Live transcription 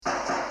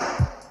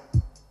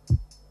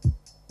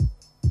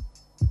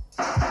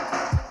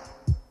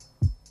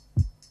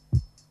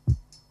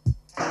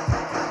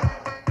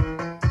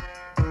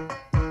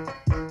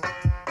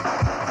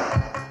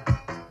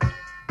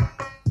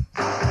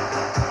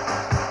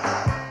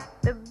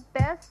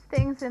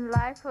things in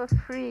life for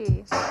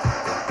free,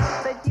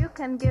 but you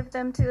can give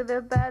them to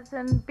the birds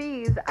and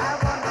bees. I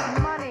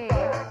want money.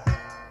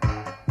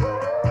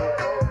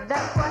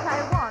 That's what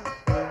I want.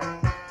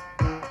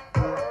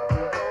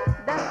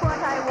 That's what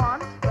I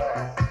want.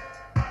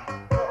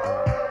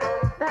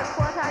 That's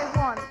what I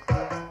want.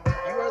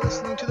 You are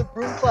listening to The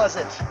Broom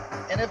Closet,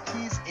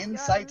 NFTs,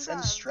 Insights,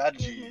 and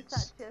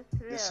Strategies.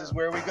 This is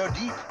where we go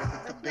deep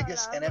with the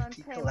biggest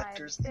NFT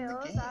collectors in the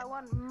game.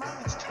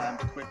 It's time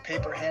to quit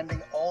paper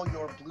handing all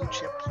your blue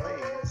chip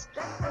plays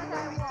and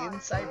learn the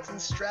insights and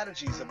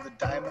strategies of the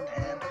diamond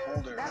hand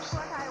holders.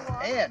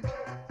 And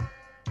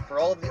for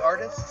all of the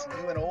artists,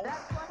 new and old,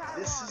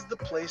 this is the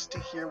place to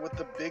hear what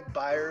the big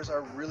buyers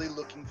are really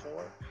looking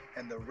for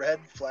and the red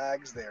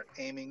flags they're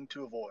aiming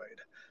to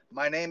avoid.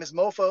 My name is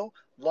Mofo,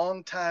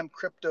 longtime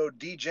crypto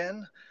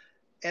degen,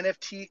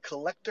 NFT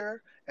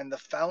collector, and the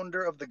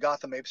founder of the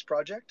Gotham Apes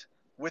project.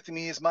 With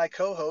me is my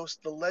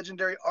co-host, the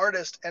legendary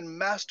artist and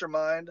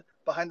mastermind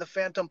behind the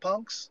Phantom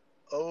Punks,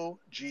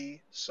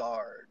 OG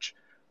Sarge.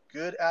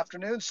 Good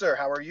afternoon, sir.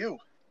 How are you?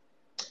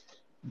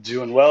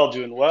 Doing well.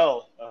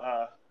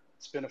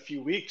 It's been a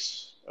few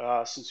weeks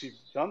since we've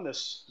done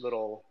this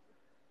little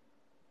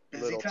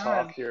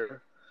talk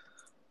here.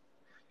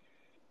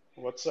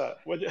 What's that?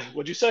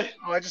 What'd you say?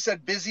 Oh, I just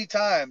said busy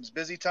times.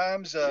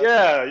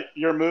 Yeah,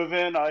 you're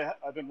moving.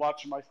 I've been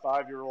watching my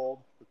 5-year-old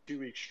for 2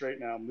 weeks straight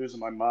now. I'm losing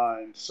my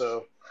mind.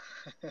 So,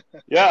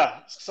 yeah,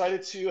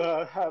 excited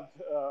to have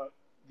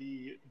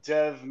the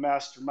dev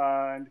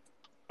mastermind,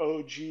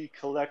 OG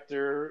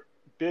collector,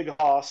 Big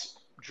Hoss,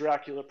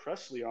 Dracula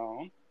Presley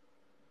on.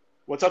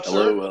 What's up,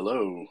 sir?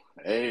 Hello.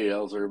 Hey,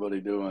 how's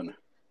everybody doing?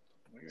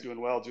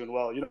 Doing well. You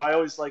know, I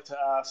always like to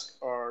ask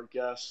our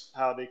guests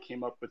how they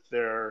came up with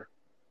their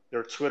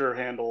Twitter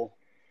handle,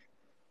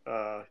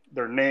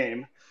 their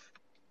name.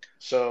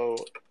 So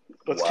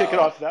let's kick it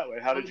off that way.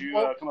 How did you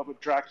come up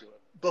with Dracula?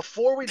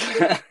 Before we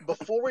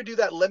do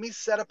that, let me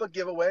set up a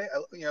giveaway.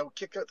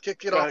 Kick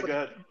it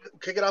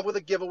off with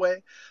a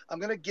giveaway. I'm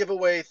going to give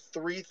away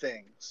 3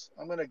 things.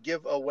 I'm going to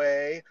give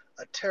away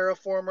a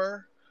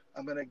terraformer.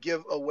 I'm going to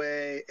give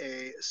away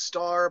a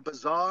Star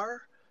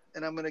Bazaar,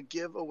 and I'm going to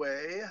give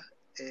away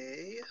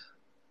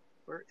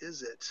where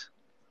is it?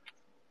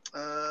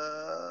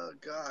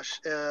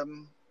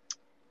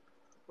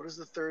 What is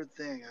the third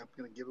thing I'm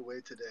going to give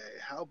away today?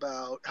 How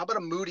about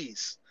a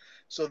Moody's?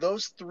 So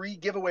those 3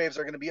 giveaways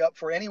are going to be up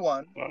for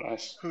anyone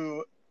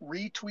who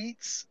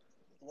retweets,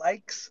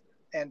 likes,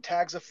 and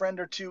tags a friend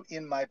or 2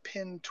 in my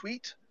pinned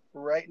tweet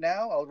right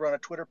now. I'll run a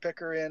Twitter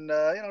picker in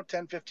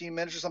 10, 15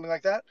 minutes or something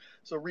like that.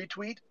 So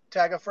retweet,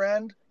 tag a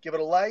friend, give it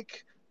a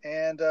like,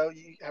 and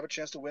you have a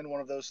chance to win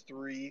one of those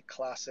 3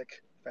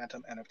 classic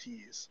Phantom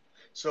NFTs.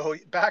 So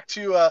back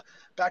to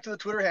the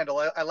Twitter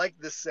handle. I like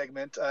this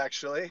segment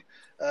actually.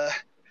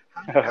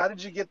 How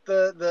did you get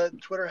the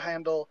Twitter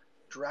handle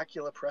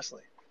Dracula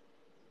Presley?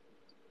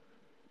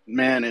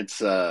 Man,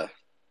 it's I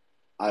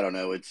don't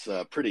know. It's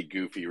pretty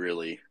goofy,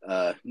 really.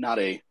 Not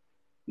a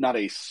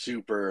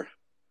super.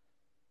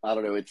 I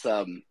don't know. It's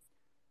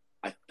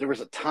there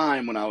was a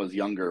time when I was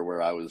younger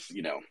where I was,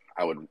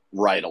 I would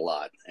write a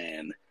lot,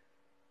 and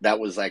that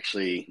was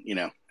actually,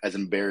 as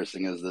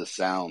embarrassing as this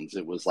sounds,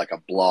 it was like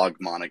a blog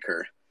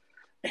moniker.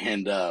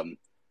 And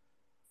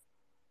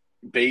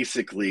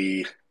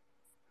basically,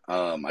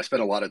 I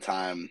spent a lot of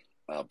time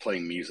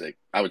playing music.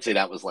 I would say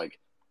that was like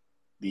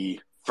the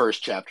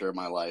first chapter of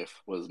my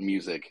life was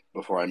music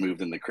before I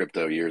moved into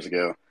crypto years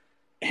ago.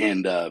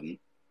 And,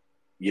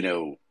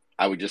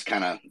 I would just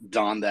kind of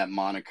don that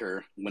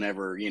moniker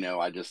whenever,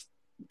 I just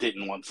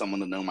didn't want someone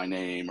to know my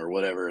name or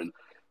whatever. And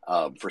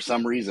for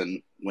some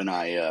reason, when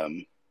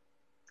I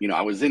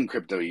was in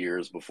crypto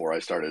years before I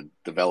started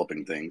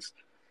developing things,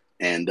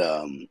 and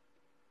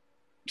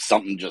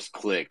something just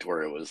clicked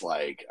where it was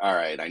like, all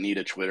right, I need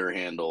a Twitter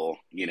handle.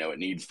 It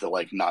needs to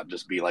like not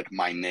just be like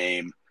my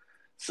name.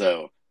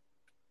 So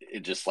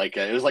it just like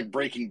it was like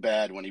Breaking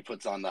Bad when he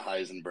puts on the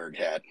Heisenberg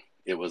hat.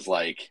 It was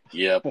like,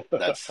 yep,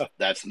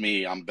 that's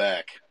me. I'm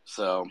back.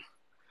 So,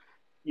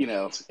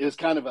 it was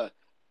kind of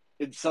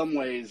in some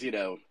ways,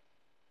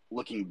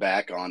 looking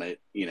back on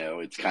it,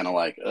 it's kind of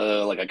like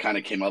I kind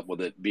of came up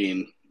with it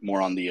being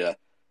more on the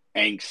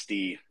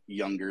angsty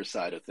younger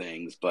side of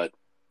things, but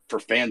for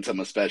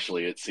Phantom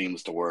especially, it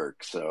seems to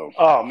work. So,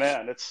 oh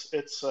man, it's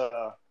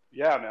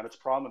man, it's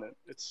prominent.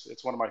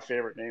 It's one of my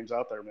favorite names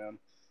out there, man.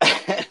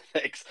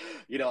 Thanks.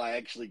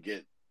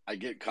 I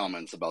get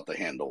comments about the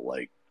handle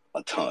like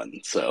a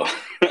ton. So,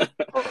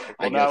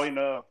 well, now we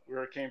know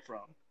where it came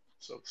from.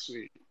 So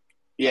sweet.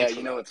 Yeah,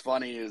 what's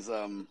funny is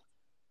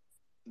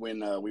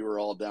when we were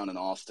all down in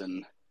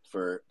Austin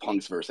for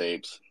Punks vs.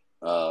 Apes,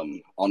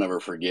 I'll never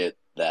forget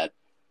that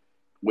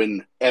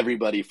when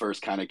everybody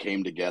first kind of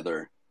came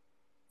together,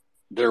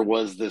 there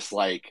was this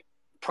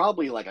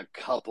probably a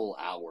couple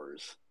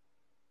hours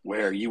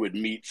where you would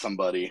meet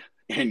somebody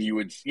and you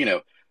would,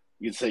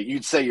 you'd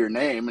say your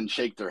name and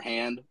shake their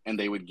hand and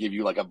they would give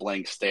you a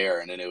blank stare,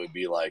 and then it would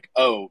be like,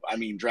 oh, I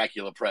mean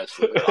Dracula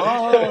Presley.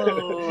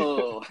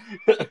 Oh.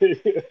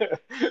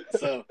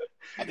 So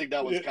I think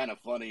that was kind of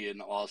funny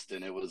in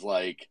Austin. It was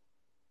like,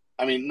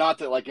 I mean, not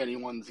that like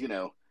anyone's,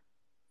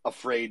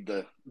 afraid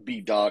to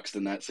be doxxed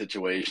in that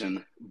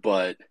situation,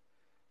 but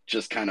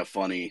just kind of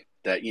funny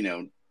that,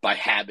 by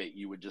habit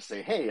you would just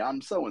say, "Hey,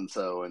 I'm so and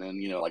so," and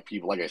then like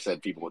people, like I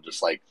said, people would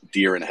just like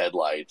deer in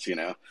headlights.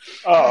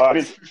 Oh, I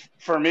mean,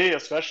 for me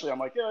especially, I'm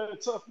like, yeah,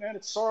 it's up, man.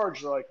 It's Sarge.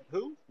 They're like,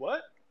 who?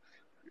 What?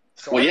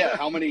 Sarge? Well, yeah.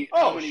 How many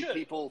Shit.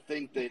 people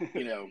think that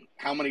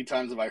How many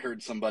times have I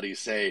heard somebody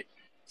say,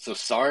 "So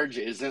Sarge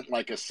isn't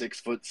like a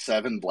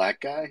 6'7" black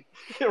guy"?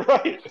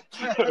 Right.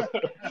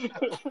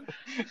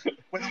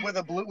 with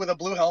a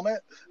blue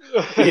helmet.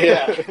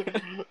 Yeah.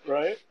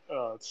 Right.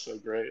 Oh, it's so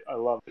great. I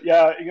love it.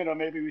 Yeah,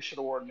 maybe we should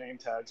have worn name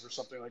tags or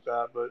something like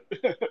that, but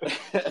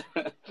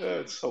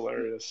it's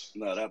hilarious.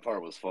 No, that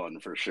part was fun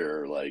for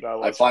sure. Like That I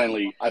was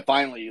fun.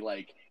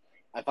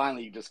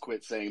 finally just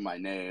quit saying my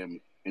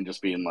name and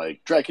just being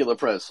like Dracula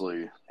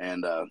Presley,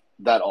 and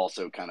that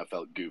also kind of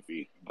felt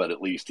goofy. But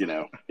at least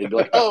it'd be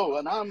like, oh,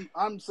 and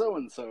I'm so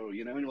and so, and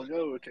you're like,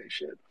 oh, okay,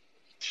 shit.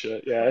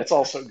 Shit, yeah, it's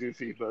also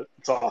goofy, but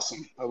it's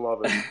awesome. I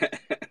love it.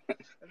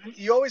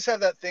 You always have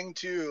that thing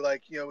too,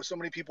 like with so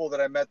many people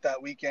that I met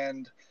that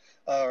weekend.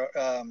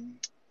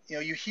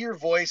 You hear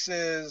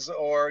voices,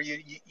 or you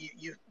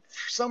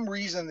for some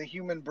reason the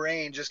human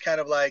brain just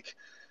kind of like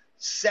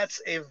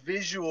sets a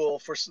visual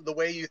for the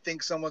way you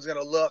think someone's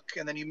going to look,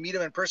 and then you meet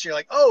them in person, you're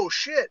like, oh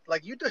shit,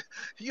 like you don't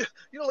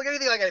look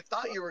anything like I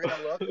thought you were going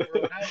to look,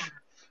 or whatever.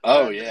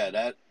 Oh yeah,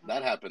 that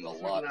happened a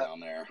lot down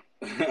there.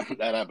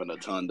 That happened a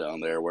ton down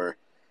there, where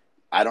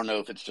I don't know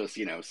if it's just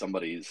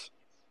somebody's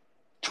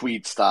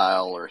tweet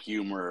style or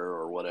humor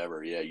or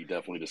whatever. Yeah, you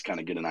definitely just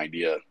kind of get an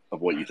idea of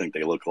what you think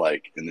they look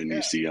like, and then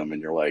you see them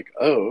and you're like,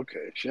 oh,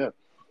 okay, shit.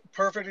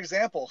 Perfect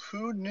example.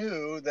 Who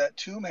knew that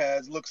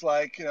Tombhead looks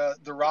like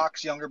The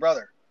Rock's younger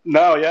brother?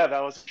 No, yeah,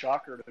 that was a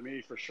shocker to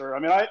me for sure. I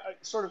mean, I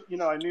sort of,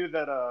 I knew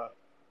that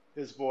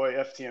his boy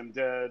FTM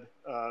Dead,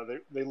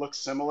 they look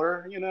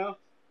similar,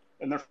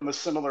 and they're from a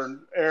similar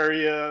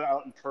area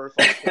out in Perth,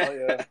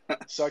 Australia.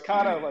 So I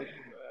kind of like,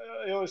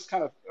 I always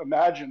kind of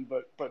imagined,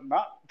 but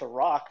not The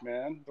Rock,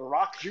 man. The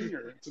Rock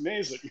Jr. It's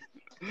amazing.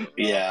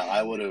 Yeah,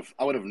 I would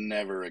have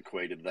never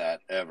equated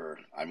that ever.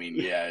 I mean,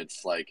 yeah,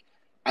 it's like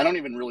I don't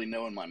even really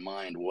know in my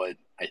mind what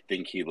I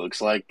think he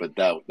looks like, but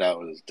that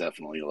was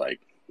definitely like,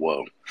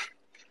 whoa.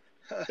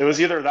 It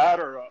was either that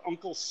or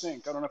Uncle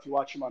Sink. I don't know if you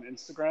watch him on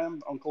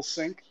Instagram, Uncle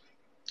Sink.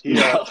 He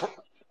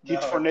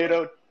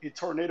tornado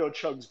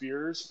chugs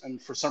beers,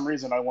 and for some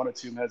reason I wanted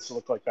Tombheads to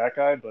look like that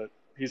guy, but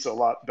he's a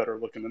lot better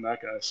looking than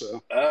that guy.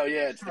 So. Oh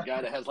yeah, it's the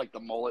guy that has like the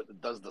mullet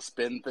that does the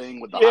spin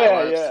thing with the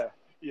highlights.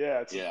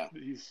 Yeah.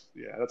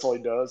 That's all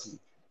he does.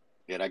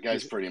 Yeah, that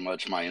guy's pretty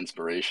much my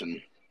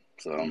inspiration.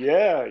 So.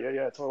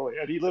 Yeah, totally.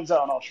 And he lives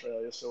out in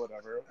Australia, so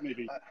whatever.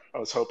 Maybe I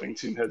was hoping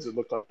Tombheads would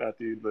look like that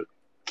dude, but.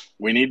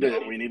 We need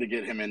to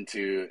get him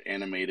into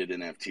animated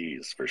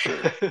NFTs for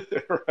sure.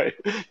 Right.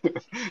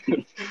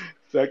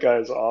 That guy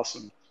is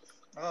awesome.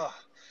 Oh,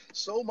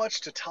 so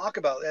much to talk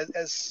about.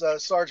 As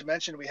Sarge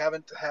mentioned, we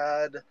haven't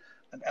had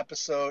an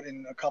episode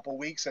in a couple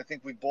weeks. I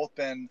think we've both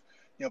been,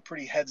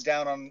 pretty heads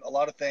down on a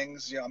lot of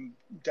things. I'm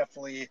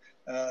definitely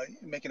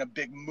making a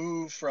big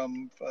move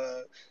from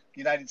the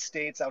United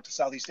States out to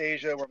Southeast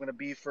Asia. We're going to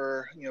be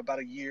for about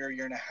a year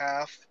and a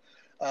half.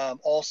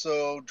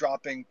 Also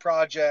dropping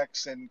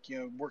projects and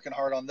working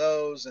hard on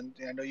those, and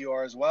I know you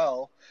are as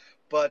well.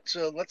 But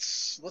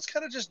let's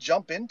kind of just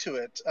jump into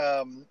it.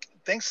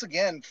 Thanks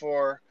again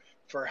for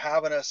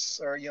having us,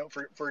 or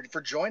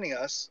for joining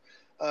us.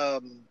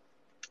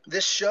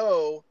 This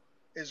show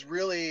is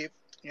really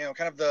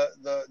kind of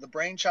the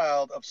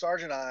brainchild of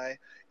Sarge and I,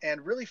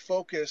 and really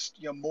focused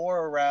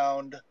more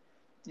around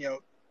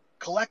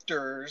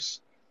collectors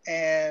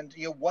and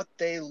what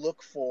they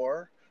look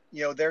for.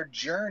 Their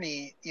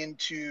journey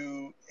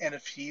into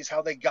NFTs,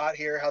 how they got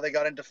here, how they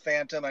got into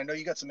Phantom. I know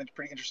you got some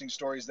pretty interesting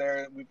stories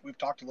there. We've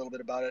talked a little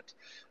bit about it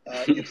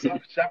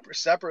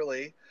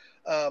separately.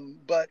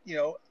 But,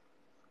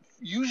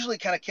 usually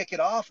kind of kick it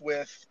off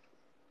with,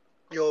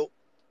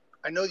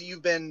 I know that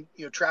you've been,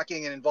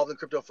 tracking and involved in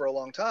crypto for a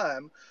long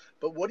time,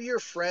 but what do your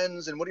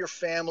friends and what do your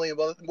family and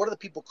what are the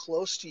people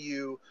close to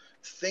you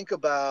think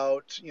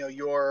about,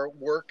 your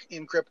work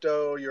in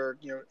crypto, your,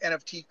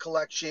 NFT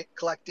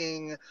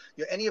collecting,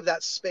 any of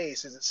that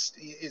space?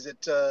 Is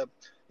it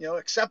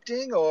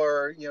accepting,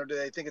 or, do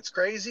they think it's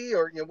crazy,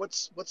 or,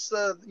 what's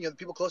the, the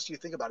people close to you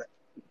think about it?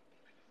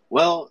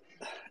 Well,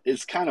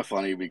 it's kind of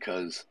funny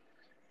because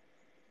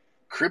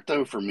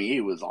crypto for me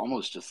was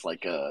almost just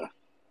like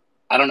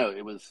I don't know.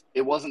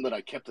 It wasn't that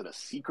I kept it a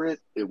secret.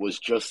 It was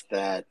just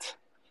that,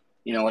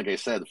 like I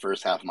said, the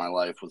first half of my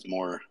life was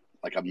more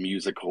like a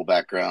musical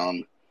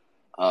background.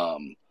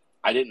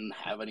 I didn't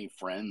have any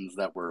friends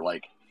that were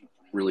like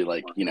really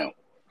like,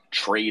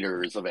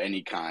 traders of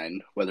any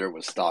kind, whether it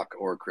was stock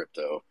or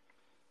crypto.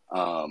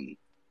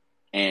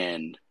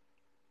 And,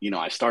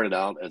 I started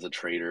out as a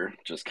trader,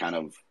 just kind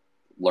of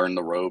learned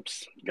the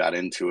ropes, got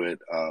into it.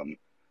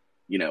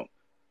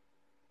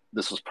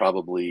 This was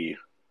probably,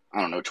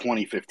 I don't know,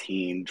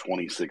 2015,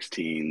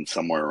 2016,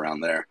 somewhere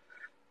around there.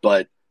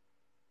 But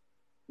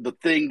the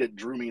thing that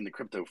drew me into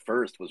crypto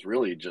first was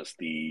really just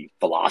the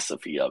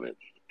philosophy of it.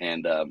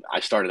 And I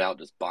started out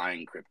just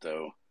buying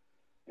crypto,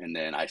 and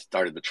then I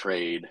started the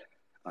trade.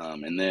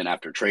 And then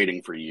after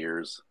trading for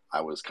years,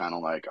 I was kind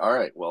of like, all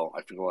right, well,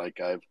 I feel like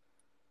I've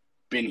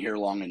been here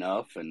long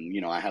enough,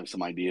 and I have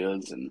some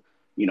ideas, and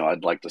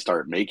I'd like to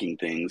start making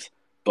things.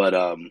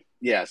 But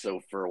yeah,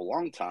 so for a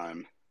long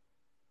time,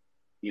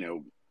 you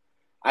know,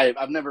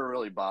 I've never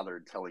really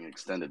bothered telling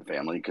extended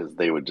family because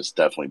they would just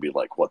definitely be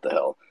like, what the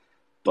hell?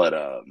 But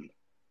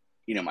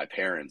my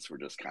parents were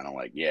just kind of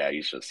like, yeah,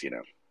 he's just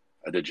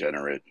a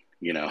degenerate.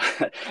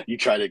 You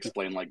try to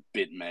explain like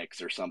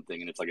BitMEX or something,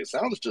 and it's like, it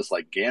sounds just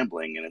like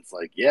gambling, and it's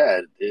like,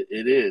 yeah,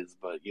 it is,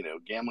 but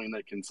gambling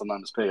that can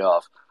sometimes pay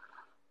off.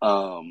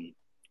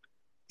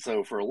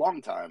 So for a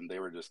long time, they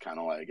were just kind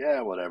of like,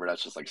 yeah, whatever.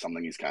 That's just like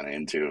something he's kind of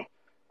into.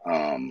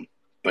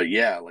 But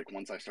yeah, like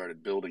once I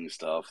started building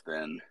stuff,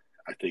 then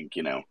I think,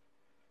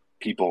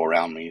 people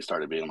around me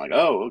started being like,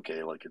 oh,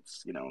 okay, like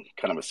it's,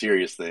 kind of a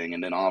serious thing.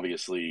 And then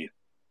obviously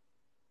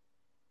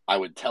I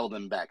would tell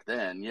them back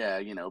then,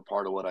 yeah,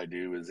 part of what I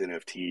do is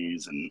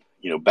NFTs. And,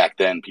 back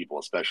then people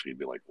especially would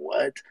be like,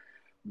 what?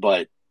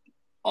 But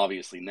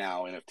obviously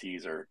now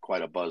NFTs are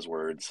quite a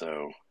buzzword.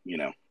 So,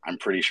 I'm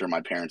pretty sure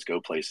my parents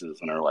go places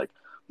and are like,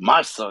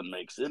 my son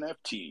makes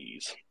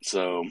NFTs.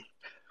 So,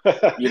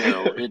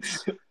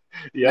 it's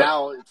Yep.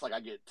 now it's like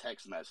I get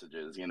text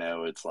messages,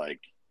 it's like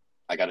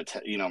I got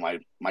to,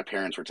 my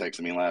parents were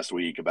texting me last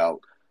week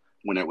about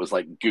when it was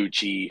like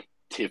Gucci,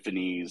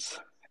 Tiffany's,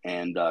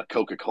 and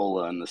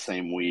Coca-Cola in the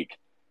same week.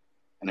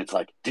 And it's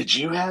like, did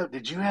you have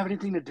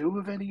anything to do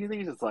with any of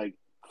these? It's like,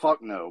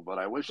 fuck no, but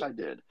I wish I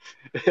did.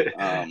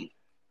 And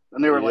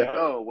they were like, Yeah.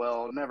 oh,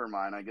 well, never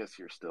mind. I guess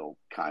you're still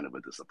kind of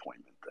a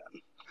disappointment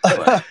then.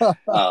 But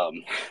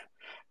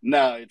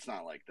no, it's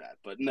not like that.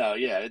 But no,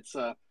 yeah,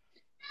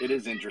 it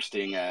is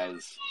interesting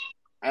as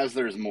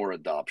there's more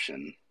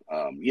adoption.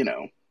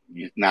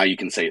 Now you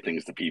can say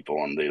things to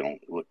people and they don't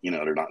look,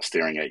 they're not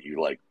staring at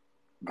you like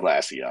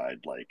glassy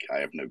eyed, like I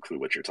have no clue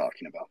what you're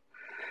talking about.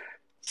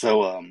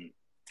 So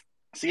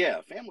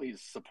yeah,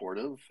 family's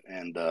supportive,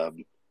 and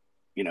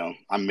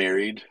I'm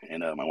married,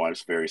 and my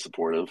wife's very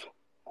supportive.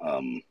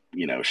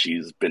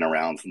 She's been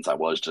around since I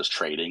was just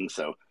trading,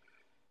 so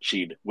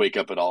she'd wake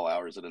up at all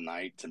hours of the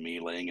night to me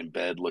laying in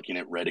bed looking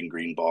at red and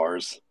green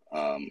bars.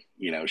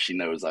 She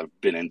knows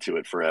I've been into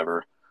it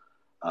forever.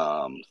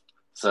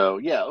 So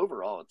yeah,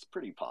 overall it's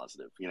pretty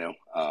positive.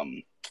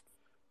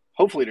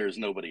 Hopefully there's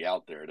nobody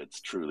out there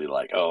that's truly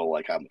like, oh,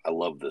 like I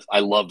love this. I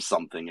love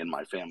something and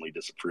my family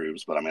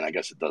disapproves, but I mean, I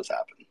guess it does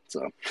happen.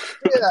 So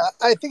Yeah,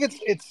 I think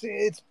it's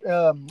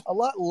a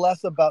lot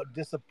less about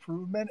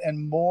disapproval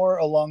and more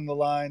along the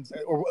lines,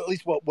 or at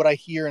least what I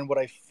hear and what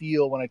I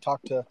feel when I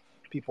talk to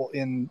people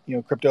in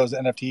cryptos,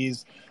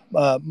 NFTs,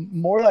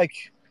 more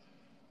like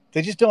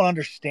they just don't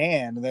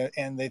understand,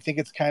 and they think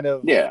it's kind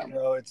of yeah,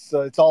 it's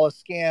all a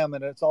scam,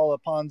 and it's all a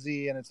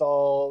Ponzi, and it's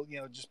all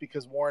just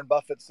because Warren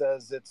Buffett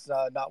says it's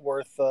not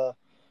worth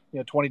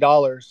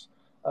 $20.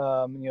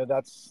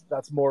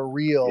 That's more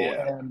real,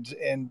 yeah,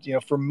 and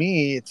for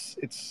me it's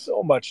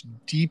so much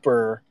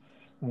deeper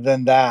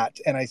than that.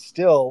 And I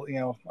still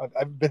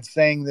I've been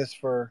saying this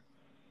for,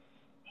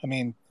 I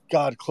mean,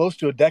 God, close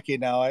to a decade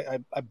now.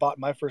 I bought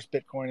my first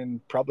Bitcoin in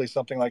probably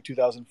something like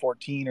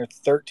 2014 or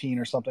 13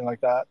 or something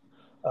like that.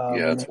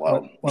 yeah. It's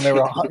wild. When they were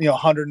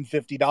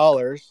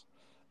 $150,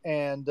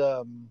 and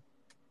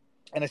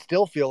I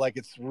still feel like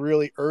it's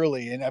really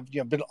early. And I've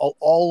been all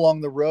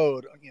along the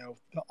road,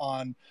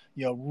 on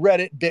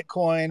Reddit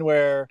Bitcoin,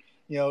 where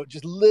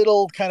just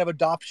little kind of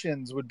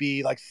adoptions would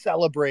be like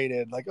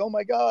celebrated, like, oh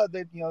my God,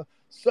 that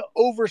so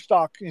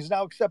Overstock is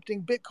now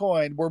accepting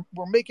Bitcoin. We're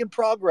making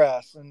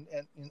progress, and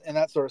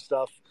that sort of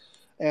stuff.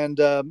 And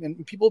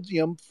people,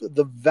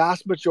 the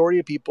vast majority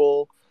of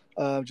people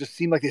just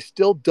seem like they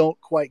still don't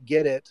quite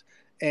get it.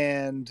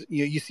 And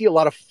you see a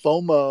lot of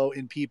FOMO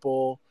in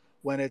people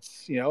when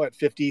it's at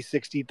 50,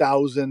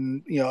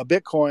 60,000 a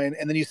Bitcoin,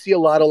 and then you see a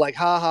lot of like,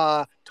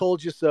 haha,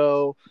 told you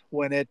so,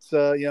 when it's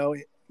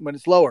when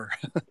it's lower.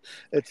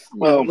 It's a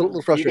Well, little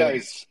you frustrating.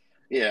 guys,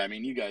 yeah, I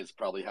mean, you guys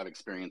probably have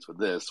experience with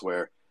this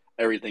where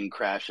everything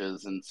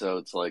crashes, and so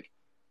it's like,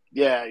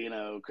 yeah,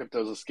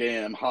 crypto's a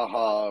scam,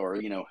 haha, or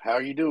how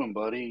are you doing,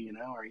 buddy?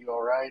 Are you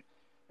all right?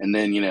 And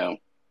then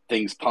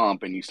things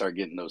pump, and you start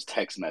getting those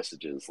text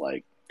messages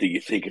like, do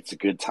you think it's a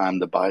good time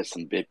to buy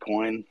some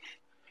Bitcoin?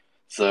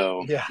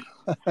 So Yeah.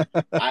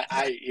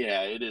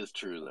 yeah, it is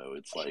true though.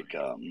 It's like,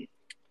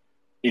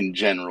 in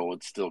general,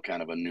 it's still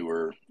kind of a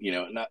newer,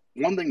 not,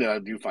 one thing that I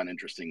do find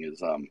interesting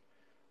is,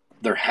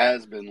 there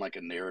has been like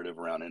a narrative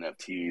around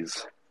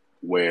NFTs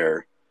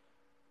where,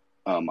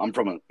 I'm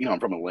from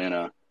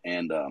Atlanta,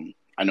 and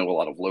I know a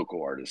lot of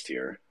local artists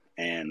here,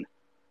 and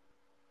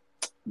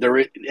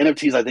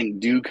NFTs I think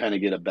do kind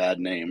of get a bad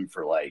name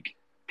for like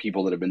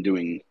people that have been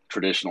doing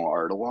traditional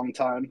art a long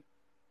time,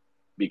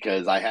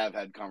 because I have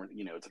had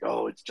it's like,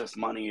 oh, it's just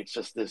money, it's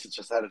just this, it's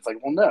just that. It's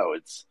like, well, no,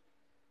 it's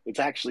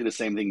actually the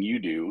same thing you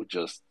do,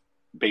 just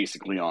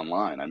basically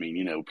online. I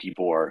mean,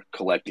 people are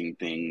collecting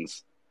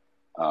things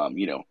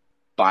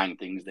buying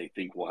things they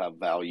think will have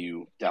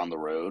value down the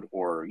road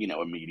or,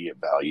 immediate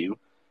value.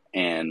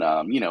 And,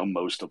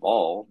 most of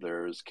all,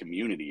 there's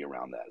community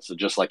around that. So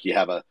just like you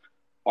have a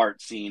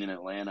art scene in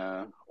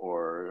Atlanta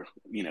or,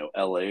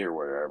 LA or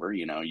wherever,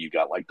 you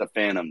got like the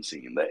Phantom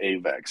scene, the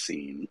AVAX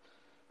scene,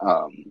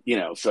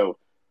 so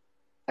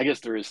I guess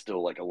there is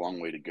still like a long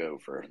way to go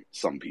for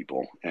some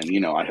people.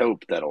 And, I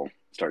hope that'll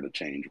start to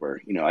change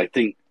where, I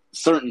think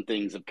certain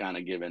things have kind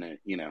of given it,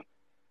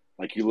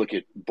 like you look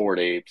at Bored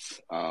Apes,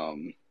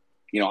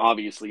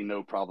 obviously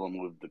no problem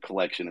with the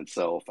collection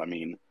itself. I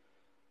mean,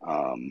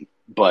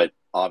 but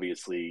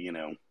obviously,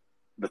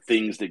 the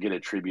things that get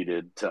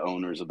attributed to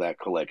owners of that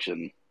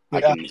collection,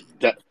 Yeah.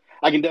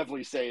 I can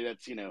definitely say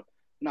that's,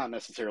 not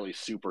necessarily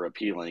super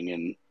appealing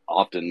and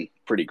often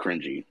pretty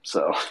cringy.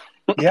 So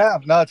Yeah,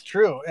 no, it's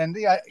true. And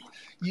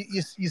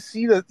you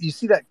see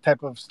that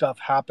type of stuff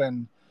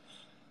happen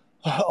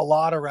a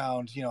lot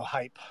around,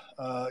 hype.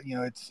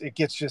 It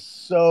gets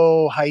just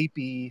so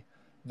hypey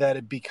that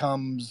it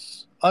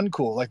becomes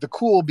uncool. Like the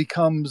cool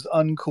becomes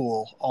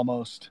uncool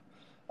almost,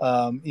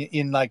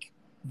 in like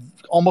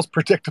almost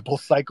predictable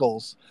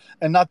cycles.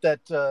 And not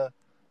that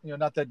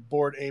not that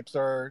Bored Apes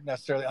are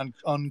necessarily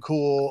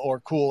uncool or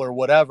cool or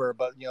whatever,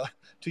 but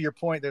to your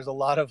point, there's a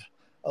lot of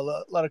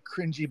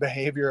cringy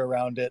behavior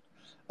around it,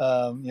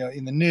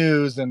 in the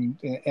news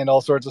and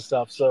all sorts of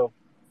stuff. So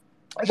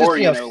it's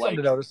just something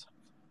to notice.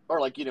 Or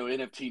like,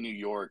 NFT New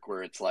York,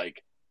 where it's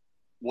like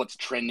what's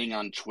trending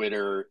on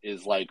Twitter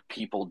is like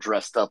people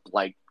dressed up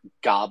like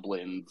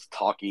goblins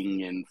talking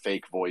in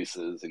fake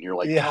voices, and you're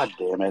like, God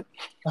damn it.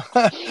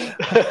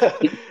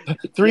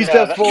 Three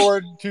steps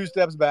forward, 2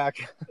 steps back.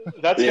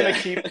 That's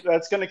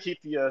gonna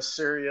keep the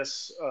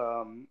serious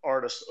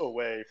artists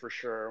away for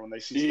sure when they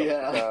see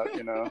stuff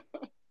like that,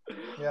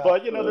 Yeah.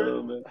 But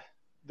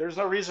there's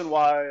no reason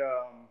why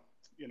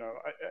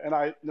and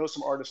I know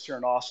some artists here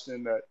in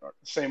Austin that are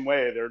the same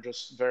way. They're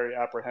just very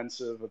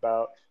apprehensive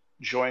about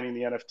joining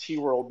the NFT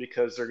world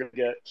because they're going to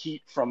get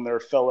heat from their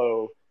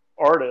fellow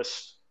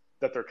artists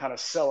that they're kind of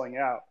selling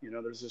out.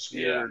 There's this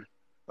weird,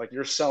 like,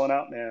 you're selling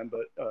out, man.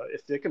 But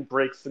if they can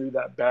break through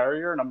that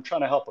barrier, and I'm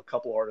trying to help a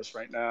couple artists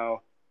right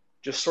now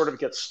just sort of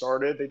get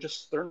started.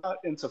 They're not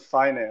into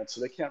finance,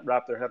 so they can't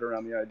wrap their head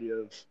around the idea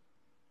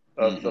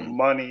of the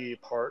money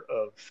part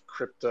of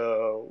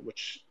crypto,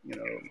 which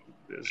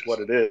is what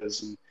it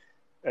is,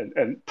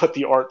 and put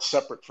the art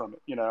separate from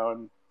it,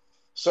 and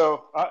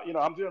so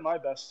I'm doing my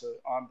best to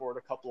onboard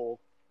a couple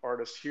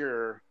artists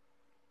here,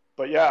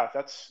 but yeah,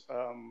 that's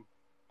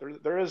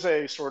there is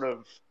a sort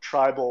of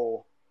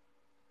tribal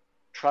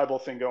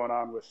thing going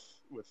on with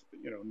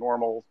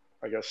normal,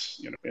 I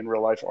guess, in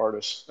real life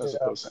artists as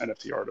opposed to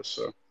NFT artists.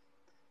 So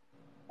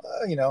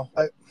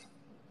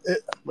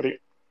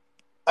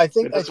I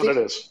think what it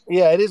is.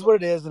 Yeah, it is what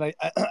it is, and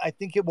I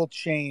think it will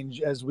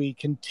change as we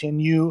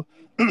continue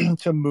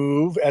to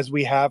move, as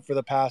we have for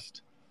the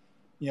past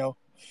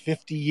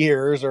 50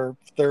 years or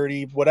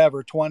 30,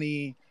 whatever,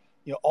 20,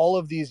 all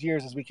of these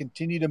years, as we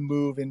continue to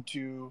move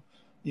into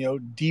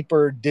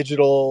deeper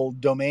digital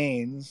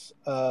domains.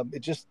 It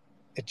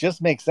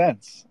just makes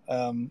sense.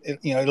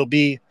 It'll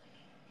be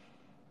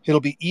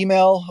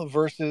email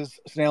versus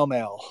snail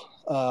mail.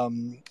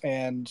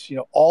 And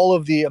all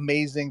of the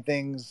amazing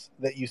things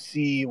that you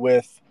see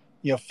with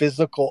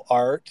physical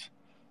art,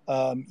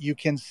 you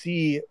can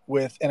see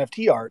with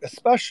NFT art,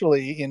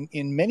 especially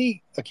in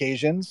many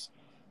occasions.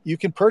 You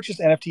can purchase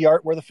NFT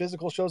art where the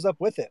physical shows up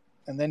with it,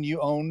 and then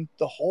you own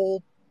the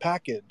whole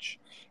package.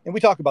 And we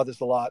talk about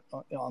this a lot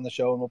on the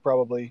show, and we'll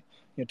probably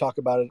talk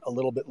about it a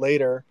little bit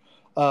later.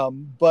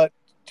 But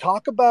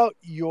talk about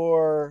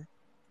your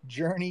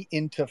journey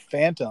into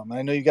Phantom.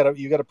 I know you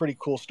got a pretty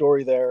cool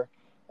story there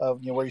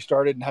of where you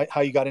started and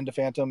how you got into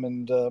Phantom,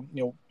 and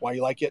why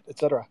you like it,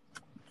 etc.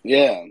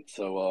 Yeah.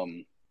 So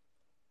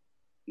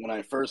when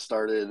I first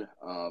started,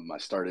 I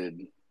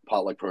started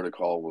Potluck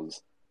Protocol was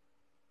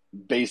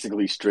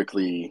basically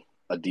strictly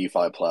a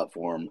DeFi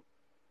platform,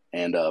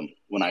 and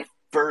when I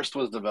first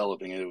was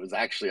developing it, it was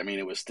actually,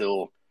 it was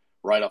still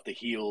right off the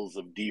heels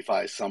of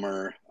DeFi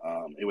summer.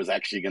 It was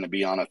actually going to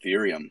be on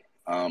Ethereum,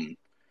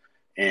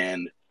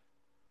 and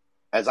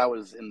as I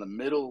was in the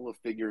middle of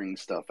figuring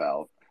stuff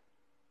out,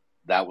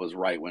 that was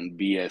right when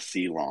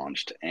BSC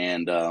launched.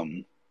 And,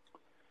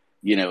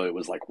 it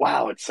was like,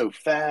 wow, it's so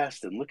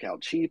fast and look how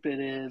cheap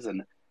it is.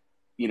 And,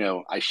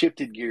 I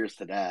shifted gears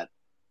to that.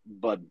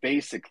 But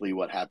basically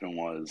what happened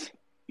was,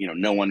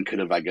 no one could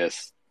have, I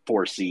guess,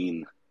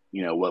 foreseen,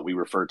 what we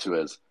refer to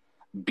as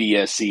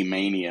BSC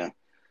mania,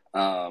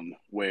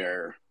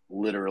 where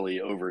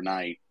literally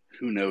overnight,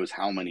 who knows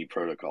how many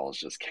protocols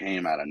just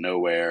came out of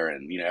nowhere,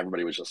 and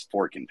everybody was just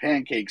forking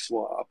pancake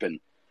swap, and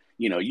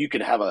you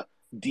could have a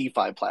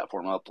DeFi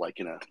platform up like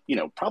in a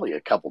probably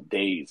a couple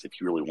days if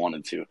you really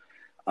wanted to.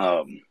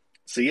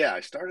 So yeah,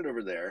 I started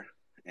over there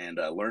and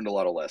learned a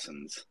lot of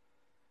lessons,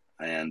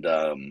 and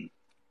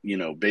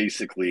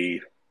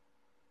basically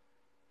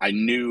I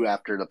knew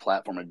after the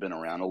platform had been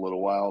around a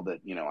little while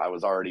that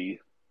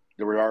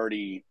there were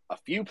already a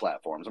few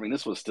platforms.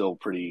 This was still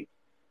pretty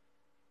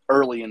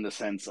early in the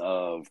sense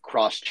of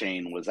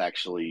cross-chain was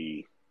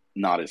actually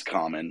not as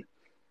common.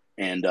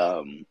 And,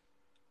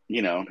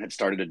 had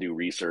started to do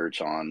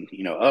research on,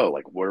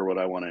 like, where would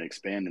I want to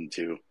expand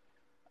into?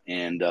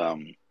 And,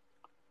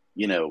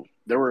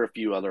 there were a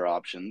few other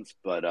options,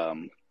 but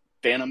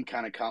Phantom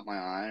kind of caught my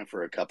eye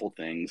for a couple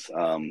things.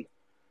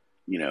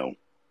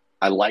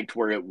 I liked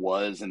where it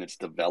was in its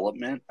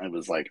development. I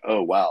was like,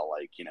 oh, wow,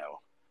 like,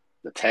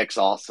 the tech's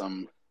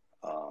awesome.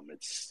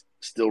 It's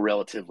still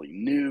relatively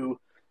new.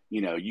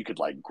 You could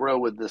like grow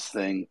with this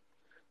thing.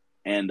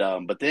 And,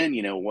 but then,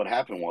 what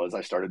happened was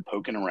I started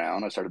poking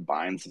around. I started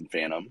buying some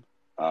Phantom,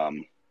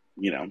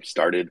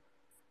 started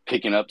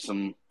picking up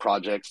some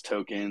projects,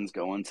 tokens,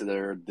 going to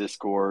their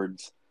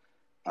Discords,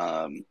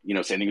 sending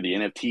the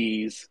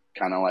NFTs,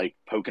 kind of like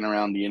poking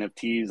around the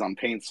NFTs on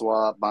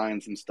PaintSwap,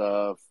 buying some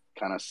stuff,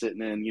 kind of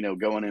sitting in,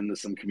 going into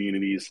some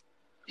communities.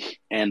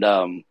 And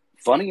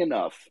funny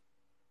enough,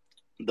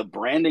 the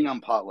branding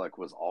on Potluck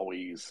was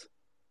always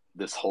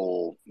this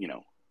whole,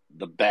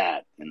 the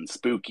bat and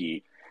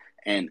spooky.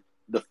 And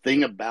the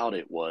thing about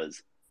it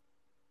was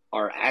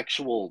our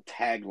actual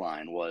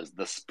tagline was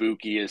the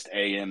spookiest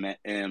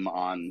AMM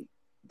on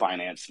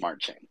Binance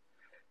Smart Chain.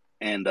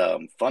 And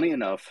funny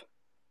enough,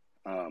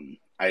 I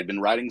had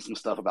been writing some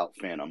stuff about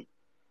Phantom,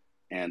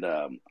 and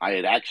I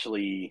had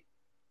actually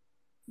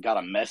got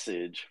a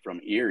message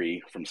from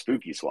Erie from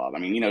Spooky Swap. I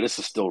mean, this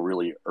is still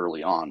really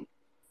early on,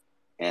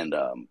 and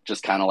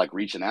just kind of like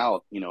reaching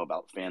out,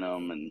 about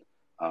Phantom, and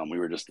we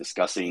were just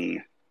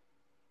discussing,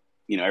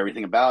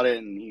 everything about it.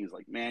 And he was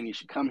like, "Man, you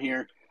should come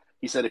here."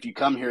 He said, "If you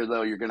come here,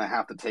 though, you're gonna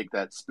have to take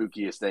that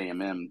spookiest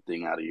AMM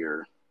thing out of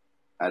your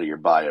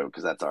bio,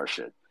 because that's our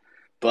shit."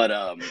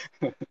 But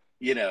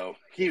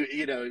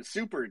he,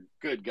 super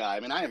good guy. I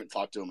mean, I haven't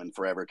talked to him in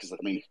forever because,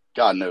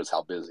 God knows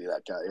how busy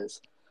that guy is.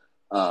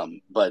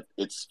 But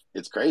it's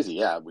crazy.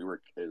 Yeah,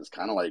 it was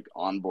kind of like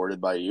onboarded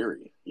by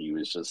Erie. He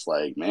was just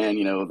like, "Man,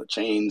 the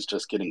chain's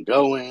just getting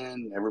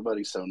going.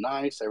 Everybody's so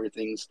nice.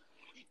 Everything's,"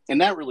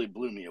 and that really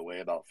blew me away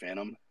about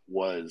Phantom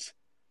was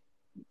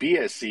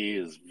BSC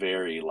is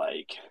very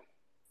like,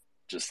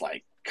 just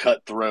like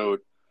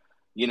cutthroat.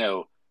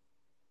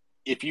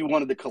 If you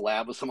wanted to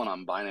collab with someone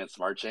on Binance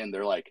Smart Chain,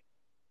 they're like,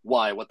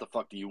 "Why? What the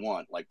fuck do you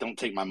want? Like, don't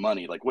take my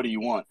money. Like, what do you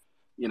want?"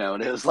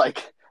 And it was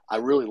like, I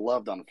really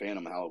loved on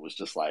Phantom how it was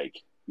just like,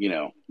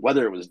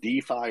 whether it was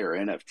DeFi or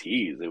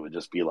NFTs, it would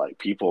just be like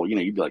people,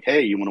 you'd be like,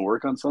 "Hey, you want to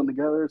work on something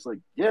together?" It's like,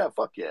 "Yeah,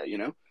 fuck yeah,"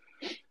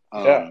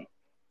 Yeah.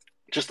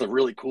 Just a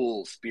really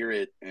cool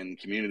spirit and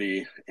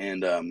community.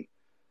 And,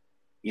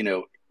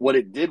 what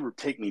it did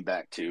take me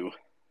back to,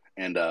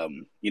 and,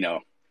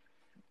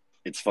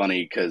 it's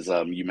funny because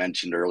you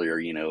mentioned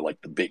earlier, like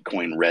the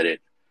Bitcoin Reddit.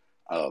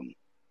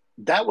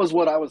 That was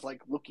what I was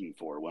like looking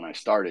for when I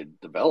started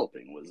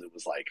developing. It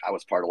was like I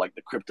was part of like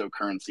the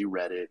cryptocurrency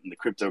Reddit and the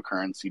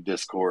cryptocurrency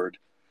Discord,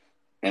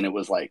 and it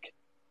was like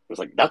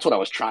that's what I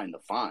was trying to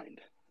find.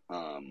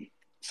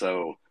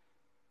 So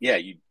yeah,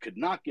 you could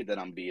not get that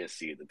on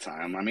BSC at the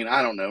time. I mean,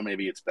 I don't know,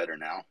 maybe it's better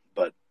now,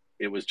 but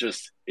it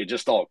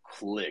just all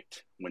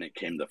clicked when it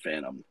came to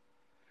Phantom,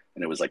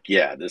 and it was like,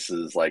 yeah, this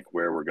is like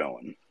where we're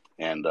going.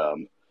 And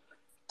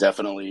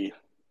definitely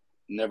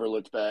never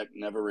looked back,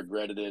 never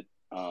regretted it.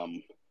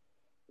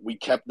 We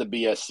kept the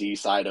BSC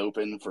side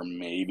open for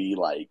maybe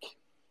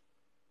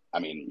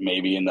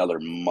another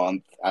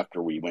month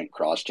after we went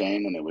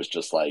cross-chain, and it was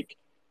just like,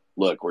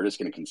 look, we're just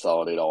going to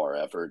consolidate all our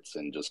efforts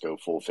and just go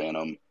full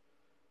Phantom.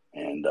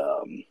 And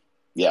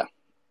yeah,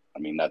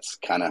 that's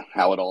kind of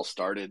how it all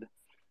started.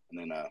 And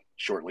then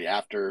shortly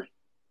after,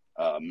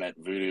 met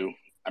Voodoo.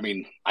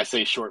 I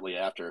say shortly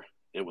after,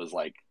 it was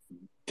like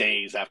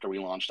days after we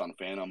launched on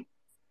Phantom.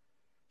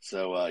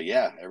 So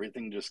yeah,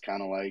 everything just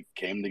kind of like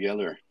came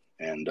together.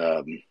 And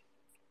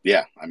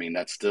yeah,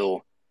 that's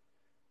still,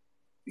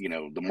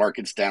 the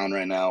market's down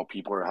right now.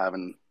 People are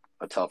having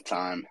a tough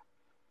time,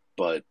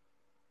 but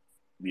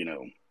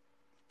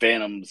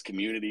Phantom's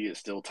community is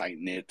still tight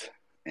knit.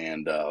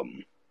 And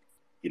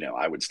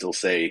I would still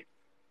say,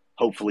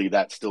 hopefully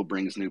that still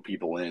brings new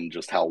people in,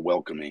 just how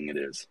welcoming it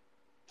is.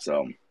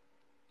 So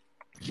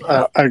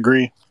I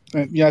agree.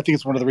 I think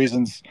it's one of the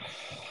reasons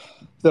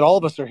that all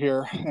of us are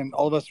here, and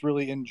all of us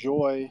really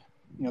enjoy,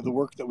 the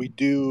work that we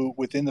do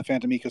within the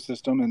Phantom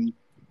ecosystem. And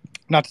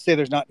not to say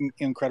there's not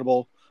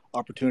incredible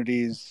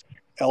opportunities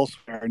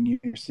elsewhere, and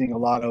you're seeing a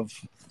lot of,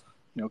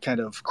 kind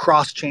of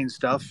cross-chain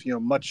stuff.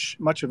 Much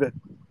of it,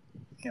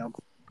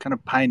 kind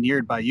of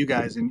pioneered by you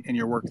guys in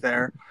your work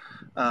there.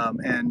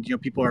 And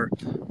people are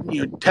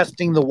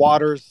testing the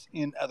waters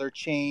in other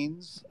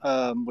chains,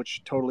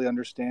 which totally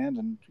understand,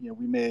 and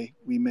we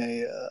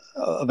may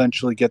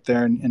eventually get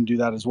there and do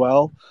that as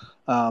well.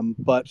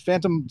 But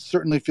Phantom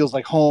certainly feels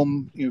like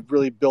home. You've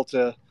really built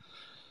a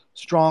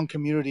strong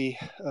community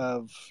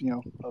of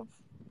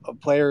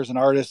players and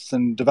artists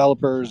and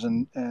developers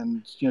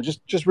and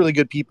just really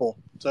good people.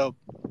 So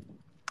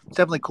it's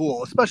definitely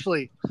cool,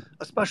 especially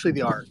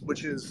the art,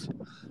 which is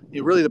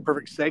really the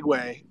perfect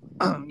segue.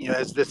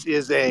 As this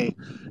is an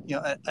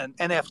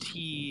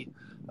NFT,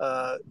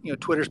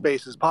 Twitter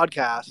Spaces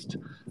podcast.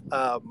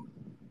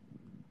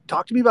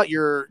 talk to me about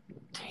your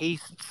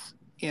tastes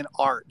in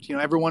art.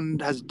 Everyone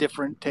has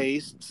different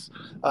tastes.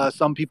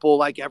 Some people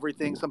like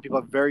everything. Some people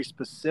are very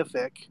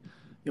specific.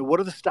 What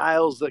are the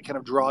styles that kind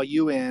of draw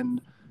you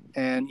in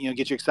and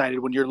get you excited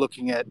when you're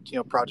looking at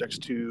projects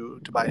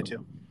to buy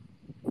into?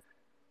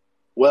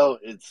 Well,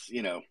 it's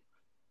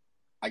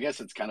I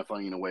guess it's kind of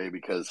funny in a way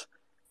because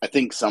I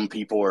think some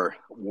people are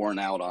worn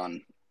out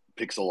on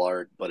pixel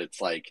art, but it's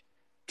like,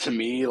 to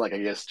me, like, I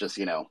guess just,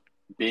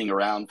 being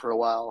around for a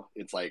while,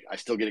 it's like I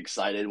still get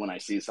excited when I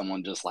see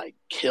someone just like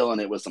killing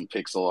it with some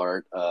pixel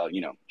art.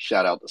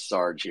 Shout out to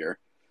Sarge here.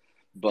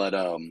 But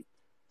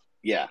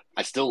yeah,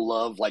 I still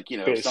love, like,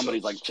 if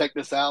somebody's like, check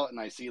this out, and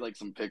I see like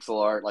some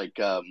pixel art, like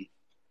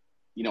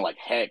like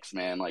Hex,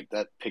 man, like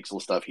that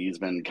pixel stuff he's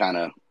been kind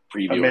of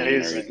previewing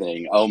and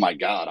everything. Oh my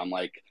God. I'm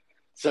like,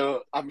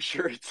 so I'm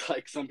sure it's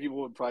like some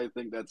people would probably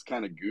think that's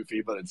kind of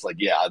goofy, but it's like,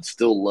 yeah, I'd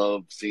still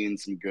love seeing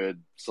some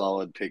good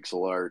solid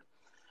pixel art.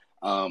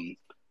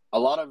 A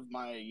lot of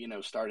my,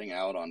 starting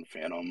out on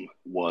Phantom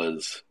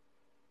was,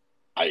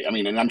 I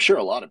mean, and I'm sure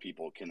a lot of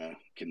people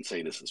can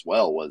say this as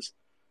well, was,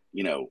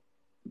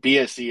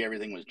 BSC,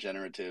 everything was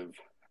generative.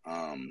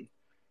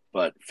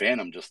 But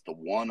Phantom, just the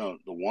one of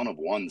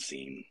one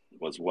scene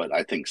was what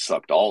I think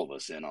sucked all of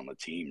us in on the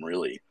team,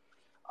 really.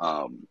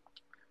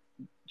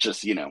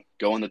 Just,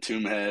 going to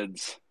Tomb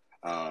Heads,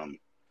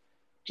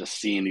 just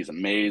seeing these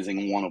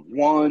amazing one of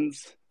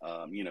ones,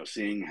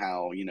 seeing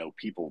how,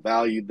 people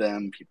valued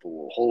them, people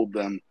will hold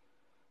them.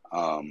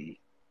 And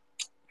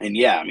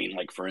yeah, I mean,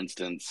 like, for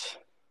instance,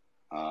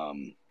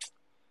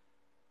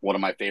 one of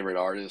my favorite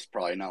artists,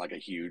 probably not like a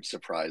huge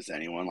surprise to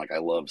anyone. Like, I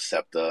love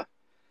Septa.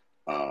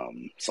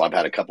 So I've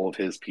had a couple of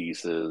his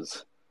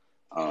pieces.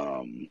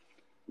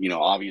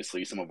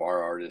 Obviously some of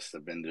our artists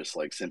have been just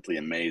like simply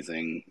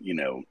amazing,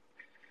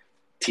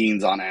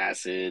 Teens on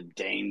Acid,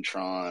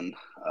 Danetron,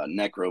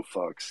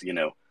 Necrofucks,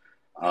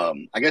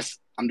 I guess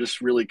I'm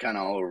just really kind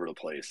of all over the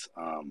place.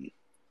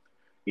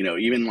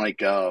 Even like,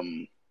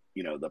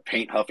 the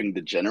Paint Huffing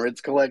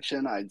Degenerates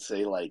collection, I'd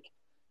say, like,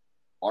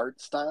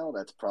 art style,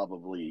 that's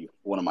probably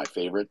one of my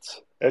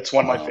favorites. It's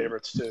one of my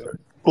favorites too.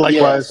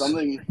 Likewise.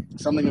 Yeah,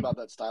 something about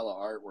that style of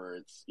art where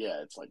it's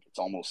like it's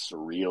almost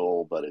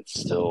surreal, but it's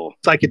still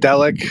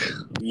psychedelic.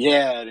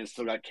 Yeah, and it's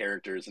still got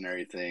characters and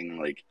everything.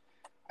 Like,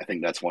 I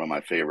think that's one of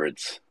my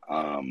favorites.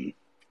 One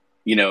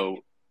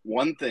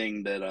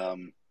thing that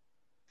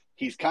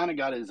he's kind of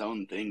got his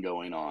own thing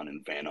going on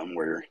in Phantom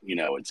where,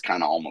 it's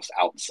kind of almost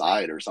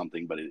outside or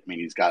something, but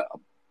he's got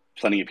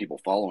plenty of people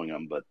following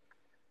him, but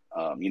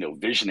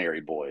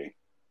Visionary Boy,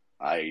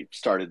 I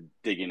started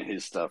digging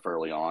his stuff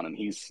early on, and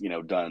he's,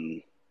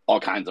 done all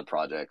kinds of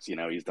projects.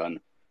 He's done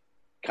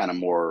kind of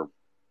more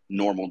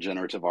normal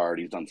generative art.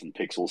 He's done some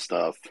pixel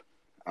stuff.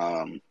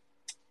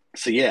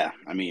 So yeah,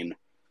 I mean,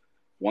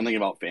 one thing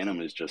about Phantom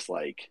is just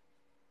like,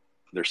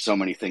 there's so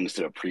many things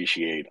to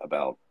appreciate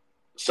about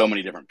so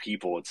many different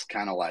people. It's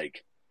kind of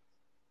like,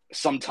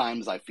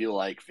 sometimes I feel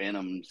like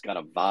Phantom's got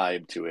a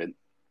vibe to it,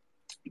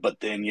 but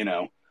then,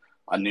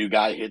 a new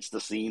guy hits the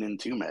scene in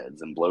Tomb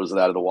Heads and blows it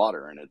out of the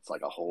water, and it's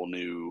like a whole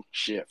new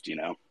shift,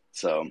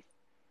 So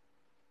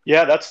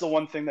yeah, that's the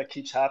one thing that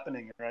keeps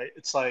happening, right?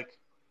 It's like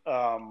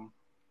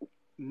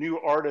new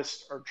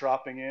artists are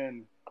dropping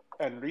in,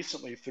 and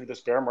recently through this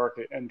bear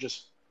market, and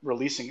just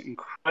releasing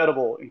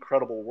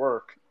incredible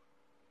work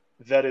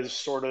that is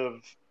sort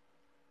of,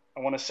 I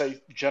want to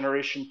say,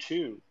 generation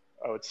 2,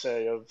 I would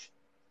say, of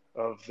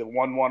the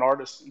 1/1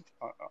 artists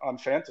on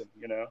Phantom,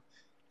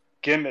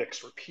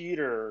 Gimmicks,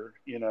 Repeater,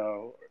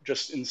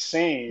 just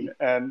insane.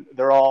 And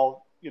they're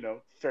all,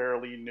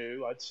 fairly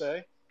new, I'd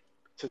say,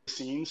 to the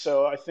scene.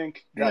 So I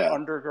think that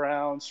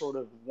underground sort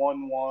of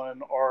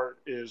 1/1 art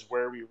is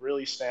where we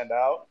really stand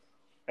out.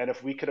 And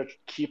if we could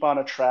keep on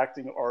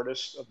attracting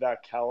artists of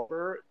that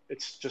caliber,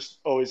 it's just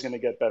always going to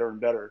get better and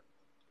better,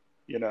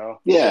 Yeah,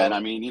 So, and I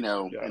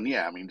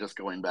mean, just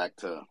going back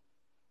to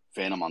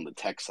Phantom on the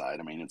tech side,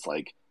 I mean, it's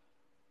like,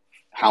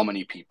 how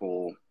many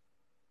people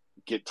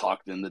get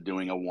talked into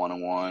doing a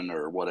 1/1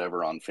 or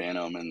whatever on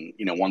Phantom, and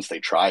once they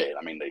try it,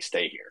 I mean, they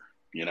stay here,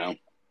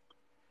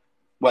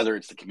 whether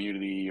it's the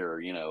community or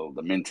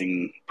the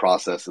minting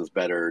process is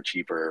better,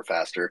 cheaper,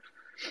 faster.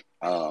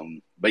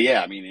 But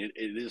yeah, I mean,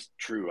 it is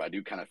true. I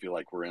do kind of feel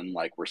like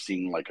we're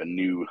seeing like a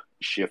new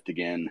shift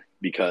again,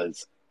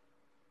 because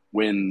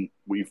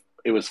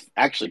it was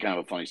actually kind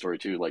of a funny story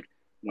too. Like,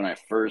 when I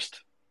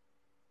first,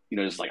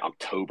 it's like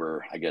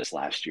October, I guess,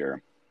 last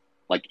year,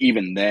 like,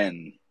 even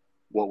then,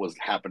 what was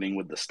happening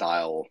with the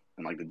style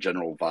and like the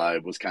general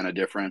vibe was kind of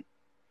different.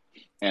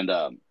 And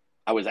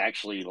I was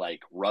actually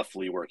like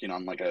roughly working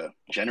on like a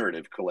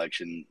generative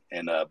collection,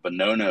 and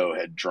Bonono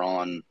had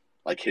drawn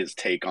like his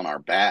take on our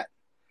bat,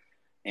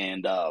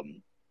 and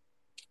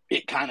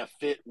it kind of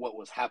fit what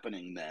was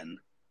happening then.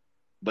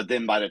 But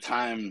then by the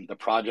time the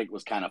project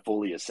was kind of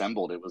fully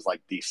assembled, it was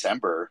like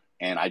December,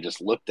 and I just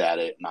looked at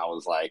it and I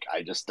was like,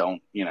 I just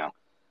don't,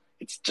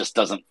 it just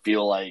doesn't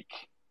feel like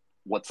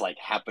what's like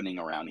happening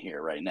around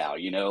here right now,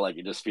 like,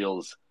 it just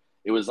feels,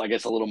 it was, I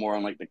guess, a little more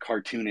on like the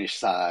cartoonish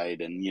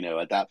side. And,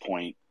 at that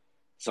point,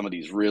 some of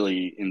these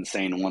really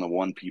insane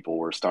one-on-one people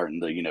were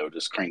starting to,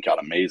 just crank out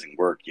amazing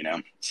work,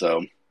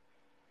 So,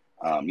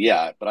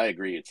 yeah, but I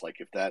agree. It's like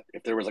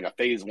if there was like a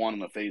phase 1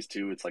 and a phase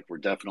 2, it's like we're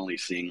definitely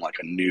seeing like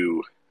a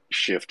new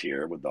shift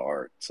here with the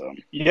art. So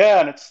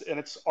Yeah, and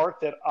it's art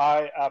that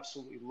I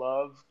absolutely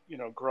love.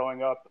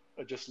 Growing up,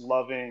 just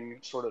loving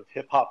sort of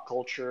hip hop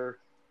culture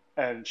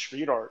and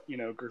street art,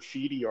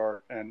 graffiti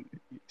art, and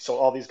so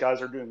all these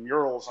guys are doing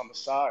murals on the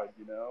side,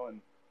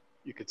 and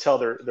you could tell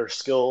their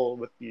skill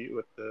with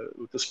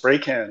the spray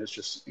can is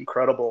just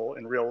incredible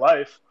in real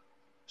life.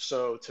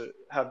 So to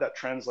have that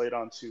translate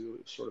onto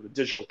sort of a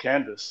digital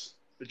canvas,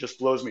 it just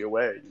blows me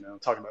away.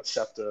 Talking about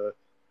SEPTA,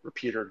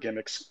 repeater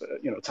gimmicks,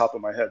 top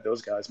of my head,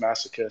 those guys,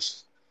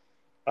 Masochist,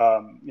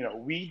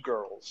 Weed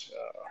Girls,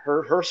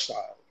 her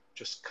style,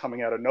 just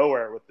coming out of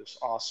nowhere with this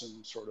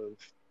awesome sort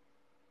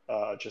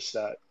of just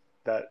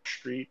that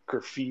street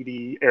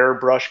graffiti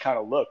airbrush kind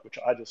of look, which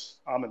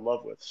I'm in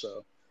love with.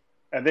 So,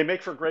 and they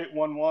make for great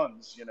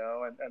 1-1s,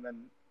 and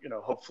then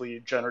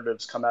hopefully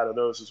generatives come out of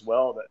those as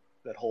well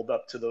that hold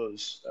up to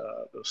those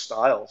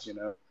styles,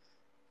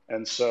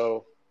 And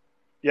so,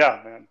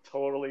 yeah, man,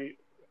 totally.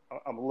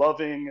 I'm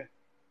loving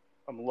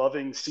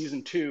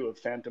season 2 of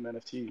Phantom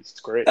NFTs. It's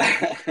great.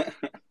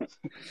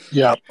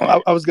 Yeah,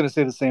 I was going to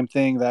say the same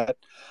thing, that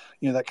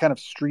that kind of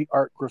street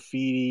art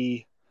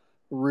graffiti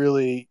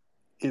really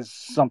is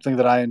something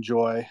that I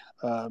enjoy.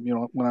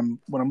 When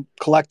I'm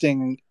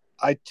collecting,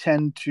 I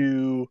tend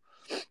to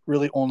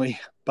really only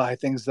buy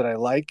things that I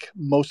like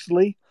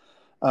mostly,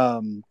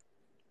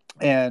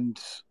 and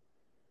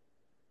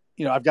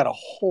I've got a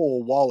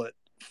whole wallet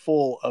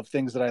full of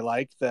things that I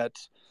like that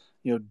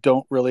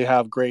don't really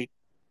have great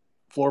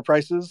floor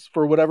prices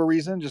for whatever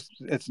reason. Just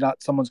it's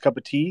not someone's cup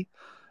of tea.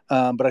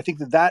 But I think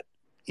that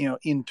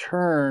in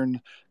turn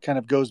kind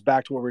of goes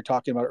back to what we were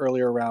talking about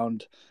earlier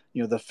around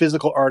the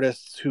physical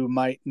artists who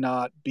might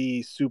not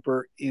be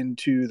super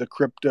into the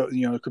crypto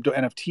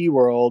NFT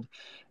world.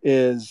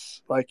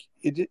 Is like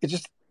it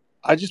just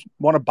I just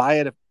want to buy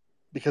it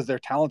because they're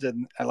talented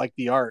and I like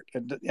the art.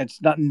 And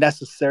it's not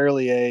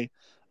necessarily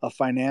a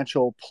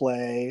financial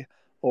play,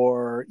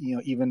 or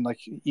even like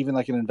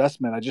an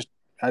investment. I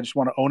just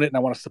want to own it and I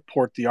want to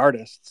support the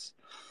artists.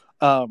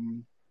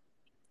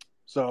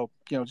 So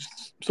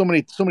just so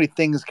many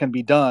things can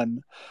be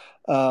done.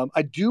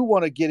 I do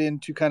want to get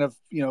into kind of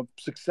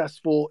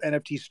successful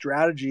NFT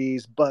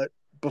strategies, but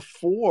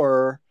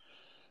before,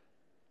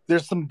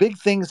 there's some big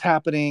things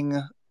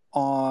happening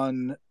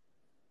on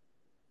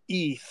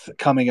ETH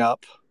coming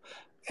up,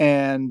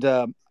 and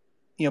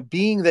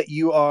being that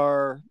you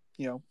are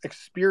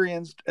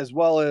experienced as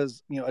well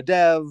as a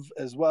dev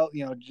as well,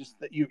 just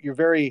that you're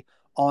very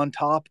on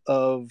top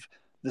of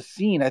the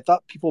scene. I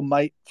thought people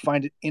might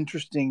find it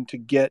interesting to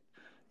get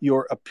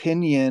your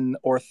opinion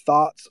or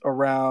thoughts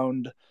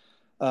around,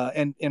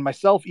 and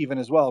myself even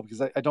as well,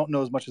 because I don't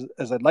know as much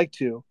as I'd like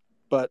to,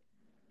 but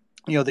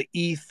the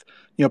ETH,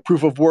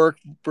 proof of work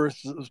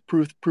versus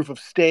proof of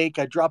stake.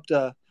 I dropped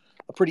a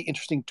pretty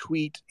interesting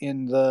tweet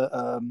in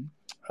the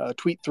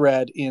tweet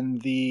thread in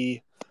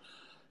the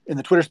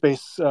Twitter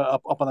space,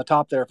 up on the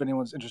top there, if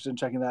anyone's interested in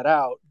checking that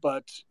out.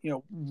 But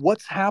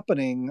what's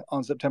happening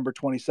on September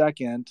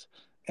 22nd,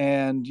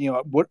 and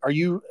what are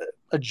you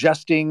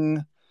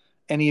adjusting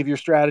any of your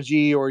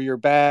strategy or your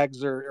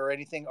bags or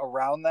anything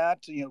around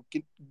that?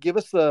 Give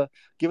us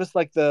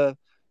like the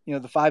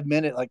the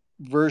 5-minute like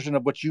version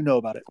of what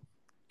about it.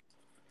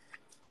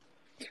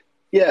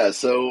 Yeah,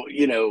 so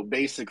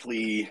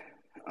basically,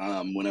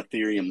 when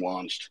Ethereum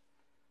launched,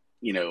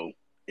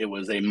 it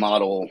was a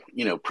model,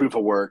 proof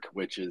of work,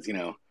 which is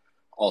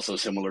also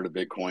similar to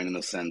Bitcoin in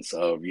the sense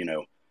of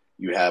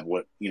you have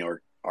what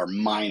are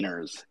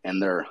miners,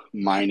 and they're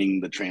mining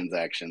the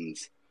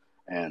transactions,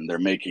 and they're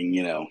making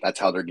that's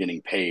how they're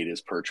getting paid,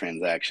 is per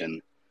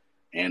transaction.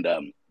 And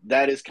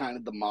that is kind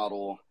of the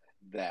model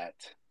that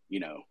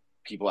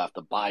people have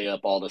to buy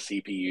up all the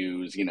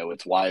CPUs.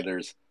 It's why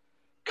there's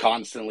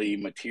constantly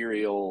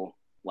material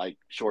like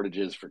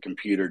shortages for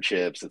computer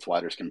chips. It's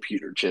why there's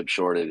computer chip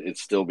shortage.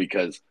 It's still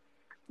because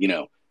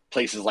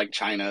places like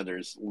China,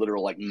 there's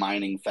literal like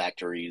mining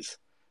factories,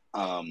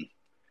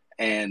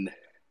 and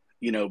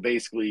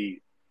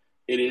basically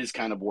it is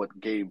kind of what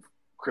gave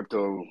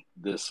crypto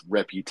this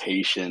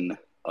reputation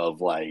of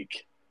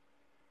like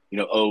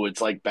oh,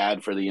 it's like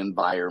bad for the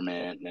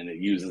environment and it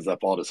uses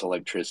up all this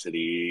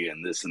electricity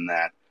and this and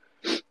that.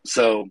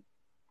 So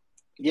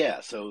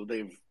yeah, so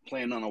they've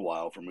planned on a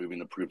while for moving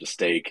the proof of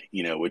stake,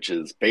 which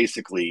is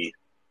basically,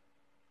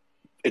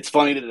 it's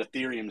funny that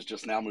Ethereum's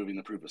just now moving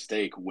the proof of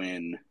stake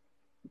when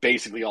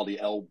basically all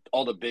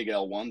the big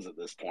L1s at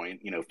this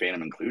point,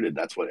 Phantom included,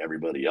 that's what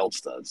everybody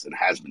else does and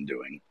has been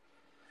doing.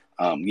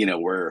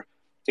 Where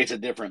it's a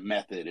different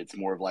method. It's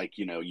more of like,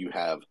 you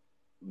have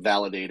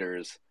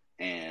validators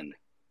and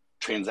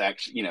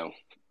transaction,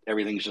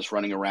 everything's just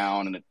running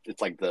around, and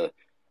it's like the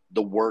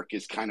work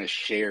is kind of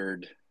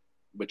shared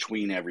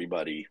between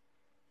everybody,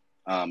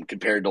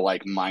 compared to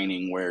like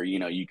mining where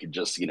you could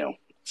just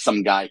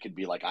some guy could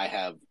be like, I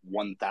have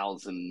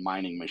 1,000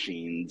 mining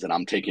machines and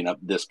I'm taking up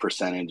this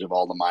percentage of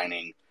all the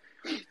mining,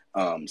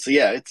 So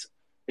yeah,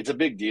 it's a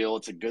big deal.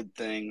 It's a good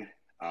thing.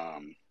 I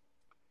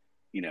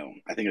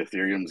think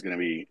Ethereum is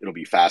it'll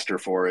be faster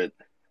for it.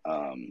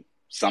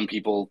 Some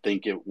people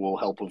think it will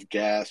help with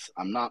gas.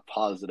 I'm not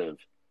positive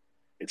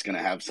it's going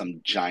to have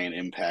some giant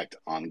impact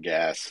on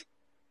gas.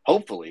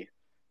 Hopefully,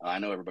 I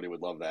know everybody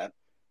would love that.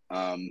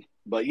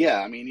 But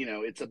yeah, I mean,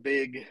 it's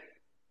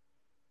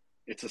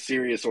a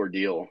serious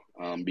ordeal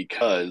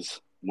because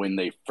when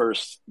they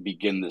first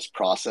begin this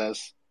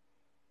process,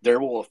 there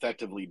will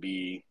effectively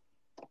be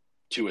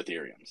 2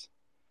 Ethereums.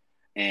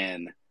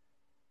 And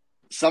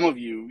some of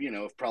you,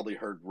 have probably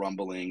heard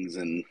rumblings,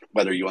 and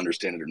whether you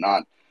understand it or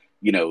not,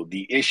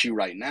 the issue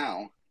right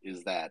now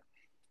is that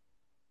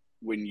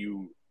when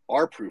you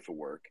are proof of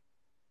work,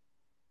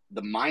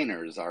 the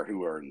miners are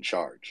who are in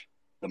charge.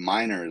 The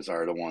miners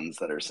are the ones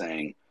that are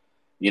saying,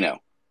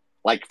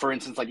 like, for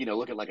instance, like,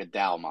 look at like a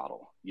DAO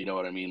model, you know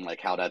what I mean?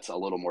 Like how that's a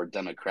little more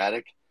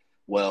democratic.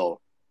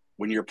 Well,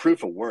 when you're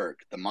proof of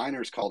work, the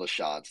miners call the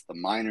shots. The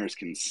miners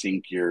can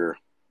sync your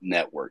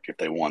network if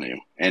they want to.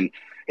 And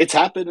it's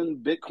happened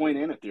in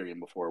Bitcoin and Ethereum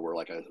before, where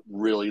like a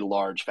really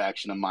large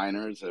faction of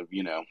miners have,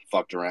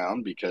 fucked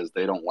around because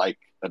they don't like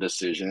a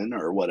decision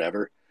or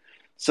whatever.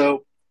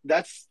 So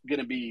that's going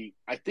to be,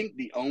 I think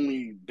the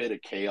only bit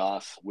of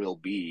chaos will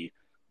be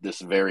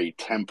this very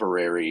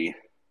temporary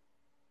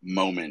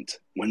moment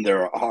when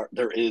there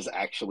is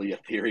actually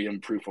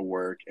Ethereum proof of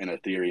work and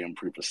Ethereum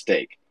proof of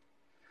stake.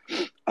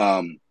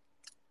 And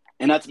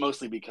that's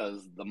mostly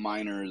because the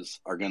miners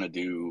are going to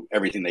do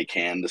everything they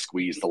can to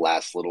squeeze the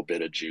last little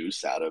bit of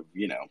juice out of,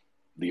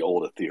 the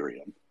old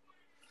Ethereum.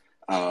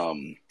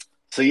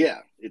 So yeah,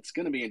 it's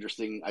going to be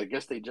interesting. I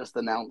guess they just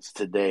announced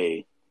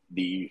today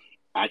the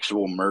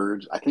actual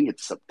merge. I think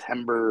it's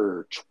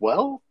September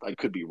 12th. I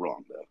could be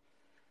wrong though.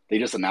 They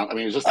just announced,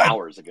 it was just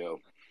hours ago.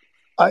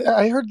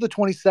 I heard the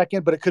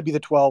 22nd, but it could be the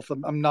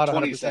 12th. I'm not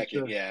 100%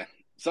 sure. Yeah.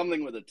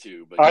 Something with a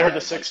 2. But I heard the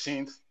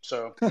 16th,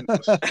 so.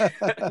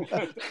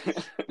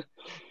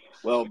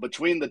 Well,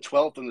 between the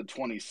 12th and the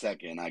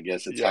 22nd, I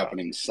guess it's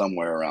happening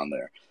somewhere around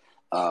there.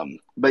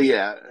 But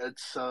yeah,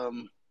 it's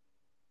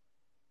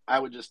I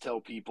would just tell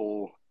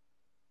people,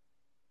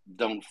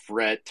 don't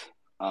fret.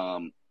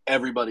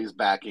 Everybody's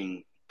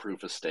backing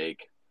proof of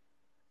stake.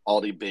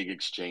 All the big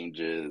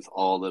exchanges,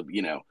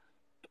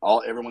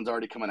 everyone's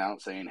already coming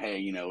out saying, hey,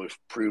 if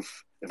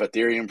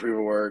Ethereum proof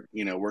of work,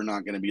 we're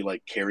not going to be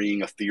like carrying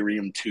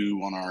Ethereum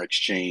 2 on our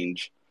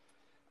exchange.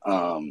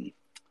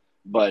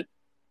 But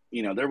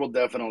there will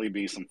definitely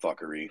be some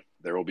fuckery.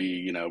 There will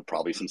be,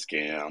 probably some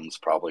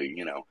scams,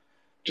 probably,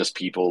 just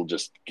people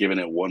just giving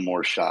it one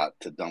more shot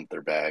to dump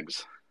their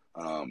bags.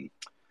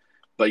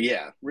 But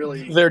yeah,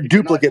 really, they're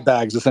duplicate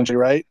bags essentially,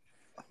 right?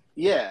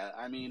 Yeah.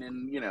 I mean,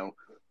 and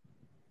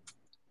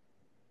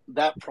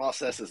that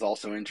process is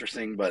also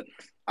interesting, but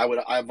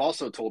I've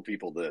also told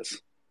people this,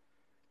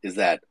 is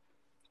that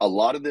a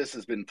lot of this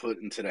has been put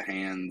into the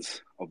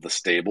hands of the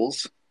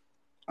stables,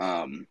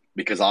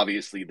 because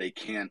obviously they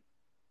can't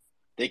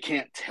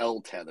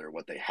tell Tether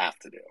what they have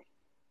to do,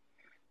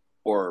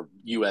 or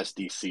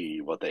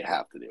USDC what they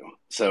have to do.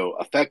 So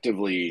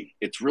effectively,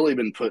 it's really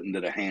been put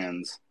into the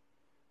hands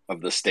of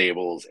the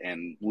stables,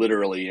 and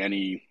literally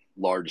any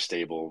large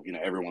stable,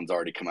 everyone's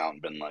already come out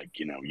and been like,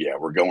 yeah,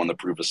 we're going the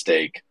proof of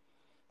stake.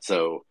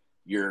 So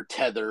your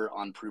Tether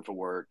on proof of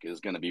work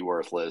is going to be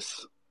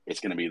worthless. It's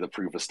going to be the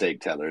proof of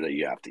stake Tether that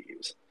you have to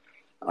use.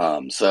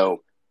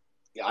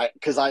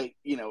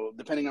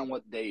 Depending on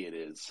what day it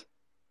is,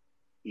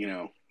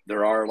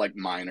 there are like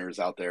miners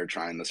out there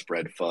trying to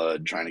spread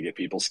FUD, trying to get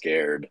people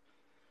scared.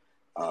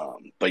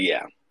 But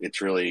yeah,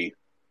 it's really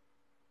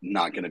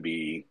not going to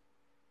be,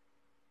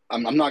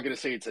 I'm not going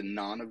to say it's a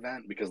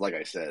non-event, because like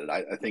I said,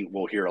 I think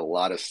we'll hear a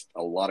lot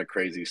of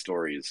crazy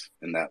stories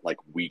in that like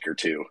week or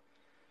two.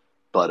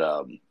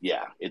 But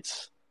yeah,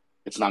 it's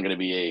not going to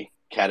be a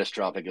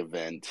catastrophic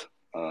event.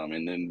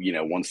 And then,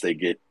 once they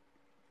get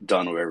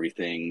done with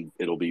everything,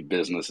 it'll be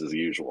business as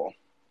usual.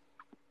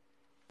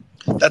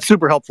 That's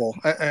super helpful.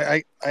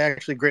 I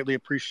actually greatly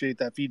appreciate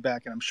that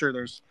feedback, and I'm sure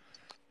there's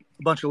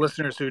a bunch of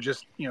listeners who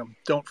just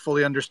don't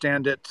fully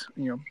understand it,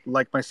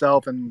 like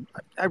myself. And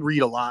I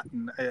read a lot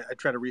and I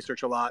try to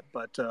research a lot,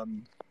 but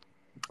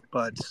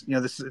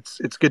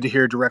it's good to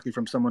hear directly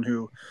from someone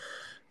who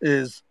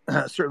is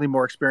certainly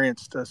more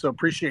experienced. So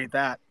appreciate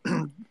that.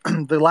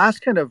 The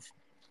last kind of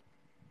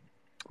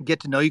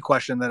get to know you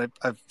question that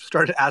I've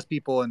started to ask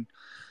people, and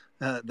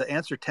the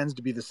answer tends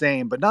to be the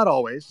same, but not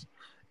always,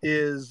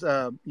 is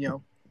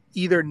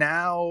either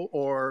now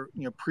or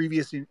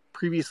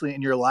previously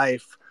in your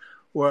life,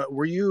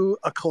 were you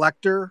a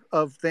collector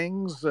of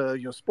things,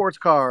 sports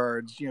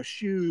cards,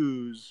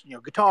 shoes,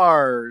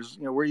 guitars,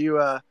 were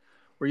you a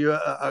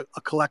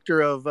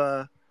collector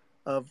of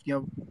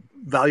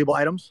valuable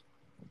items?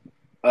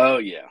 Oh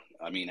yeah,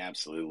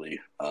 absolutely.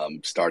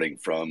 Starting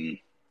from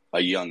a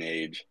young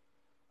age.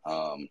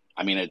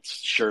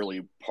 It's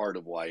surely part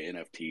of why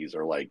NFTs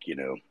are like,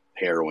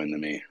 heroin to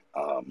me.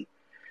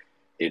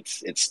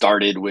 It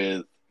started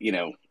with,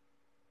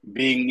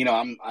 being,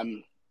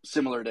 I'm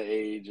similar to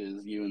age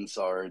as you and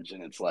Sarge,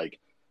 and it's like,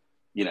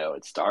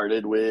 it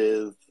started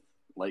with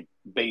like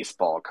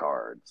baseball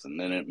cards, and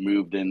then it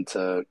moved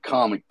into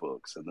comic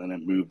books, and then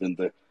it moved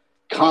into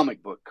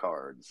comic book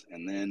cards,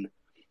 and then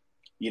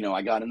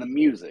I got into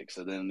music,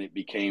 so then it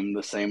became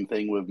the same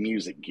thing with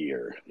music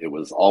gear. It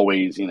was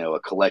always a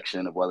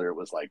collection of, whether it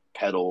was like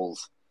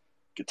pedals,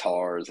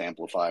 guitars,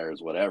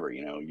 amplifiers, whatever.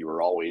 You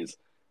were always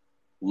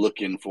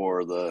looking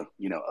for the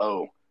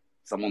oh,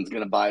 someone's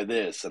gonna buy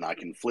this and I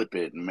can flip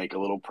it and make a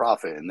little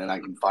profit, and then I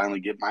can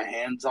finally get my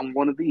hands on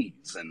one of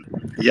these. And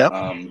Yep.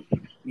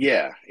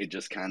 yeah, it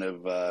just kind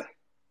of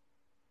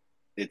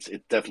it's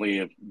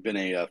definitely been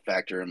a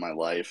factor in my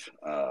life,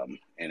 and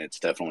it's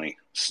definitely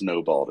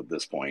snowballed at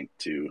this point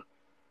to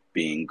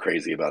being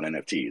crazy about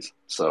NFTs.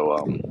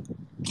 So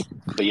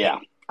but yeah,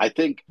 I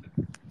think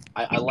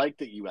I like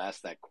that you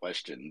asked that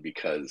question,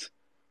 because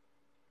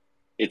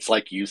it's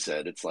like you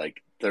said, it's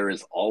like there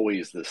is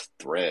always this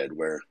thread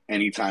where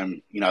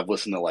anytime, I've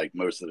listened to like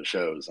most of the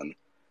shows, and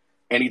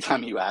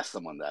anytime you ask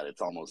someone that,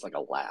 it's almost like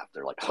a laugh.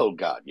 They're like, oh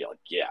God, yeah, like,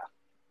 yeah,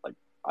 like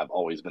I've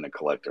always been a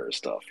collector of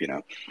stuff,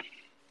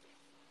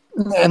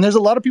 And there's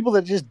a lot of people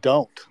that just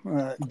don't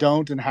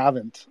and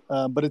haven't.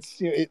 But it's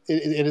it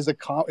is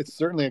it's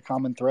certainly a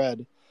common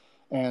thread,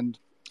 and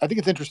I think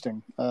it's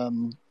interesting.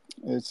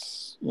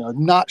 It's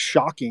not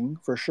shocking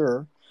for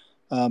sure,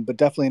 but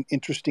definitely an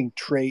interesting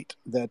trait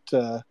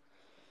that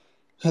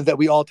that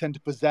we all tend to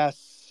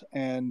possess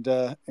and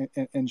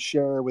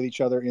share with each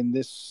other in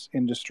this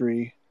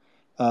industry.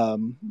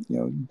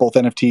 Both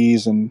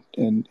NFTs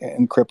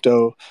and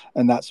crypto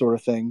and that sort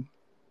of thing.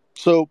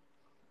 So,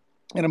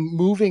 and I'm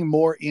moving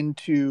more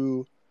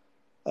into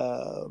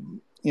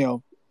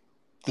the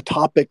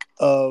topic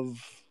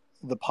of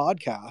the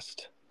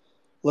podcast.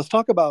 Let's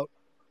talk about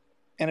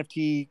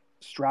NFT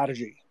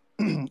strategy.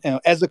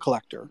 As a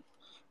collector,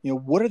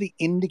 what are the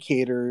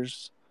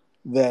indicators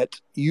that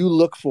you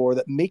look for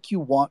that make you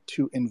want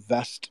to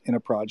invest in a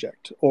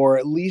project, or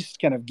at least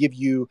kind of give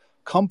you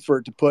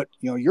comfort to put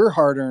your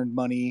hard-earned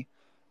money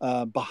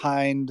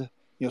behind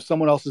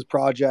someone else's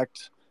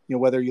project,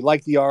 whether you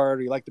like the art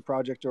or you like the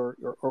project or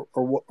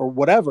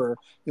whatever.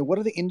 What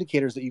are the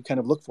indicators that you kind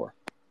of look for?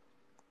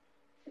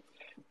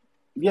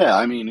 Yeah,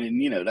 I mean,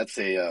 and that's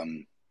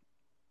a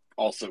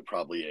also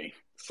probably a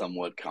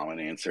somewhat common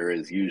answer,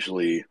 is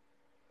usually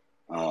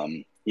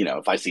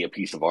if I see a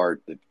piece of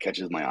art that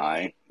catches my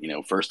eye,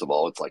 first of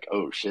all, it's like,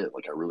 oh shit,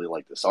 like I really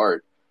like this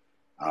art.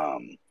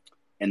 And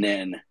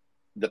then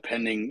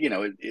depending,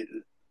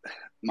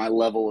 my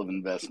level of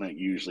investment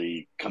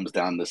usually comes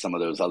down to some of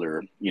those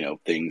other,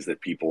 things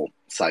that people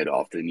cite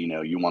often.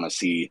 You want to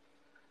see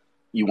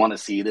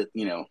that,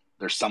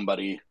 there's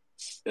somebody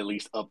at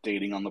least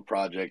updating on the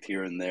project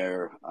here and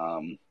there.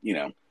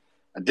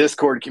 A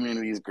Discord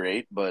community is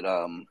great, but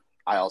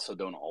I also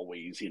don't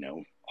always,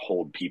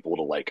 hold people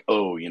to like,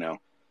 oh,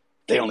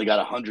 they only got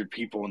 100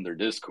 people in their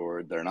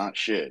Discord, they're not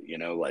shit,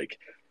 like,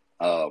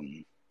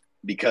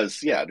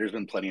 because yeah, there's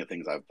been plenty of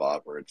things I've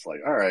bought where it's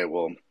like, all right,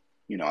 well,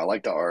 I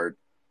like the art,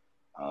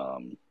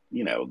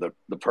 the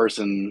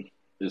person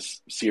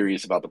is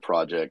serious about the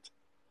project,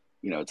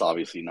 it's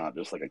obviously not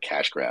just like a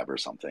cash grab or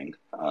something.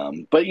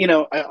 But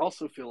I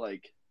also feel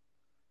like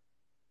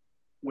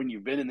when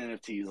you've been in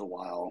NFTs a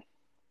while,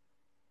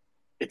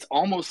 it's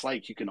almost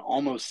like you can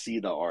almost see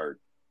the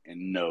art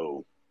and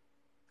know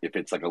if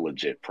it's like a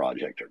legit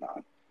project or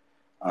not.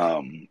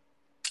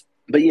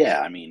 But yeah,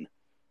 I mean,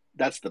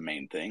 that's the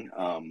main thing.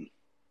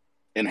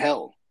 And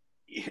hell,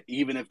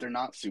 even if they're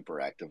not super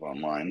active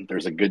online,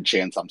 there's a good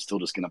chance I'm still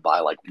just going to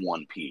buy like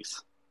one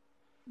piece.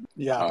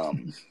 Yeah.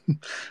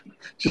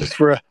 Just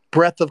for a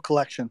breadth of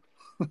collection.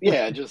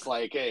 Yeah, just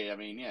like, hey, I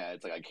mean, yeah,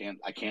 it's like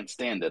I can't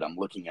stand it. I'm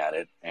looking at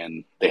it,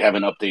 and they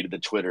haven't updated the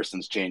Twitter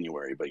since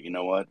January. But you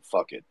know what?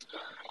 Fuck it.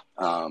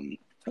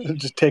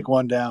 Just take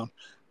one down.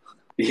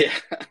 Yeah.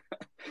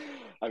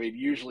 I mean,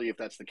 usually if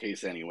that's the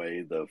case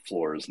anyway, the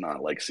floor is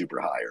not like super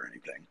high or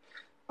anything.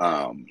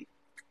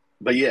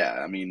 But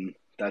yeah, I mean,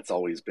 that's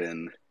always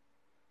been,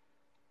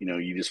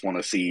 you just want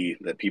to see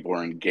that people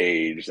are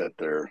engaged, that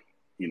they're,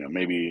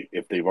 maybe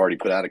if they've already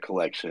put out a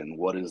collection,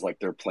 what is like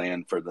their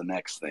plan for the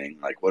next thing?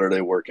 Like, what are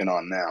they working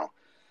on now?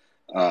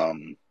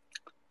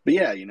 But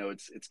yeah,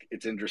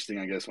 it's interesting,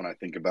 I guess, when I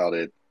think about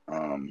it.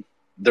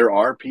 There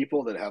are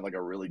people that have like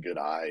a really good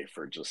eye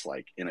for just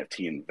like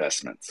NFT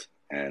investments,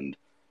 and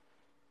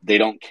they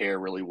don't care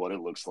really what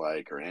it looks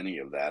like or any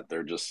of that.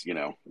 They're just,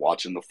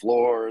 watching the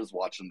floors,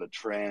 watching the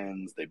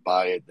trends. They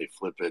buy it, they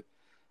flip it.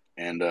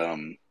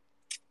 And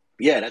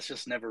yeah, that's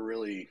just never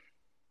really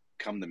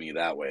come to me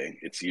that way.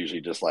 It's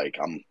usually just like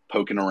I'm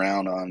poking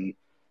around on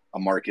a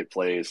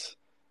marketplace,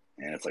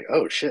 and it's like,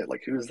 oh shit,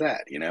 like who's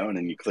that? And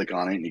then you click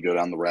on it and you go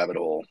down the rabbit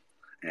hole,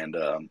 and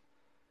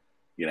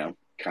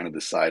kind of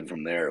decide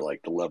from there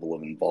like the level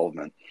of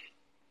involvement.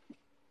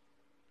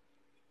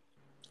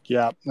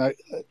 Yeah, I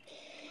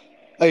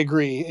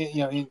agree.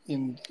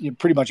 In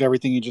pretty much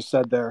everything you just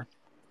said there,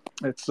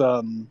 it's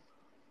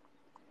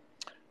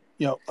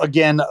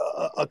again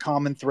a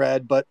common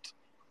thread, but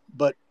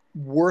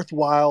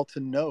worthwhile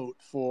to note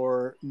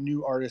for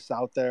new artists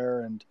out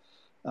there, and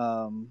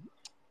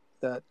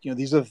that,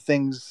 these are the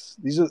things,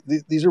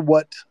 these are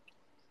what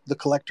the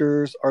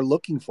collectors are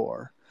looking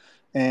for.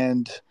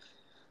 And,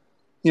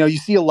 you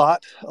see a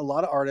lot of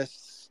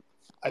artists,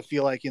 I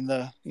feel like in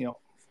the,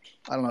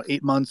 I don't know,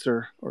 8 months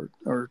or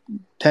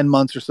 10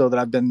 months or so that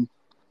I've been,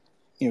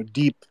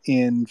 deep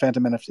in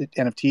Phantom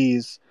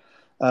NFTs,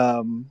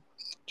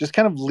 just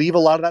kind of leave a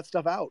lot of that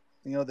stuff out.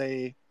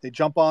 They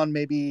jump on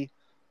maybe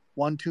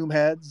one tomb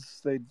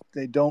heads.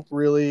 They don't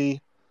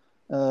really,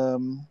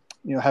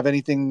 have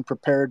anything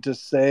prepared to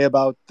say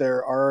about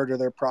their art or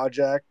their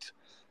project.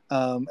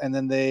 And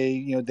then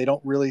they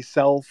don't really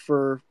sell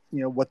for,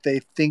 what they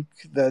think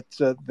that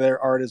their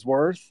art is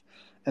worth.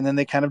 And then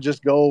they kind of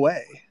just go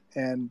away.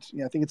 And,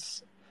 I think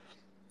it's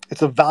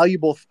a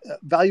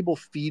valuable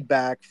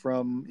feedback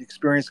from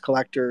experienced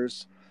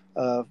collectors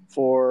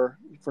for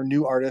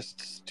new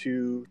artists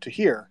to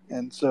hear.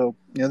 And so,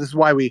 this is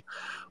why we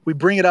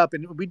bring it up,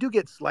 and we do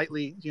get slight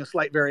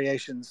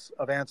variations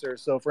of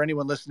answers. So for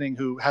anyone listening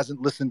who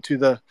hasn't listened to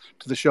the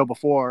show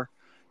before,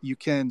 you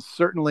can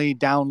certainly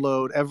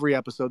download every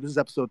episode. This is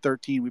episode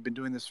 13. We've been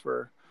doing this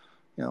for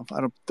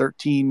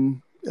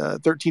 13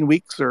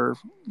 weeks, or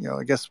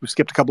I guess we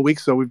skipped a couple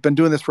weeks. So we've been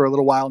doing this for a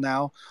little while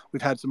now.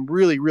 We've had some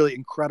really, really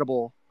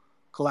incredible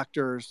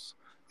collectors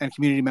and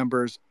community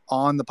members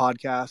on the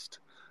podcast.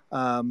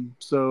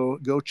 So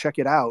go check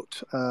it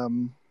out.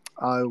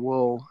 I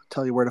will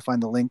tell you where to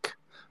find the link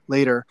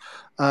later.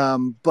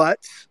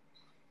 But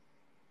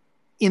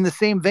in the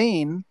same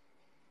vein,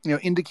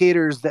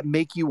 indicators that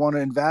make you want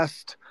to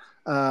invest.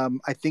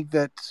 I think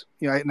that,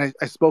 and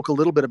I spoke a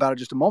little bit about it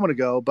just a moment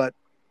ago, but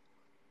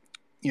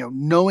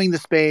knowing the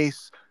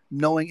space,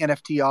 knowing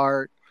NFT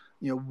art,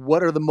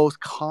 what are the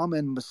most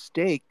common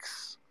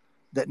mistakes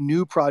that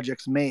new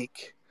projects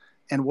make,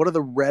 and what are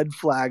the red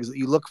flags that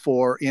you look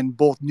for in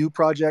both new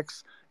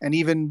projects and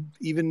even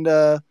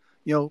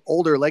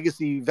older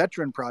legacy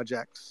veteran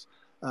projects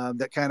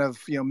that kind of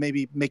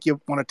maybe make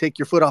you want to take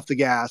your foot off the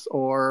gas,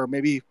 or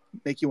maybe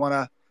make you want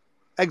to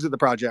exit the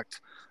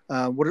project.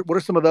 What are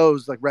some of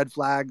those like red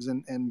flags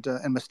and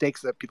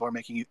mistakes that people are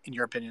making, in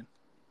your opinion?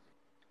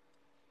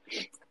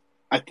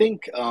 I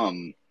think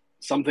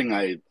something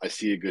I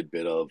see a good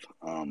bit of,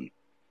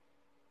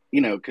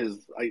 because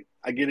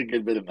I get a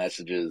good bit of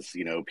messages,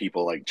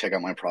 people like check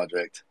out my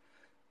project.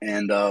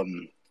 And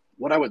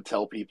what I would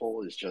tell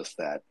people is just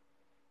that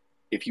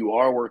if you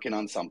are working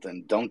on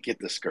something, don't get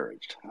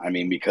discouraged. I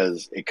mean,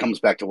 because it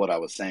comes back to what I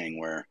was saying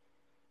where,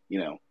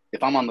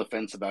 if I'm on the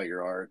fence about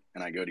your art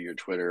and I go to your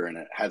Twitter and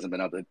it hasn't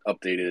been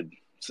updated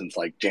since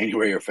like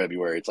January or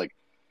February, it's like,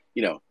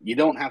 you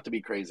don't have to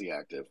be crazy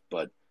active,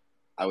 but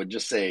I would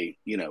just say,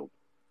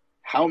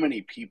 how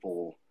many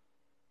people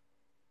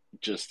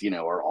just,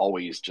 are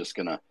always just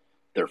gonna,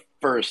 their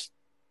first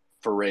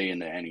foray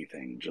into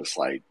anything, just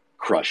like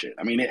crush it.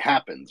 I mean, it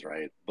happens,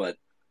 right? But,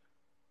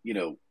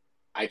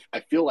 I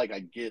feel like I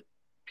get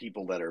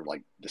people that are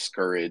like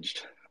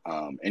discouraged.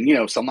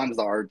 And, sometimes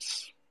the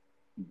art's,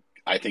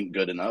 I think,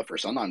 good enough, or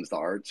sometimes the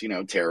art's,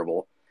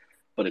 terrible,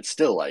 but it's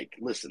still like,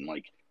 listen,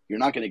 like, you're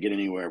not going to get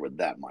anywhere with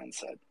that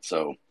mindset.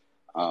 So,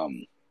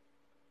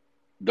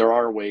 there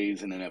are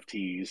ways in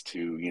NFTs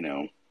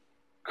to,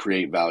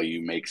 create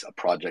value, makes a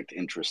project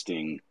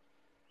interesting.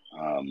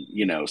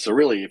 So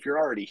really, if you're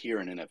already here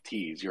in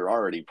NFTs, you're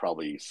already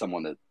probably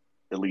someone that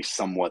at least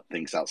somewhat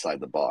thinks outside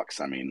the box.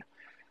 I mean,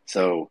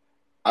 so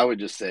I would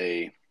just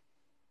say,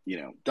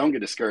 don't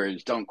get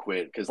discouraged, don't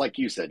quit. Cause like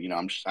you said,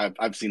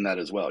 I've seen that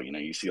as well.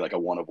 You see like a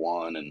one of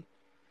one, and,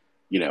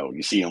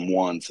 you see them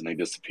once and they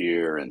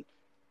disappear. And,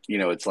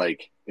 it's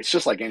like, it's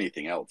just like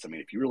anything else. I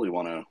mean, if you really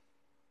want to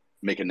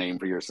make a name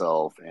for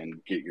yourself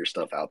and get your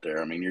stuff out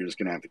there, I mean, you're just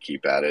going to have to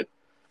keep at it.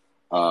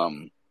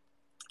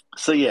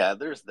 So yeah,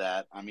 there's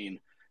that. I mean,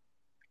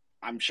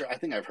 I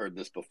think I've heard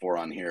this before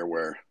on here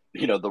where,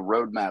 the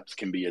roadmaps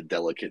can be a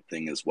delicate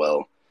thing as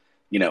well.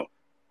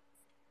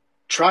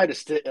 Try to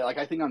stick, like,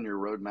 I think on your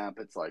roadmap,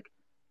 it's like,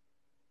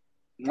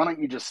 why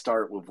don't you just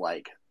start with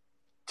like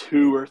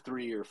 2 or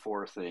 3 or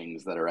 4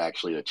 things that are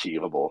actually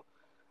achievable?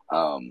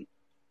 Because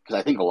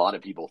I think a lot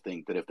of people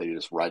think that if they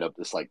just write up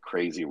this like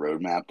crazy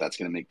roadmap, that's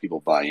going to make people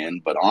buy in.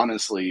 But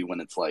honestly,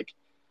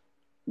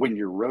 when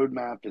your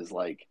roadmap is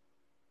like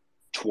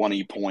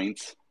 20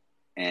 points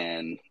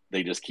and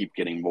they just keep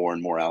getting more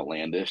and more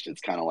outlandish,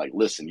 it's kind of like,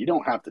 listen, you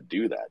don't have to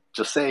do that.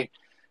 Just say,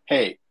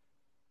 hey,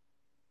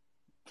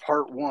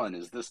 part 1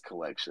 is this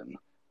collection.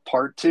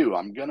 Part 2,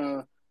 I'm going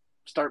to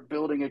start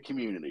building a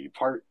community.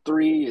 Part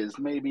 3 is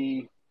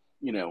maybe,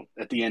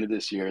 at the end of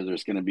this year,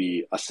 there's going to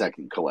be a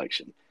second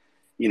collection.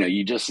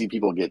 You just see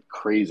people get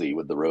crazy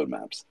with the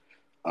roadmaps.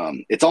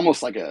 It's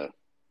almost like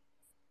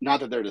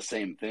not that they're the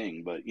same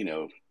thing, but,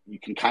 you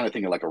can kind of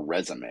think of like a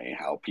resume,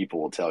 how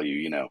people will tell you,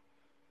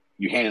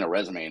 you hand in a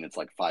resume and it's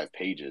like 5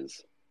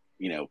 pages.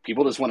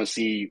 People just want to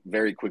see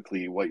very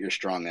quickly what you're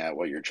strong at,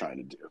 what you're trying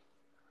to do.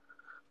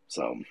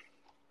 So,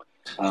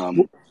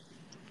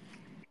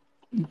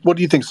 what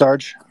do you think,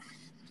 Sarge?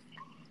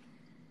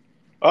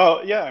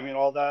 Oh yeah, I mean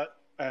all that,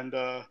 and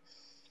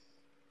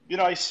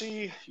I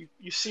see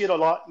you see it a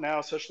lot now,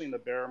 especially in the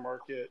bear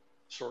market.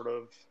 sort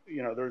of,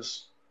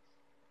 there's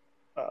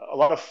a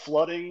lot of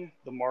flooding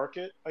the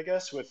market, I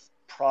guess, with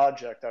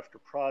project after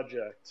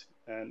project.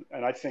 And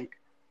I think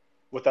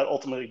what that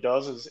ultimately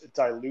does is it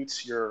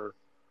dilutes your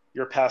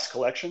past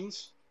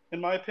collections, in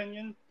my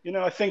opinion.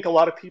 I think a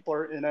lot of people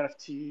are in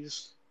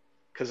NFTs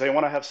because they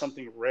want to have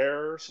something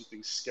rare,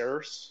 something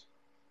scarce.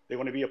 They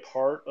want to be a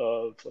part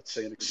of, let's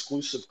say, an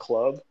exclusive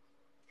club.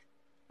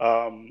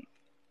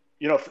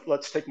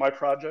 Let's take my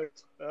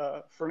project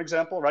for an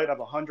example, right? I have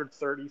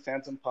 130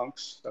 Phantom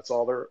Punks. That's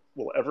all there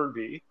will ever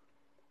be.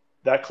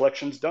 That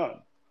collection's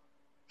done.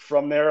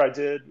 From there, I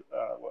did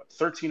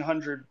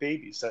 1,300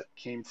 babies that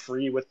came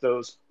free with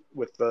those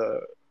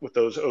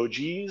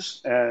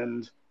OGs,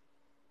 and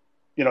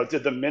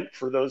did the mint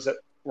for those that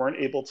weren't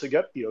able to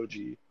get the OG.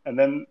 And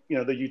then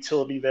the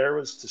utility there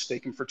was to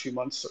stake them for 2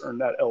 months to earn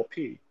that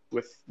LP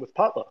with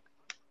potluck.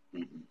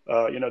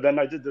 Then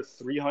I did the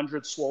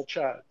 300 swole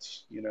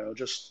chads.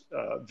 Just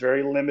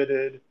very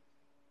limited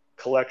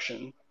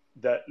collection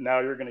that now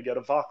you're going to get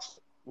a vox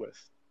with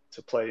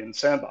to play in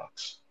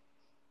Sandbox.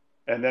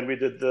 And then we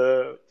did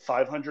the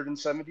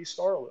 570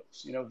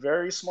 Starlos,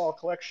 very small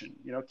collection,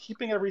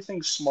 keeping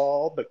everything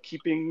small, but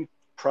keeping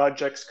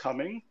projects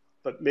coming,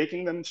 but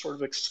making them sort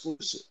of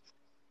exclusive.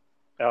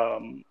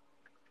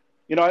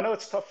 I know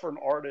it's tough for an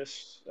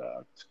artist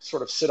to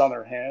sort of sit on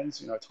their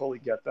hands. I totally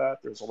get that.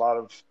 There's a lot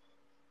of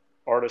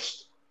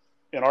artists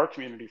in our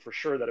community for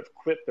sure that have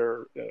quit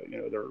their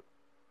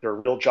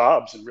real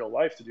jobs in real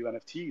life to do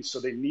NFTs. So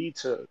they need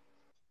to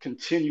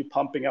continue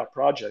pumping out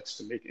projects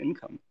to make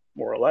income,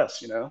 more or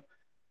less,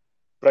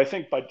 But I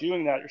think by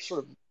doing that, you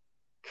sort of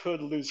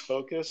could lose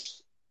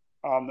focus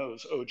on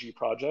those OG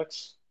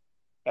projects.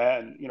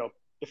 And,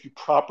 if you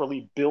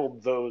properly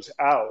build those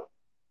out,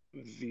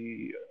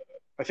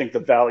 I think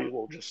the value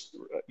will just,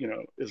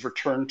 is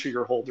returned to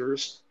your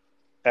holders,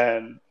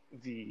 and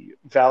the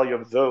value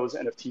of those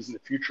NFTs in the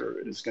future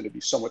is going to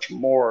be so much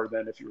more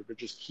than if you were to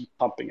just keep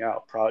pumping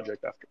out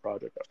project after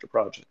project after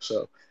project.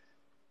 So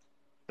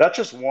that's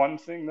just one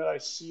thing that I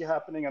see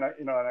happening, and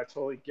I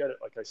totally get it,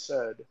 like I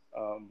said.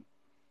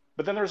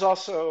 But then there's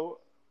also,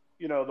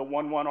 the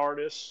 1-1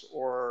 artists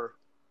or,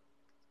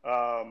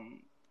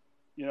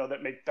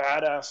 that make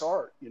badass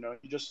art. You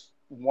just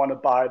want to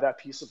buy that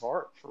piece of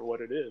art for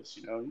what it is,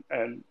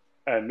 and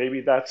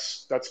maybe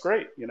that's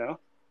great.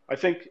 I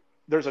think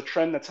there's a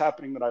trend that's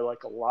happening that I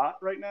like a lot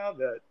right now,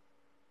 that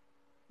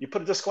you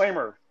put a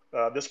disclaimer.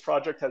 This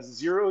project has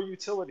zero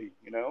utility.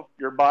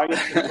 You're buying it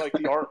because you like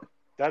the art.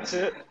 That's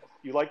it.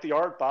 You like the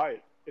art, buy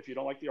it. If you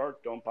don't like the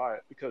art, don't buy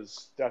it,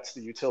 because that's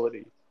the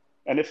utility.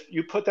 And if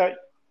you put that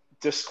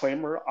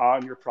disclaimer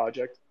on your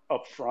project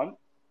up front,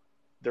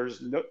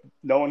 there's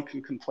no one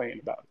can complain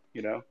about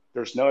it.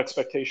 There's no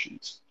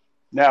expectations.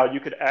 Now you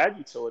could add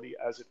utility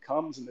as it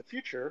comes in the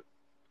future.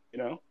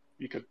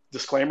 You could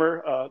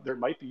disclaimer, there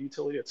might be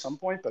utility at some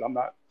point, but I'm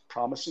not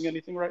promising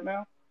anything right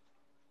now.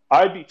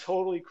 I'd be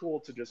totally cool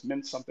to just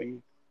mint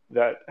something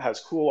that has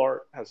cool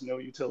art, has no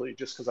utility,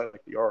 just because I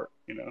like the art.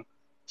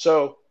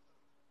 So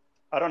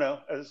I don't know,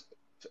 as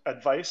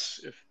advice,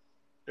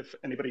 if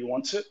anybody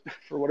wants it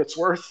for what it's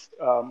worth,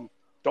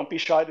 don't be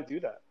shy to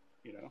do that.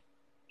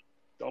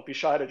 Don't be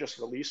shy to just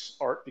release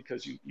art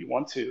because you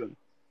want to, and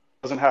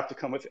it doesn't have to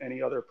come with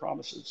any other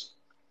promises.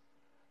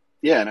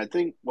 Yeah, and I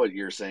think what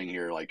you're saying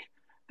here, like,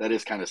 that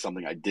is kind of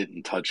something I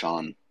didn't touch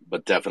on,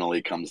 but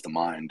definitely comes to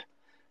mind,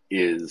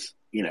 is,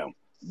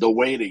 the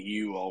way that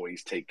you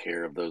always take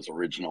care of those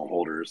original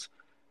holders.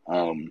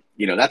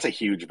 That's a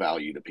huge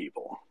value to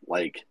people.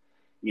 Like,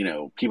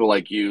 people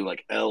like you,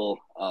 like Elle,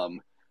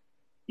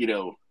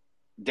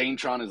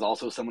 Danetron is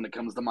also someone that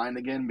comes to mind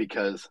again,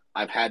 because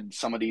I've had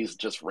some of these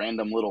just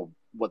random little,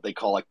 what they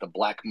call like the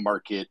black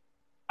market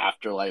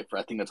afterlife, or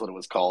I think that's what it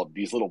was called,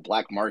 these little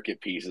black market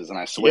pieces. And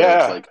I swear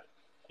it's like,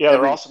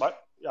 they're awesome.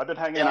 I've been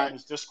hanging out in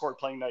his Discord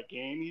playing that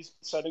game he's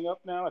setting up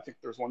now. I think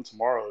there's one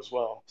tomorrow as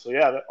well. So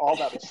yeah, all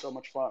that is so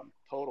much fun.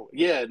 Totally.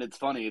 Yeah, and it's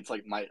funny. It's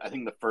like I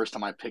think the first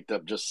time I picked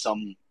up just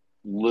some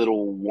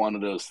little one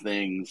of those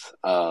things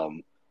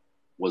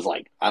was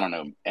like, I don't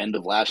know, end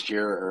of last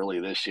year or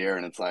early this year.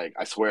 And it's like,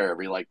 I swear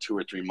every like 2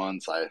 or 3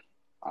 months,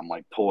 I'm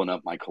like pulling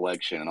up my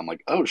collection and I'm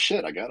like, oh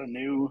shit, I got a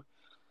new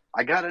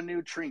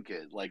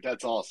trinket. Like,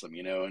 that's awesome,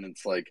 And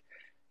it's like,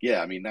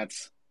 yeah, I mean,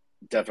 that's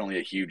definitely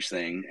a huge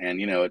thing. And,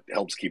 it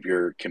helps keep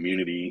your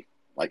community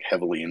like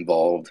heavily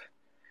involved.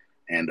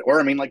 Or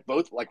I mean, like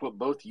what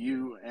both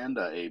you and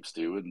Apes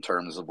do, in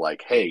terms of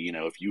like, hey,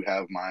 if you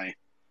have my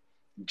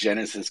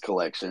Genesis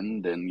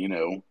collection, then,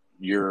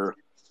 you're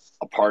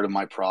a part of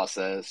my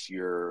process.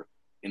 You're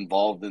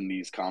involved in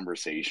these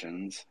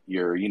conversations.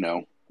 You're,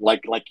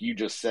 like you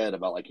just said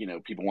about like,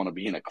 people want to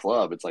be in a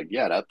club. It's like,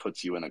 yeah, that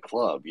puts you in a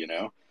club,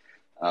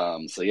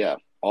 So yeah,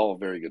 all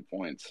very good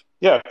points.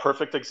 Yeah,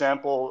 perfect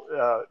example.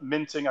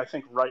 Minting, I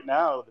think right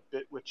now, the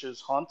bit which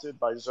is haunted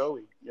by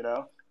Zoe.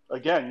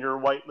 Again, you're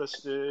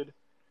whitelisted.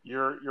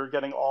 You're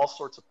getting all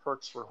sorts of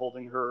perks for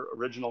holding her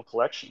original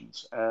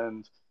collections.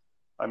 And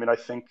I mean, I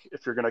think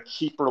if you're going to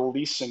keep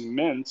releasing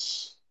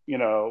mints,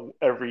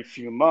 every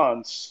few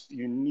months,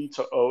 you need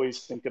to always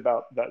think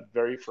about that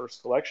very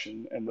first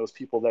collection and those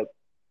people that,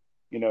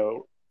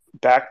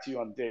 backed you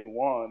on day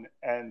one.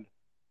 And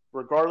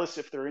regardless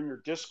if they're in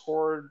your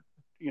Discord,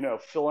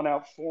 filling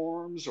out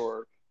forms,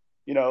 or,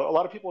 a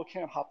lot of people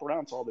can't hop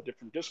around to all the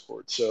different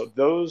Discords. So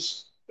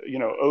those,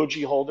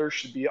 OG holders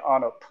should be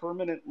on a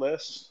permanent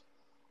list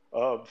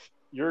of,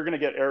 you're going to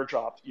get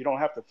airdropped. You don't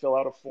have to fill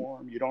out a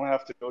form. You don't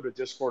have to go to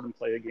Discord and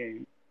play a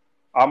game.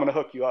 I'm going to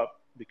hook you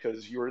up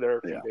because you were there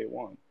from day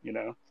one,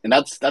 And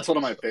that's one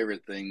of my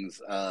favorite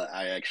things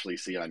I actually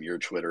see on your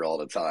Twitter all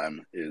the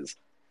time is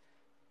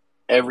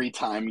every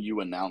time you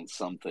announce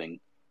something,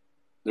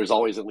 there's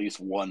always at least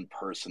one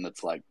person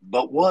that's like,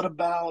 but what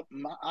about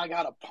I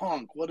got a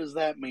punk? What does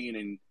that mean?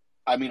 And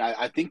I mean,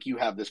 I think you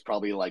have this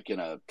probably like in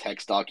a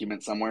text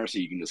document somewhere, so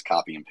you can just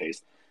copy and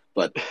paste.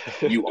 But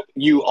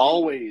you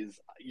always,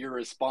 your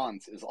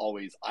response is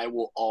always, I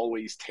will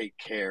always take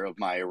care of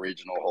my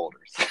original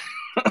holders.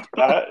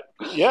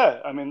 Yeah,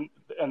 I mean,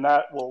 and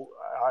that will,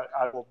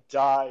 I will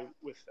die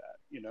with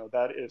that.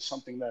 That is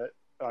something that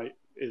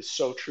is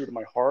so true to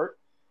my heart,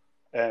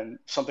 and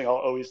something I'll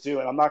always do.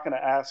 And I'm not going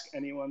to ask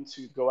anyone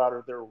to go out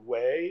of their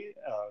way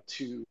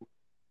to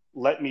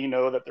let me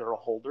know that they're a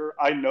holder.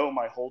 I know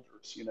my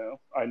holders,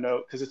 I know,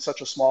 because it's such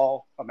a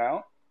small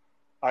amount.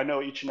 I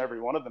know each and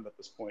every one of them at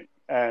this point.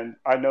 And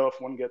I know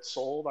if one gets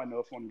sold, I know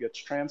if one gets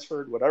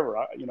transferred, whatever.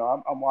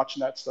 I'm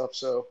watching that stuff.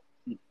 So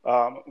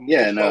I'm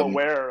well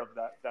aware of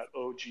that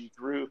OG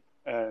group.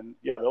 And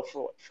they'll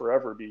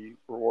forever be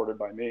rewarded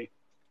by me.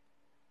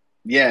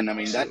 Yeah, and I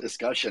mean, that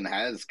discussion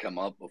has come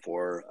up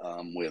before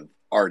with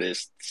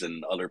artists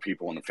and other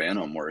people in the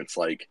fandom where it's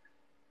like,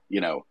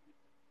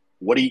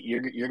 what do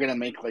you're going to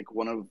make like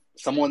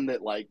someone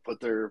that like put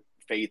their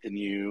faith in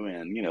you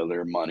and,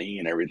 their money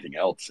and everything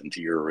else into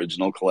your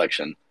original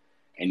collection.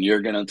 And you're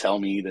going to tell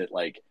me that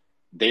like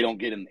they don't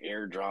get an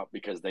airdrop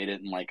because they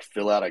didn't like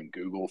fill out a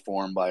Google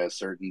form by a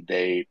certain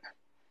date.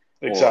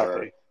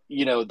 Exactly.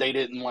 Or, they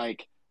didn't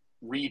like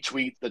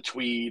retweet the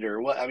tweet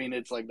or what. I mean,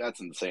 it's like, that's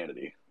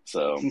insanity.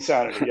 So it's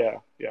insanity.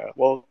 Yeah.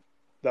 Well,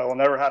 that will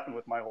never happen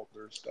with my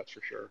holders. That's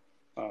for sure.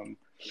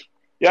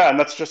 Yeah, and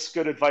that's just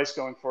good advice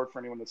going forward for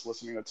anyone that's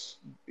listening that's,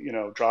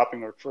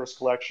 dropping their first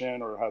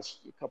collection or has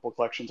a couple of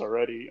collections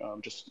already.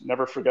 Just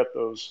never forget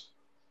those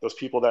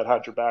people that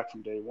had your back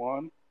from day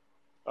one.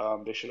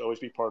 They should always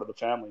be part of the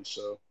family.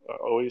 So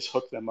always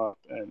hook them up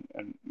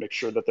and make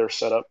sure that they're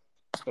set up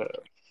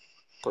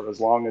for as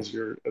long as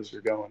you're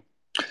going.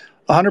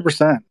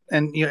 100%.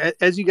 And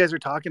as you guys are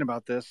talking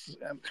about this,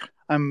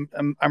 I'm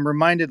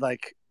reminded,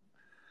 like,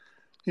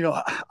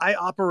 I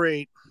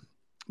operate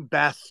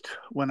best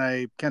when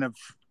I kind of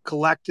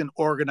collect and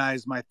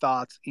organize my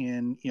thoughts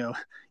in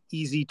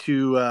easy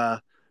to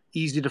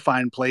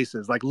find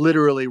places, like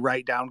literally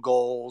write down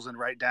goals and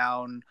write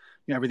down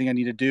everything I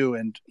need to do.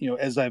 And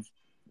as I've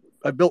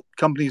built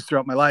companies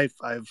throughout my life,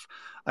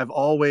 I've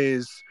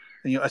always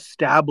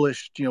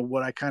established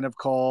what I kind of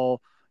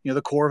call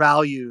the core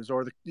values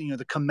or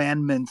the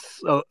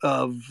commandments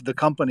of the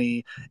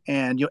company,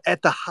 and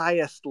at the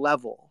highest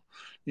level,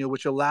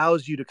 which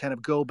allows you to kind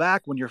of go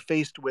back when you're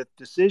faced with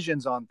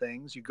decisions on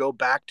things. You go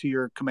back to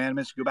your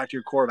commandments, you go back to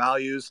your core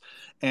values,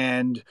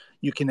 and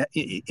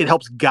it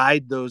helps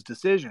guide those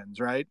decisions,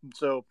 right? And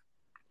so,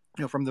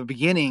 from the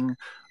beginning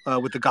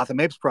with the Gotham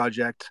Apes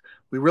project,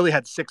 we really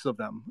had 6 of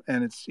them,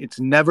 and it's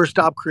never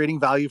stop creating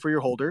value for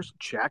your holders.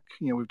 Check.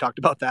 We've talked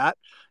about that.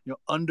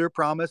 Under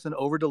promise and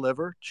over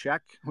deliver.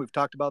 Check. We've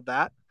talked about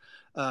that.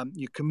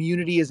 Your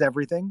community is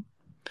everything.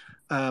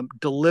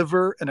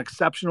 Deliver an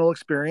exceptional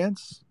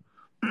experience.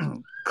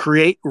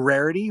 Create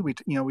rarity. We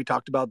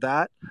talked about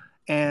that.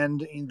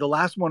 And the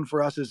last one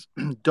for us is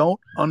don't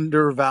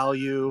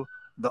undervalue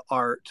the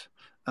art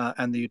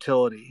and the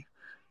utility.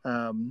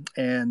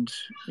 And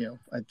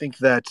I think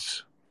that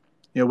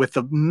with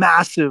the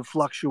massive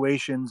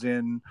fluctuations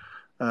in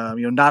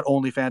not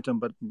only Phantom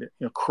but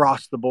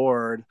across the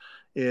board,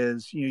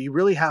 is you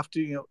really have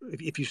to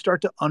if you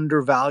start to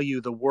undervalue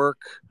the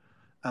work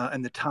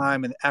and the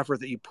time and effort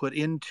that you put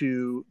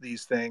into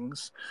these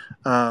things,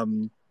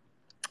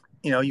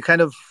 you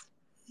kind of,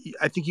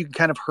 I think you can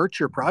kind of hurt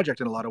your project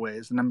in a lot of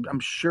ways. And I'm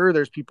sure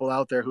there's people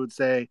out there who would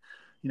say,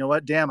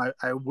 what, damn,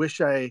 I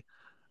wish I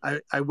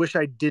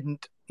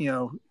didn't,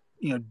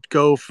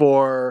 go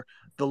for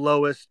the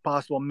lowest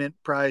possible mint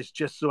price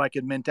just so I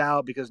could mint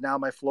out, because now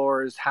my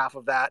floor is half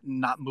of that and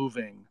not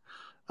moving.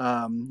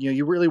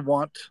 You really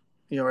want,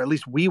 or at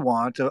least we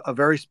want a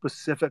very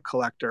specific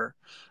collector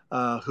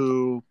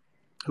who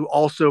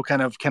also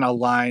kind of can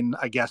align,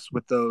 I guess,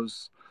 with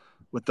those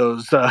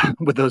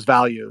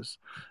values.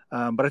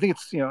 But I think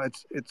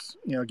it's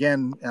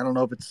again, I don't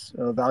know if it's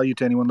a value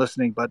to anyone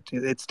listening, but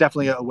it's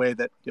definitely a way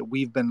that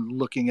we've been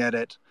looking at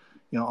it,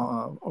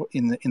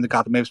 in the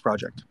Gotham Apes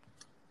project.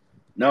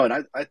 No,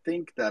 and I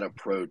think that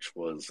approach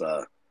was,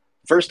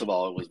 first of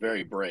all, it was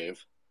very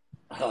brave,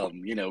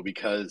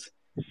 because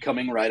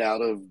coming right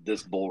out of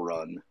this bull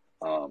run,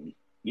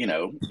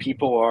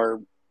 people are,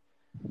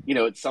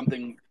 it's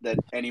something that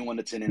anyone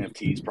that's in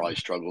NFTs probably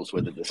struggles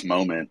with at this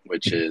moment,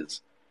 which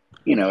is,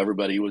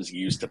 everybody was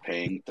used to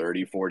paying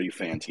 30, 40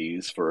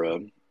 fanties for a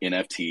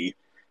NFT,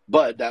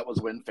 but that was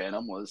when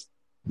Phantom was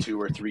 $2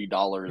 or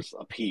 $3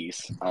 a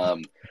piece.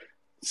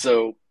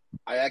 So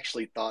I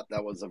actually thought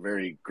that was a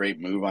very great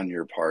move on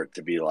your part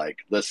to be like,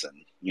 listen,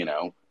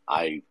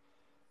 I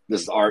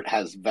this art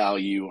has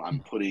value. I'm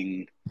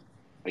putting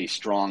a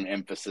strong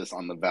emphasis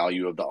on the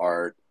value of the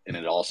art and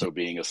it also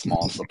being a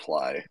small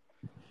supply.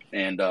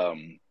 And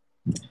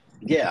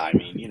yeah, I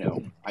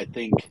mean, I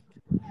think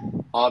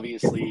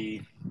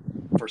obviously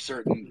for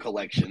certain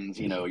collections,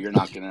 you're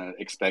not going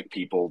to expect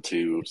people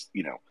to,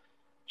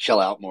 shell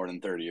out more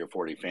than 30 or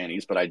 40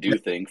 fannies. But I do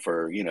think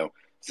for,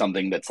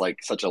 something that's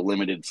like such a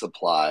limited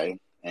supply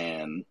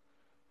and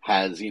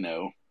has,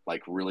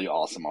 like really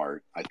awesome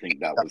art, I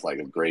think that was like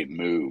a great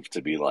move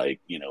to be like,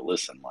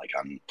 listen, like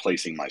I'm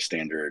placing my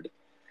standard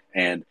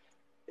and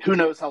who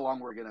knows how long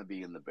we're going to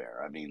be in the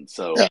bear. I mean,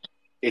 so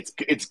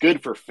it's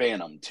good for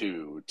Phantom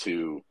too,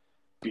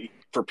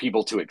 for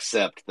people to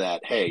accept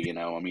that, hey,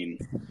 I mean,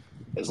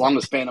 as long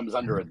as Phantom's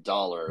under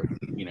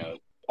 $1,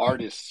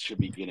 artists should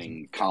be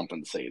getting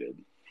compensated.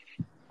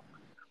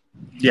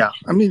 Yeah,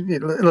 I mean,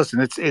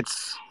 listen,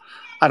 it's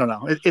I don't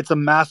know, it's a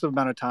massive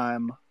amount of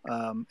time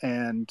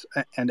and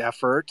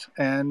effort,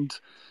 and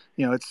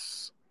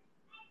it's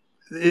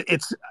I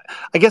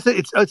guess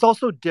it's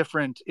also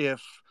different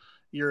if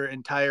your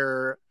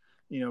entire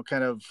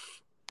kind of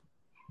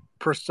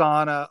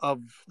persona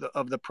of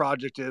the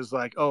project is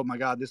like, oh my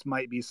god, this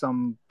might be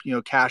some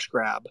cash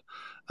grab,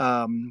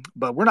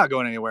 but we're not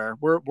going anywhere.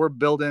 We're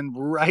building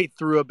right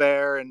through a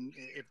bear, and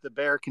if the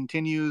bear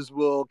continues,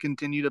 we'll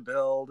continue to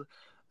build.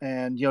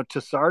 And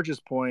to Sarge's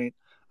point,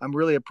 I'm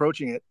really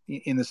approaching it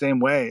in the same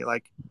way,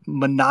 like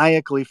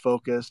maniacally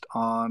focused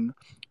on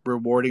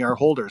rewarding our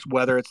holders,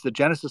 whether it's the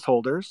Genesis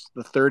holders,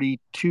 the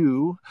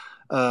 32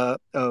 of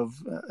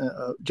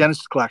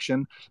Genesis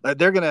collection.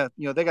 They're gonna,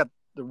 they got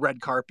the red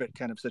carpet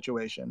kind of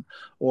situation,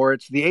 or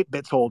it's the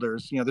 8-bits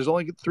holders. There's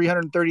only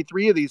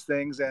 333 of these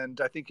things,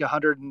 and I think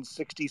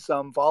 160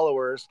 some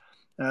followers.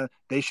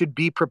 They should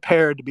be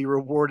prepared to be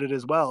rewarded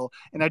as well.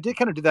 And I did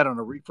kind of do that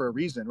for a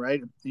reason,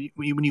 right?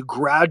 When you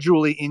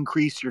gradually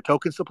increase your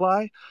token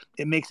supply,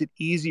 it makes it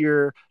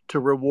easier to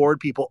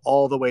reward people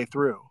all the way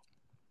through.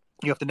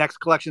 If the next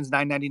collection's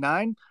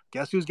 $9.99,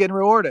 guess who's getting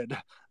rewarded?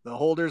 The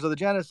holders of the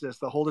Genesis,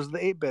 the holders of the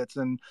 8-bits,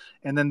 and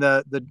then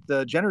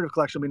the generative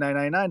collection will be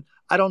 $9.99.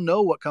 I don't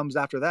know what comes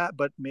after that,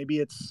 but maybe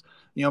it's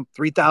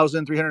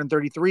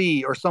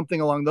 3,333 or something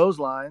along those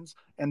lines,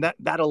 and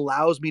that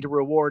allows me to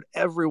reward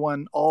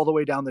everyone all the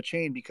way down the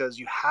chain, because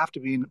you have to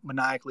be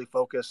maniacally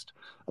focused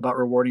about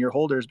rewarding your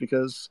holders,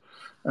 because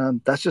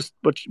that's just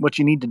what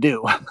you need to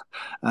do.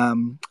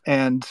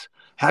 And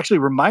actually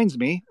reminds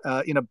me,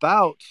 in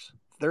about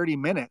 30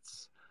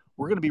 minutes,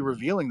 we're going to be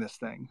revealing this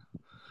thing.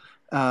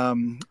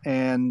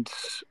 And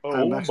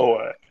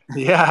boy.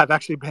 Yeah, I've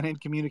actually been in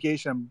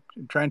communication.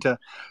 I'm trying to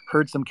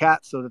herd some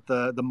cats so that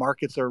the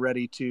markets are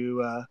ready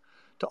to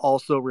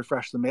also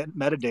refresh the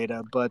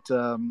metadata.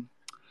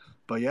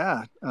 But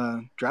yeah,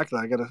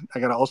 Dracula, I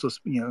gotta also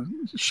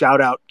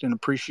shout out and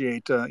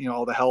appreciate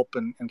all the help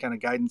and kind of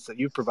guidance that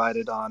you've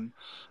provided on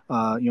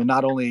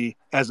not only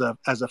as a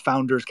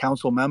Founders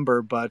Council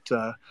member, but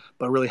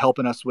really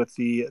helping us with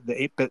the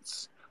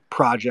 8-bits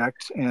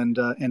project, and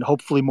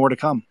hopefully more to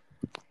come.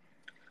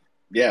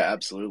 Yeah,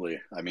 absolutely.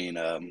 I mean,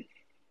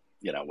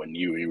 when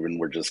you even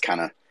were just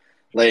kind of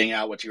laying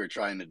out what you were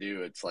trying to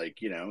do, it's like,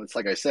 it's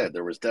like I said,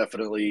 there was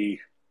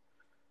definitely,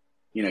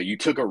 you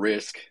took a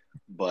risk,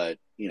 but,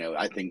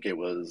 I think it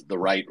was the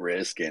right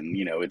risk, and,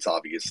 it's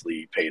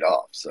obviously paid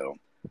off. So,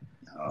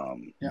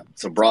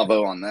 so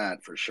bravo on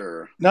that for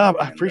sure. No,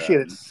 I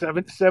appreciate it.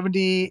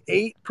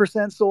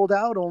 78% sold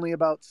out, only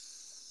about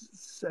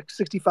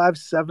 65,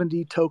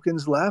 70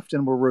 tokens left,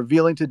 and we're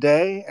revealing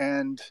today.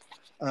 And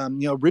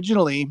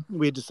originally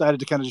we had decided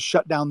to kind of just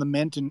shut down the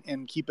mint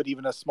and keep it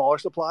even a smaller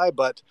supply,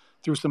 but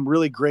through some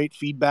really great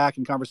feedback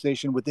and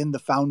conversation within the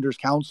Founders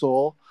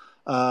Council,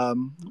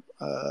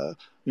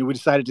 we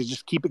decided to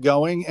just keep it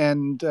going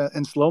and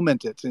slow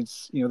mint it.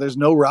 It's there's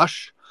no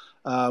rush.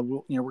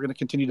 We're going to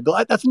continue to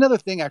build. That's another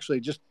thing,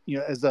 actually, just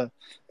as a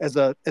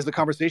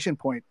conversation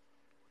point.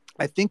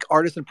 I think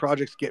artists and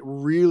projects get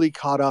really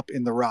caught up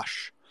in the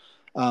rush,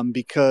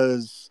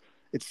 because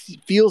it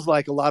feels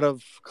like a lot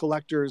of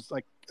collectors,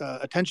 like,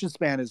 attention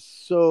span is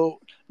so,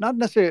 not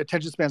necessarily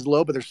attention span's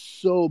low, but there's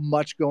so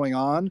much going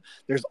on.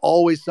 There's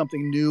always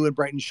something new and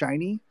bright and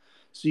shiny.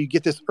 So you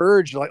get this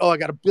urge, like, oh, I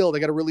got to build, I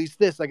got to release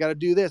this, I got to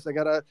do this, I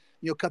got to,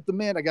 cut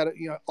them in, I got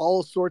to,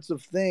 all sorts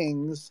of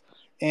things.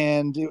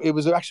 And it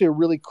was actually a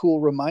really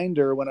cool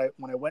reminder when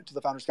I went to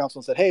the Founders Council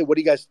and said, hey, what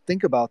do you guys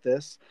think about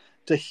this?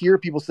 To hear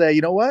people say,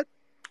 you know what?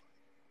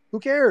 Who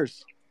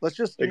cares? Let's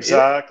just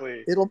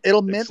exactly.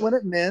 It'll mint when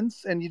it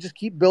mints, and you just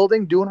keep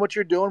building, doing what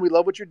you're doing. We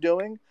love what you're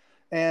doing,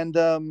 and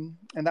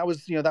that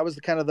was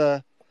the kind of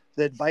the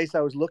advice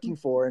I was looking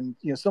for. And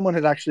someone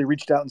had actually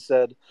reached out and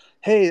said,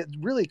 hey, it's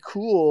really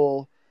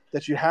cool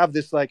that you have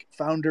this like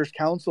Founders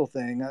Council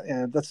thing,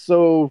 and that's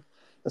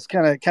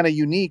kind of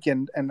unique.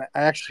 And I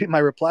actually, my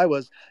reply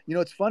was,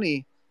 it's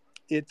funny,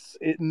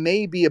 it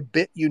may be a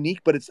bit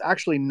unique, but it's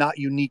actually not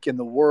unique in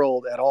the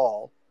world at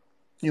all.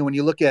 When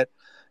you look at,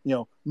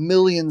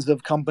 millions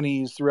of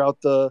companies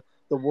throughout the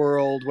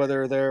world,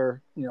 whether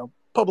they're,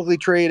 publicly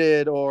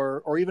traded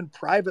or even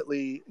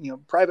privately,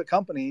 private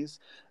companies,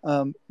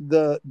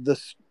 the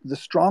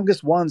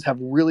strongest ones have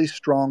really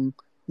strong,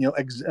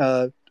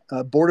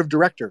 board of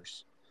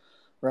directors,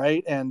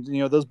 right? And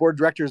those board of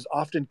directors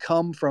often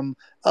come from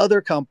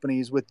other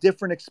companies with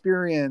different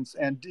experience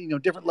and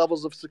different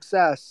levels of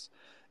success.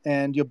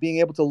 And being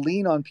able to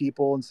lean on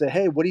people and say,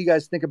 hey, what do you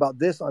guys think about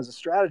this as a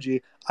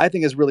strategy, I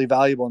think is really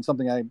valuable and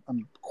something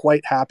I'm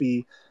quite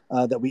happy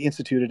that we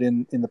instituted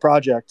in the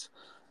project.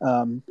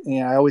 And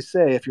I always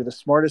say, if you're the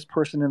smartest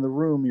person in the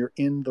room, you're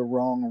in the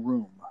wrong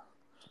room.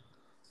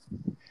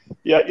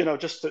 Yeah,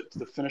 just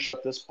to finish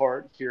up this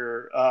part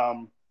here.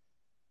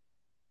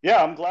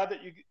 Yeah, I'm glad that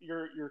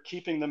you're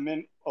keeping the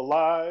mint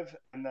alive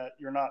and that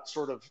you're not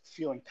sort of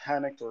feeling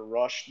panicked or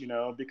rushed,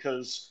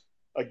 because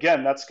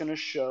again, that's going to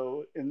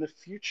show in the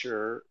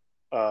future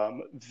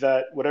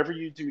that whatever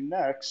you do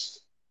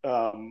next,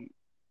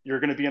 you're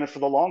going to be in it for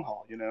the long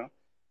haul.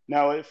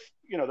 Now, if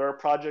there are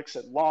projects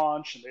that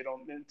launch and they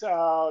don't mint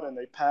out and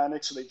they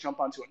panic, so they jump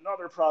onto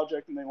another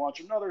project and they launch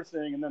another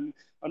thing and then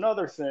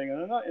another thing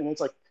and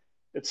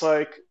it's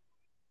like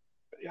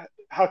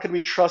how can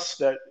we trust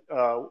that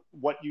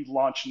what you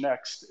launch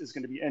next is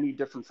going to be any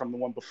different from the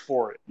one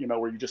before it,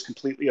 where you just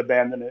completely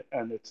abandon it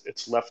and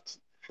it's left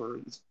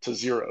to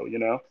zero.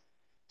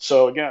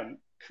 So again,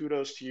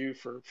 kudos to you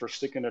for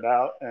sticking it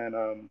out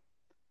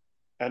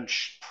and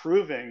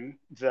proving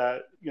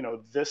that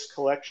this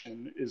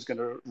collection is going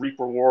to reap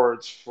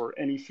rewards for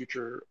any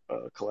future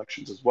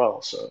collections as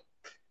well. So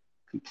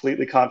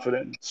completely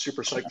confident and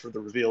super psyched for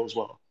the reveal as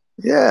well.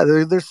 Yeah,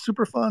 they're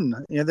super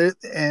fun. I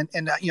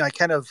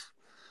kind of,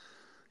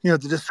 the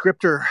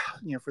descriptor,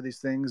 for these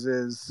things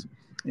is,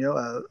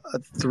 a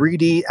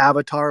 3D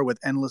avatar with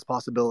endless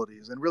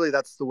possibilities. And really,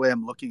 that's the way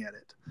I'm looking at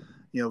it.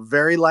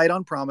 Very light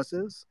on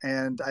promises,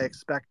 and I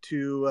expect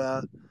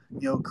to,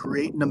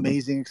 create an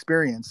amazing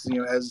experience,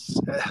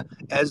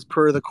 as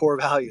per the core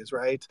values,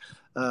 right?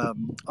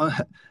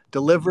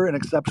 Deliver an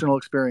exceptional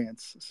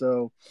experience.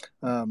 So,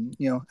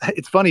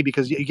 it's funny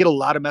because you get a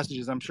lot of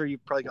messages. I'm sure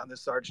you've probably gotten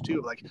this, Sarge,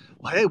 too. Like,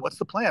 well, hey, what's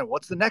the plan?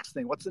 What's the next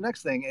thing? What's the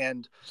next thing?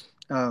 And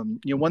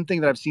one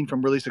thing that I've seen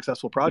from really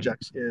successful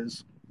projects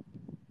is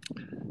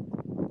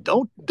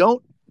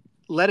don't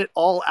let it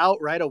all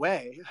out right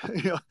away.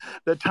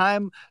 The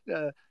time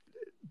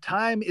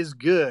is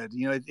good.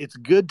 It's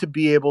good to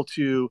be able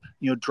to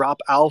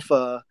drop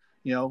alpha.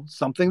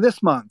 Something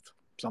this month,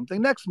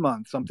 something next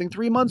month, something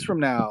 3 months from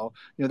now.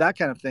 That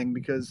kind of thing,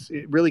 because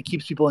it really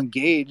keeps people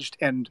engaged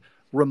and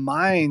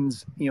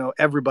reminds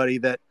everybody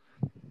that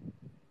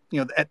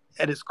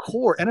at its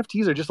core,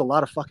 NFTs are just a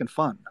lot of fucking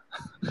fun.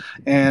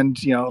 And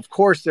of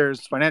course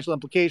there's financial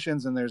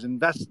implications and there's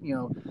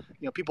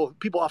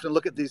people often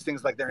look at these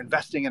things like they're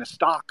investing in a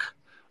stock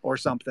or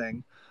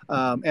something.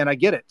 And I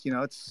get it.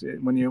 It's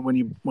when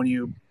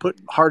you put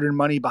hard-earned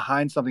money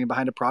behind something,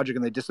 behind a project,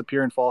 and they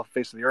disappear and fall off the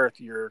face of the earth,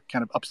 you're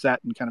kind of upset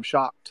and kind of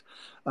shocked.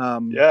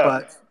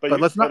 But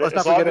let's not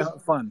forget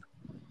about fun.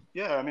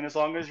 Yeah, I mean, as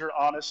long as you're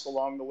honest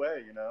along the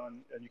way,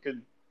 and you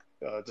can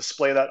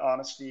display that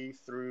honesty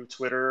through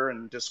Twitter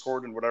and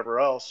Discord and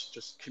whatever else,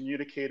 just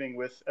communicating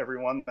with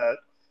everyone that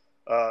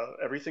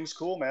everything's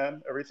cool,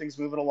 man. Everything's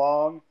moving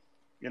along.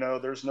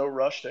 There's no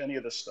rush to any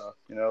of this stuff.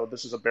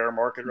 This is a bear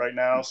market right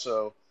now,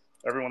 so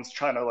everyone's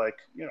trying to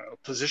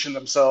position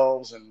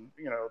themselves, and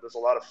there's a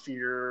lot of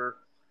fear.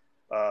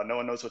 No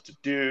one knows what to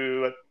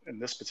do in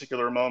this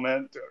particular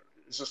moment.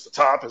 Is this the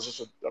top? Is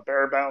this a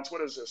bear bounce?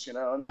 What is this?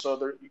 And so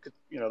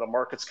the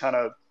market's kind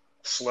of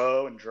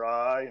slow and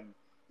dry, and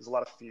there's a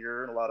lot of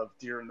fear and a lot of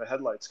deer in the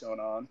headlights going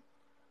on.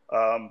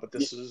 But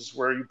this is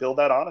where you build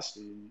that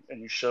honesty,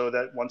 and you show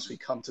that once we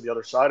come to the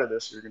other side of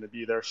this, you're going to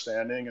be there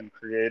standing and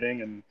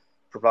creating and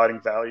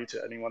providing value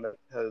to anyone that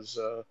has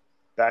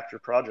backed your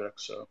project.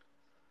 So,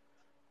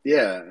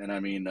 yeah, and I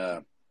mean,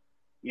 a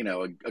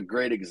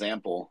great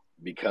example,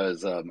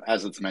 because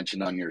as it's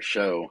mentioned on your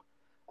show,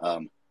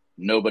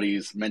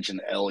 nobody's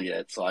mentioned Elle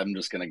yet, so I'm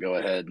just going to go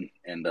ahead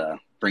and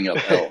bring up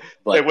Elle.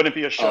 But it wouldn't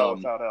be a show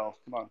without Elle.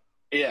 Come on.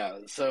 Yeah,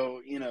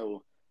 so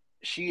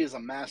she is a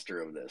master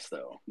of this,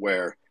 though,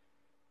 where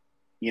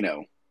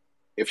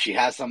if she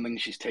has something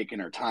she's taking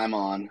her time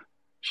on,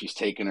 she's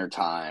taking her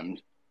time.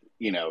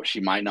 She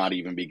might not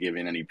even be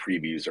giving any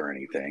previews or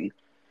anything,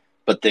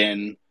 but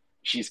then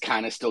she's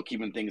kind of still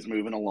keeping things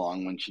moving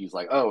along when she's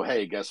like, oh,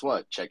 hey, guess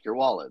what? Check your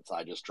wallets.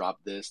 I just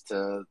dropped this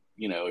to,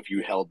 if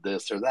you held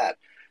this or that.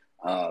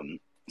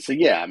 So,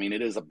 yeah, I mean,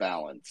 it is a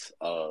balance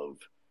of,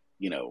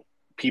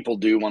 people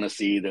do want to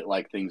see that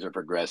things are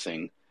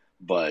progressing,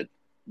 but,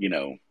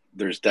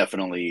 there's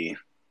definitely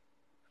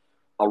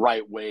a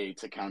right way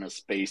to kind of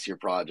space your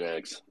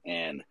projects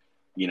and,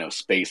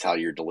 space how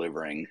you're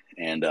delivering.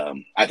 And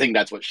I think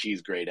that's what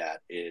she's great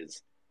at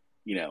is,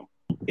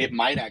 it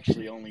might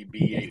actually only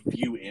be a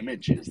few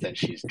images that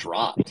she's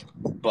dropped,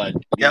 but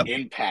the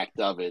impact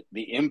of it,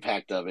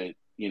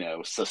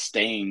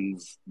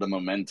 sustains the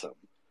momentum.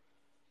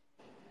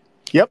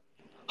 Yep,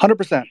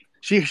 100%.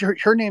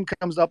 Her name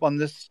comes up on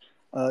this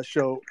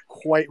show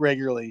quite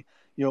regularly.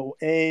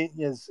 A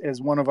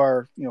is one of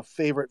our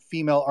favorite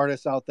female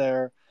artists out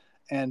there,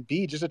 and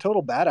B, just a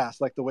total badass.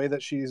 Like the way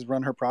that she's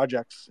run her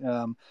projects.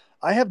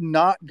 I have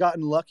not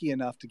gotten lucky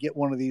enough to get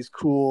one of these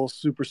cool,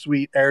 super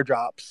sweet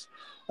airdrops.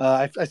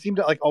 I seem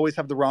to always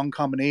have the wrong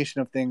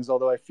combination of things.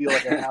 Although I feel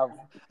like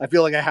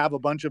I have a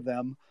bunch of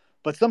them.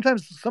 But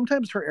sometimes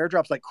her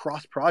airdrops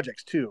cross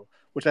projects too,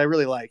 which I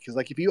really like. Because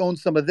if you own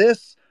some of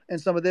this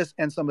and some of this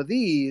and some of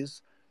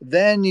these,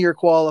 then you're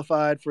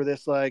qualified for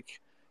this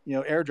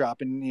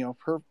airdrop. And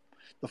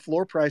the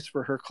floor price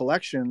for her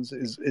collections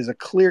is a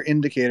clear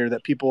indicator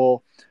that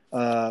people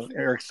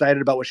are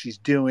excited about what she's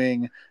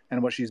doing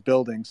and what she's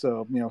building.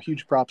 So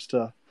huge props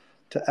to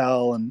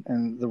Elle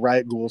and the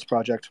Riot Ghouls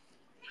project.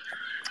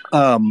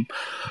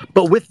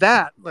 But with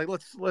that,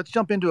 let's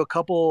jump into a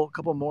couple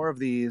more of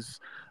these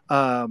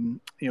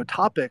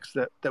topics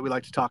that we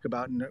like to talk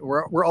about. And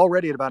we're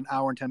already at about an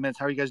hour and 10 minutes.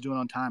 How are you guys doing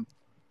on time?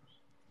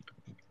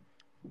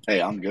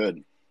 Hey, I'm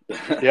good.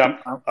 Yeah,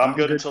 I'm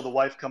good until the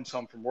wife comes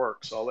home from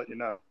work, so I'll let you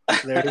know.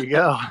 There you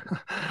go.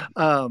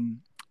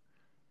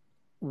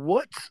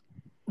 What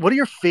are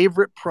your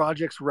favorite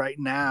projects right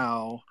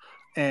now?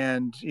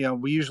 And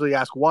we usually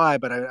ask why,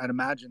 but I'd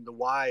imagine the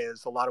why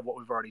is a lot of what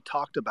we've already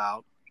talked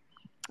about.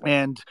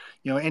 And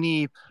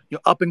any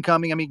up and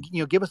coming. I mean,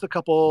 give us a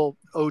couple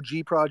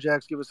OG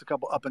projects, give us a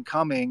couple up and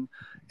coming,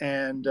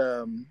 and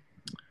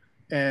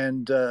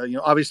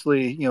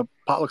obviously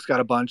Potluck's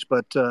got a bunch,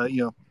 but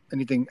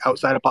anything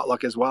outside of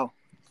Potluck as well.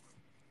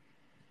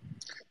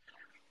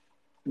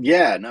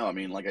 Yeah, no, I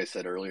mean, like I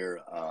said earlier,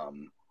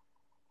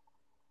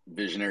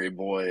 Visionary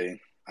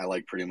Boy, I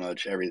like pretty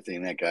much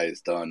everything that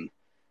guy's done.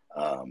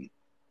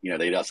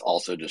 They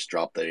also just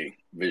dropped a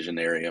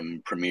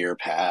Visionarium Premier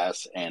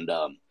Pass and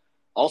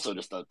also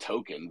just a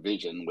token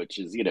Vision, which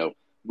is,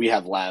 we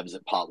have labs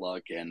at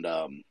Potluck and,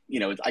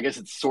 I guess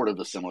it's sort of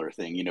a similar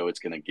thing. It's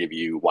going to give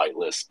you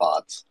whitelist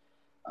spots,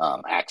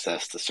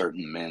 access to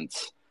certain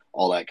mints,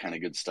 all that kind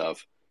of good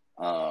stuff.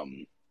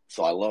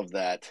 So I love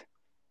that.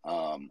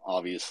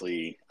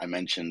 Obviously, I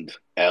mentioned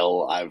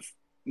Elle.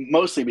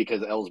 Mostly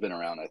because Elle's been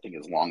around, I think,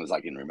 as long as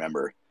I can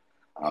remember.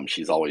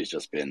 She's always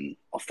just been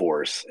a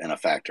force and a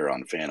factor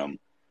on Phantom.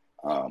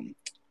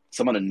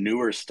 Some of the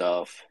newer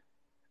stuff,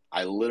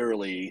 I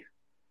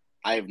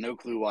have no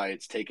clue why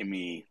it's taken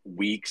me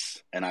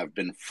weeks, and I've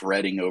been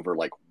fretting over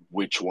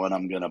which one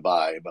I'm gonna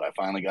buy. But I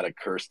finally got a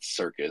Cursed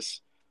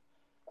Circus.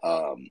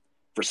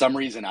 For some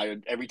reason,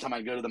 every time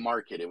I go to the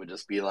market, it would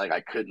just be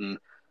I couldn't.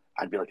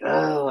 I'd be I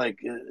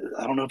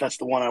don't know if that's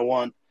the one I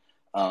want.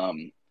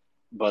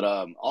 But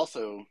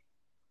also,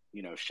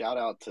 shout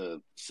out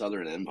to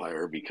Southern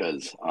Empire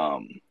because,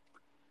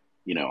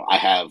 I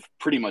have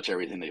pretty much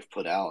everything they've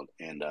put out,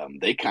 and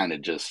they kind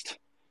of just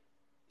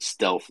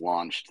stealth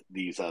launched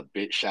these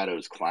Bit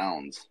Shadows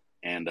clowns,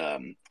 and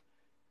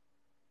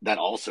that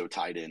also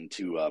tied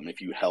into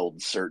if you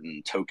held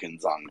certain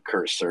tokens on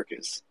Cursed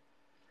Circus,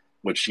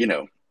 which kind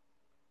of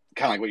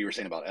like what you were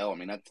saying about Elle. I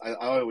mean, I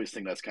always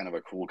think that's kind of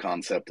a cool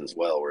concept as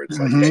well, where it's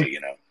hey,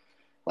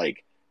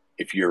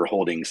 if you're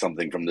holding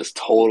something from this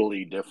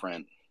totally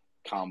different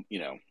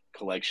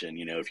collection,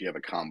 if you have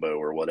a combo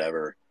or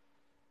whatever.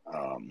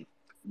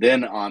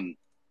 Then on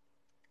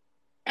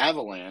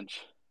Avalanche,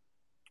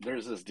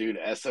 there's this dude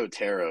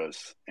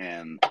Esoteros,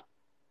 and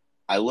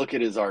I look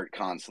at his art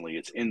constantly.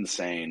 It's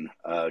insane.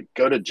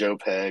 Go to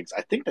JPEGs.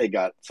 I think they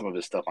got some of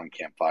his stuff on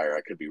Campfire.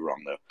 I could be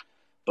wrong though,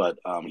 but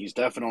he's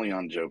definitely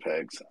on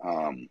JPEGs.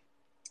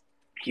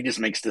 He just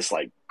makes this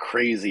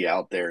crazy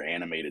out there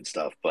animated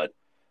stuff, but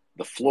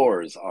the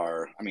floors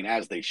are, I mean,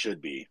 as they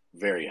should be,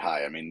 very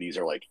high. I mean, these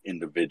are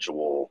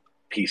individual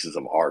pieces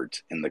of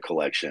art in the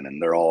collection,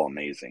 and they're all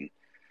amazing.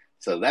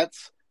 So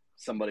that's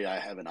somebody I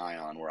have an eye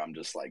on where I'm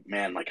just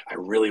man, I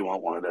really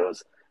want one of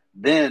those.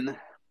 Then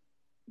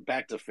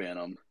back to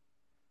Phantom.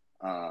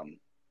 I'm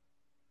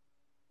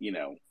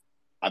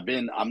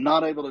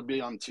not able to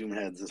be on Tomb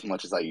Heads as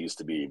much as I used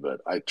to be,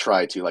 but I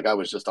try to. I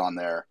was just on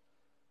there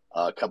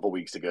a couple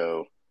weeks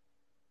ago,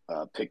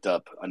 picked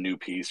up a new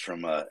piece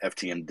from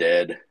FTM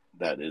Dead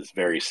that is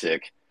very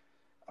sick.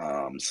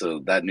 So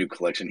that new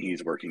collection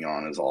he's working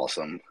on is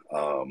awesome.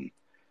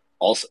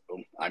 Also,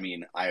 I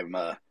mean, I'm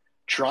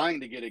trying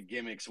to get a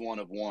Gimmicks 1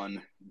 of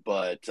 1,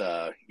 but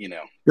those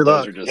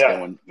are just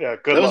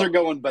those are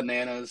going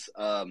bananas.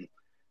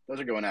 Those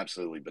are going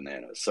absolutely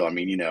bananas. So I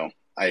mean,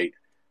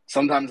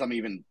 sometimes I'm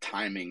even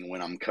timing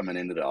when I'm coming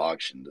into the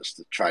auction just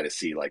to try to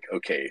see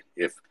okay,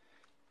 if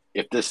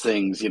this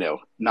thing's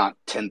not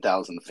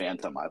 10,000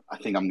 Phantom, I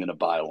think I'm gonna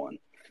buy one.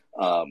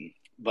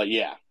 But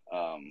yeah,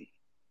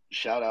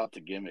 shout out to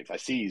Gimmicks. I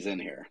see he's in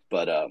here,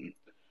 but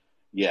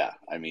yeah,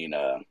 I mean,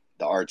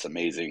 the art's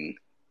amazing.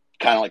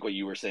 Kind of like what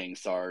you were saying,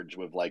 Sarge,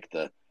 with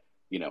the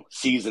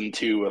season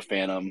 2 of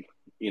Phantom.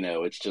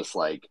 It's just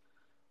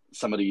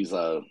some of these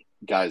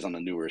guys on the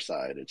newer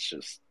side. It's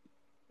just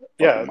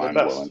mind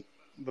blowing.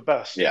 The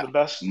best, yeah, the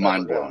best,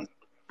 mind blowing.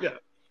 Yeah,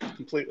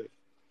 completely.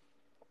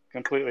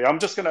 completely. I'm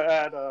just gonna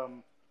add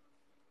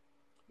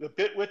the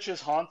Bit Witch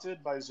is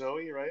Haunted by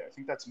Zoe, right? I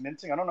think that's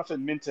minting. I don't know if it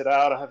minted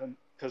out. I haven't,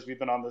 because we've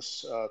been on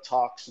this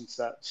talk since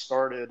that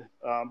started.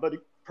 But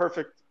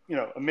perfect,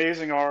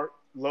 amazing art,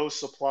 low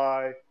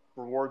supply,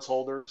 rewards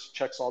holders,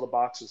 checks all the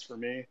boxes for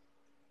me.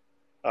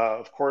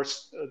 Of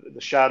course,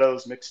 the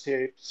Shadows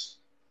mixtapes.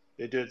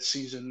 They did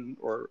season,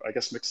 or I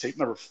guess mixtape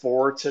number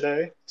 4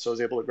 today, so I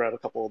was able to grab a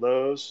couple of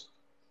those.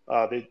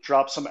 They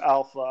dropped some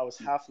alpha. I was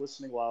half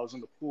listening while I was in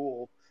the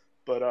pool,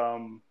 but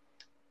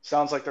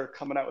sounds like they're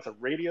coming out with a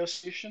radio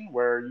station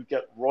where you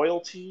get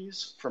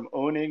royalties from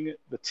owning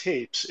the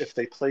tapes if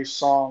they play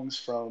songs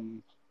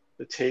from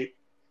the tape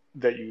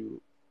that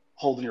you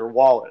hold in your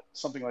wallet,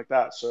 something like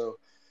that. So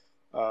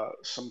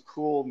some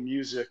cool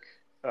music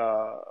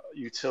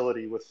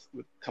utility with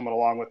coming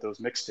along with those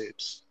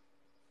mixtapes.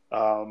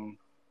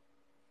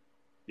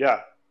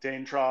 Yeah,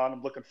 Danetron.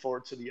 I'm looking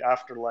forward to the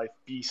Afterlife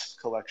Beast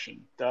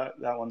collection. That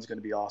one's going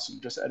to be awesome.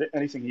 Just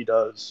anything he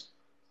does,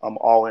 I'm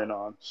all in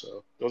on.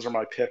 So those are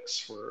my picks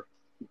for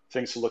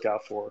things to look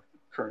out for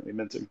currently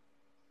minting.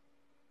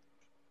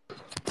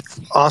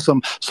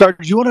 Awesome. So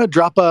do you want to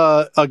drop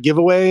a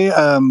giveaway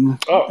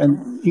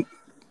and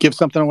give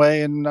something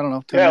away in, I don't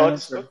know, 10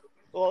 minutes?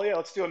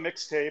 Let's do a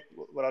mixtape,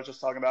 what I was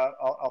just talking about.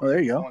 I'll there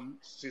pick you go.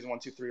 Season 1,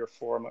 2, 3, or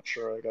 4. I'm not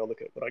sure. I got to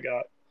look at what I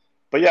got.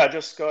 But yeah,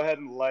 just go ahead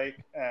and like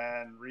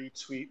and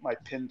retweet my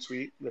pinned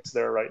tweet that's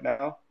there right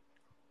now.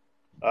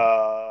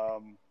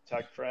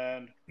 Tag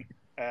friend,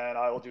 and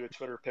I will do a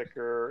Twitter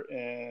picker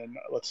in,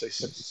 let's say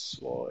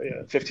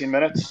 15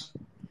 minutes.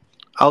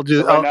 I'll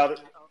do. So right now,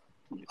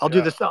 I'll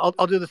do this. I'll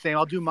do the same.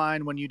 I'll do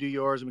mine when you do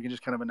yours, and we can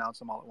just kind of announce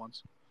them all at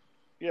once.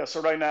 Yeah.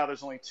 So right now,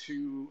 there's only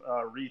 2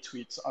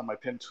 retweets on my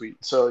pinned tweet.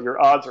 So your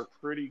odds are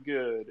pretty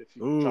good if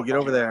you get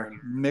over there.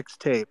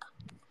 Mixtape.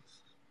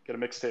 Get a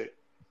mixtape.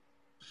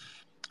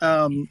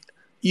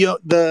 You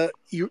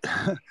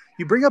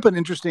bring up an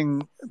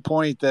interesting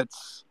point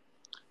that's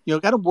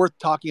kind of worth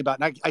talking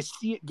about, and I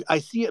see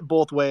it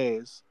both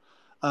ways.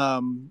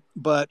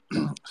 But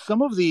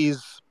some of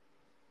these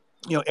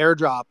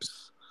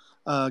airdrops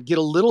get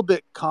a little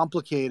bit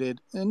complicated,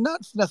 and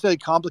not necessarily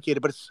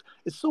complicated, but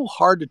it's so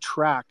hard to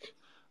track.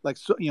 Like,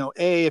 so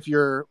if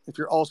you're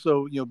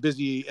also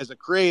busy as a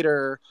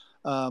creator,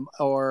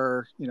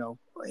 or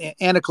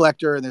and a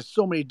collector, and there's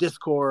so many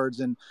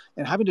discords, and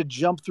having to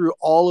jump through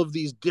all of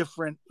these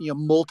different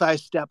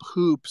multi-step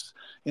hoops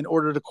in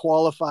order to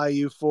qualify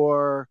you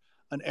for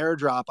an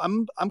airdrop.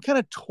 I'm kind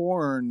of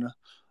torn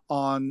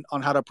on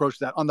how to approach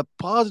that. On the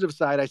positive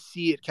side, I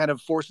see it kind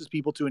of forces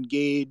people to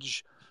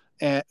engage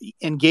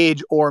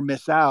or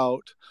miss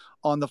out.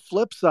 On the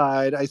flip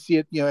side, I see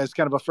it, as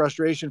kind of a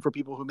frustration for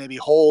people who maybe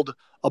hold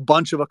a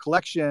bunch of a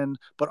collection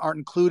but aren't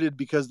included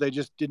because they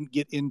just didn't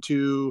get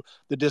into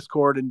the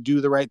Discord and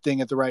do the right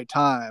thing at the right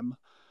time.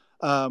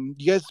 What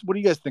do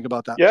you guys think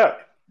about that? Yeah,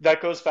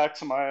 that goes back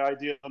to my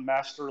idea of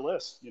master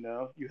list.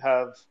 You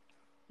have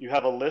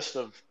a list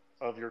of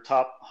your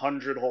top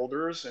 100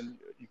 holders, and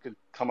you could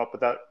come up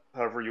with that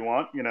however you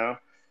want.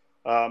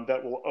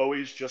 That will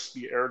always just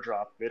be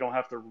airdrop. They don't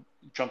have to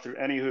jump through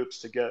any hoops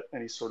to get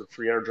any sort of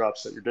free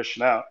airdrops that you're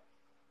dishing out.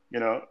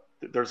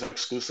 There's an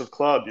exclusive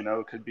club.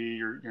 It could be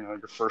your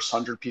first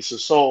 100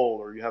 pieces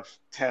sold, or you have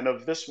 10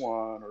 of this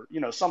one,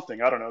 or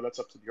something. I don't know. That's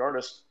up to the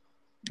artist,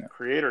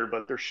 creator.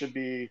 But there should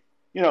be,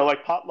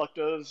 like Potluck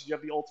does. You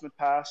have the ultimate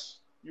pass.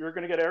 You're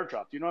going to get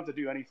airdropped. You don't have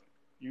to do anything.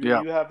 You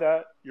have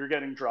that. You're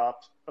getting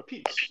dropped a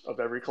piece of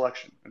every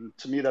collection, and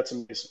to me, that's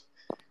amazing.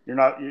 You're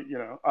not,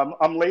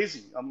 I'm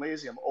lazy.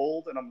 I'm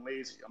old and I'm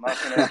lazy. I'm not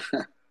going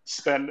to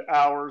spend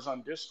hours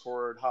on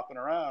Discord hopping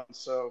around.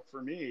 So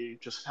for me,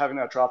 just having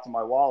that dropped in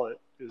my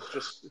wallet it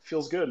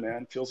feels good,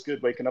 man. It feels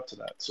good waking up to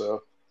that.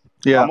 So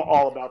I'm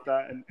all about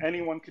that. And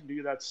anyone can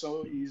do that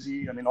so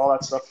easy. I mean, all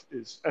that stuff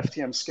is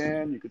FTM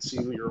scan. You could see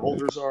who your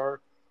holders are,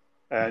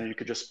 and you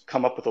could just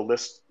come up with a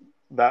list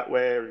that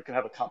way, or you can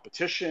have a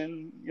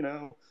competition,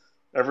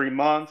 every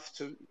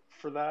month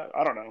for that.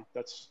 I don't know.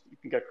 You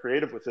can get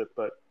creative with it,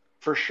 but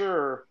for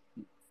sure,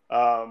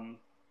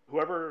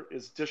 whoever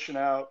is dishing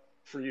out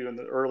for you in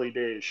the early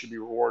days should be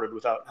rewarded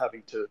without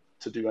having to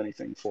do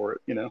anything for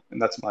it,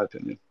 and that's my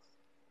opinion.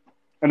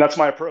 And that's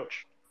my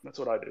approach. That's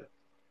what I do.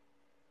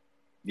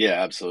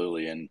 Yeah,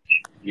 absolutely. And,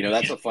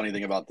 that's a funny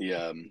thing about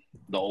the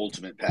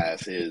Ultimate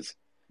Pass is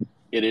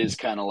it is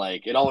kind of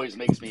like, it always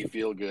makes me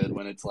feel good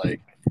when it's like,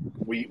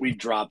 we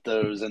drop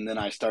those and then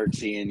I start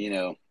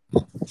seeing,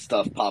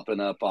 stuff popping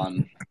up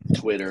on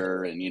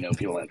Twitter and,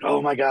 people like,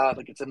 oh my God,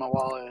 like it's in my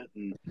wallet.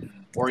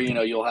 Or,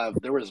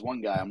 there was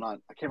one guy, I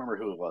can't remember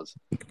who it was,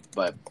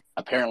 but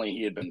apparently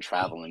he had been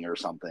traveling or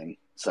something.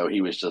 So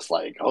he was just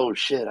like, oh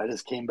shit, I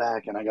just came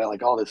back and I got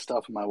like all this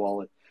stuff in my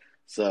wallet.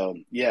 So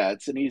yeah,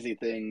 it's an easy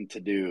thing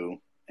to do.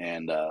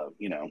 And,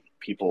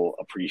 people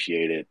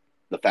appreciate it.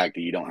 The fact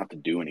that you don't have to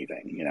do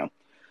anything,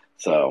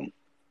 so.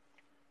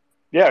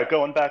 Yeah.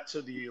 Going back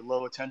to the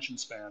low attention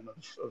span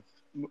of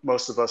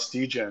most of us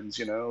degens,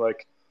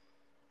 like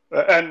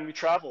And we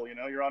travel,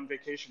 you're on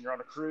vacation, you're on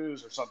a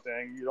cruise or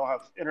something, you don't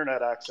have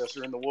internet access,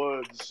 you're in the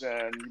woods,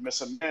 and you miss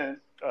a mint.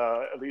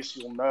 At least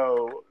you'll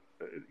know,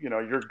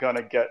 you're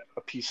gonna get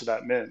a piece of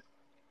that mint,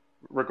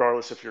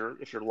 regardless if you're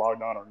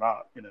logged on or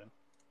not.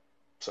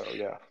 So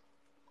yeah,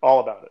 all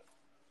about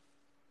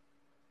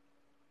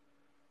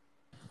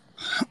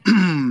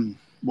it.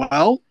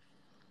 Well,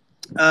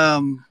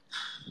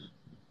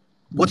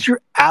 what's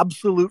your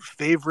absolute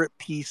favorite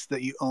piece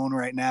that you own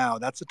right now?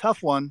 That's a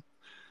tough one.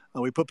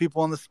 We put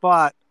people on the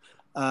spot.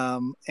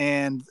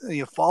 And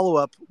follow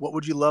up, what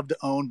would you love to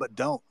own but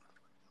don't?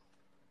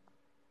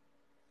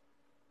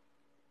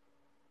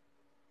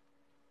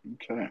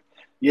 Okay.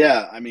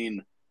 Yeah, I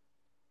mean,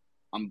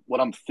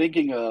 what I'm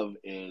thinking of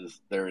is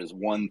there is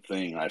one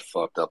thing I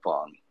fucked up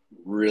on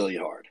really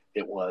hard.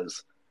 It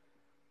was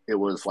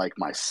like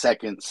my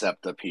second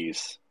SEPTA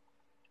piece,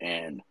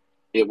 and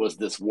it was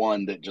this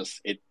one that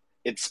just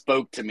it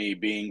spoke to me,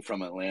 being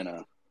from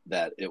Atlanta,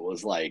 that it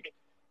was like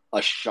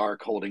a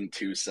shark holding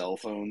two cell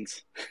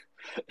phones.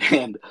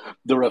 And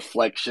the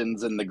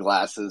reflections in the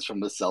glasses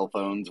from the cell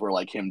phones were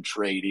like him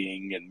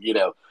trading, and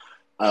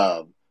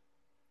I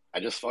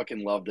just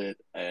fucking loved it.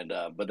 And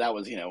but that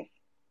was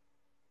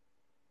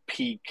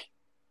peak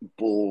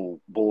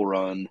bull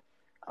run.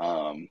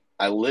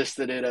 I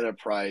listed it at a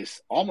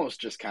price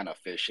almost just kind of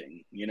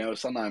fishing.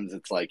 Sometimes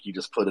it's like you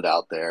just put it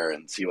out there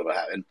and see what will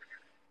happen.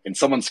 And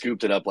someone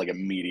scooped it up like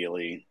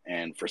immediately.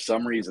 And for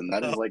some reason,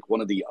 that is one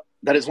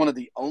of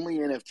the only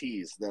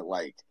NFTs that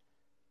like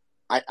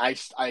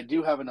I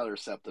do have another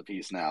SEPTA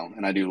piece now,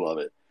 and I do love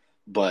it,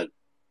 but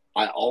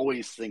I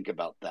always think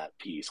about that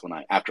piece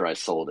after I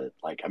sold it.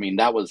 Like, I mean,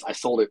 I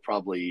sold it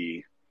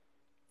probably,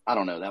 I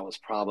don't know, that was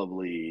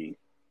probably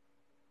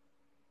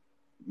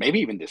maybe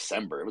even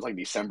December. It was like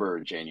December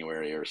or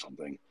January or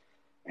something,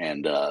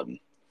 and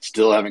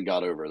still haven't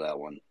got over that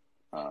one.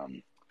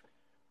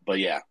 But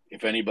yeah,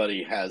 if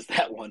anybody has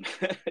that one,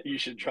 you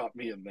should drop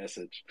me a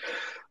message.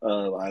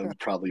 I would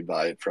probably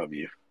buy it from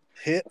you.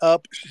 Hit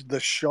up the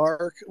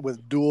shark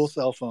with dual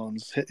cell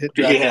phones. Hit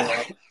Dracula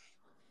up.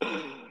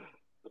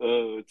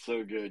 Oh, it's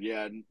so good.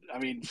 Yeah, I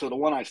mean, so the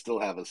one I still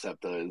have a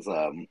SEPTA is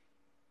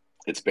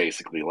it's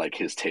basically like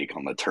his take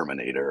on the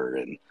Terminator,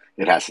 and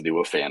it has to do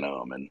with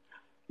Phantom, and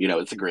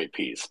it's a great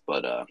piece.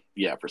 But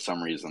yeah, for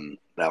some reason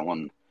that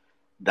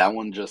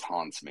one just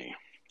haunts me.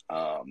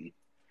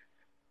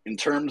 In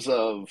terms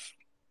of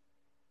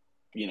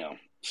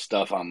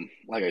stuff,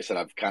 like I said,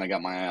 I've kind of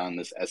got my eye on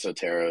this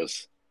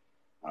Esoteros.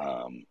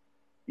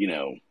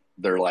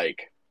 They're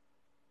like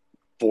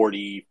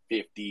 40,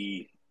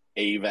 50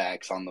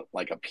 AVAX on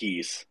like a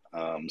piece.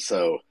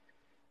 So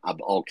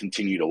I'll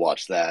continue to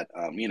watch that.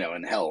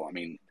 And hell, I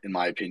mean, in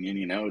my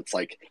opinion, it's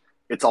like,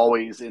 it's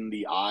always in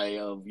the eye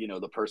of,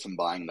 the person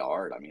buying the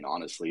art. I mean,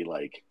 honestly,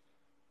 like,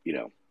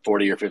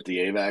 40 or 50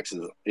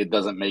 AVAX it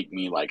doesn't make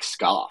me like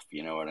scoff,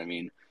 you know what I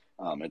mean?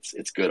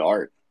 It's good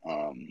art.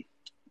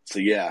 So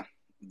yeah,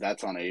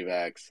 that's on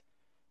AVAX.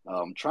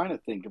 Trying to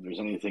think if there's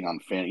anything on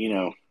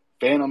Phantom.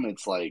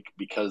 It's like,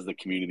 because the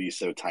community is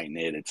so tight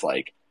knit, it's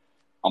like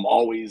I'm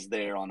always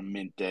there on a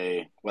mint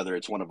day, whether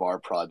it's one of our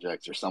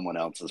projects or someone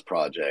else's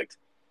project.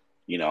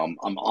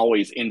 I'm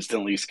always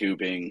instantly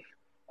scooping,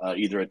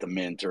 either at the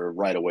mint or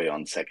right away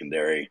on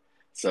secondary.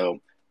 So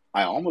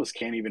I almost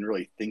can't even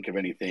really think of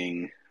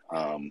anything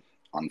on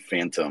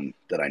Phantom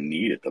that I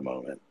need at the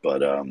moment.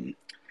 But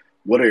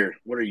what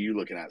are you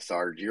looking at,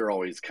 Sarge? You're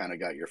always kind of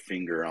got your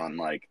finger on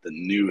like the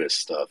newest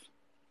stuff.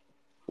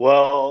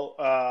 Well,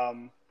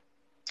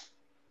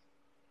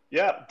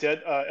 yeah,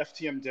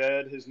 FTM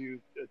Dead, his new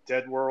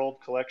Dead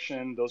World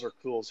collection. Those are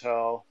cool as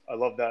hell. I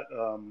love that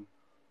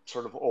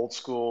sort of old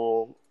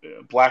school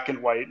black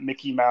and white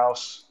Mickey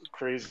Mouse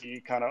crazy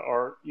kind of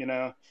art,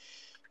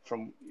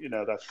 from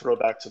that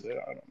throwback to the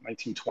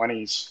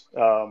 1920s.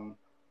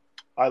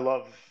 I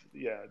love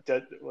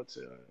Dead. I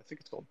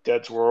think it's called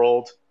Dead's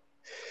World.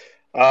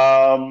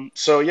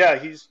 So yeah,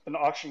 he's been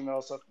auctioning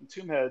those up in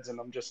Tomb Heads, and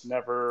I'm just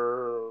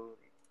never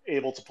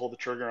able to pull the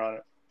trigger on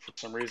it for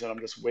some reason. I'm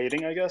just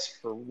waiting, I guess,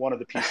 for one of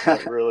the pieces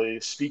that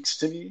really speaks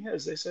to me,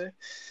 as they say.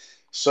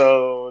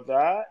 So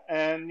that,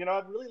 and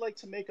I'd really like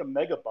to make a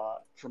Megabot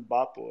from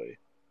Botboy.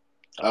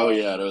 Oh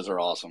yeah, those are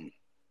awesome.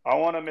 I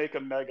want to make a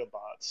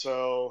Megabot,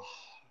 so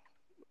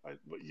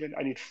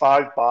I need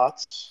 5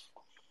 bots.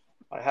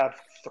 I have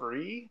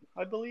 3,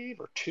 I believe,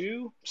 or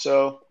 2.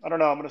 So I don't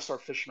know. I'm gonna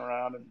start fishing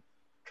around and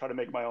try to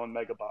make my own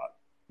Megabot.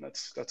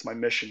 That's my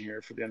mission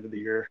here for the end of the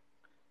year.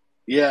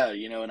 Yeah,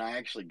 and I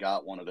actually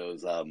got one of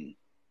those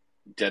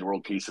Dead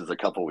World pieces a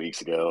couple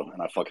weeks ago,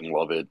 and I fucking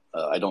love it.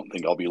 I don't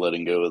think I'll be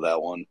letting go of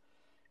that one.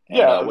 And,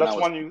 yeah, that's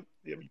one you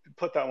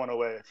put that one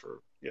away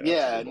for.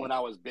 Yeah, and when I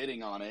was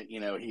bidding on it,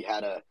 he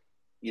had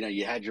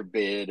you had your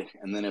bid,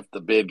 and then if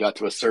the bid got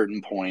to a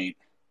certain point,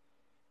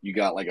 you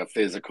got like a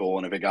physical,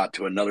 and if it got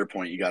to another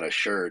point, you got a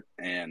shirt.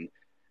 And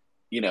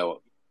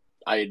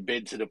I had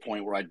bid to the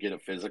point where I'd get a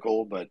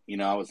physical, but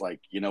I was like,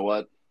 you know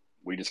what?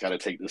 We just got to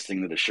take this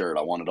thing to the shirt.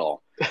 I want it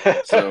all.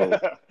 So,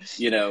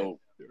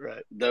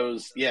 right.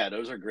 Those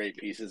are great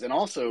pieces. And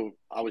also,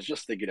 I was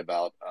just thinking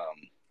about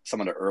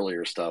some of the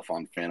earlier stuff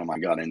on Phantom I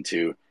got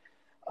into.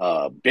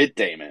 Bit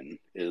Damon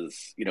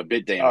is,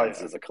 Bit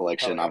Damon's is a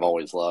collection I've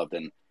always loved.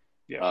 And,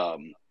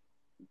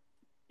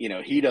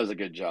 he does a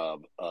good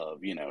job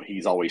of,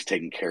 he's always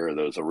taking care of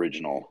those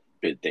original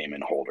Bit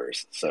Damon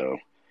holders. So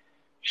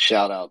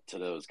shout out to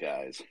those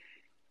guys.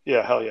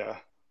 Yeah, hell yeah.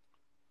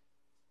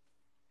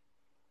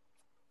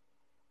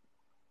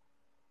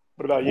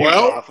 What about you,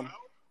 Jonathan?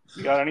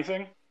 You got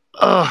anything?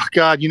 Oh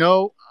God,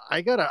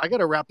 I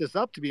gotta wrap this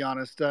up. To be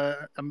honest,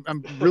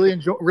 I'm really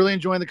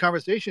enjoying the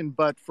conversation.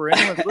 But for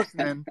anyone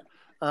listening,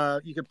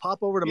 you can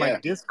pop over to my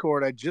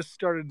Discord. I just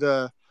started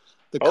the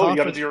conference. You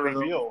got to do a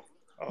reveal.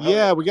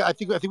 I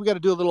think we got to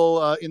do a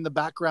little in the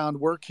background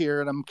work here,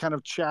 and I'm kind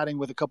of chatting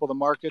with a couple of the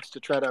markets to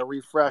try to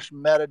refresh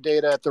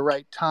metadata at the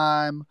right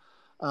time.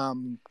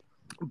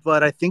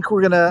 But I think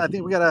we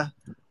gotta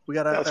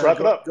let's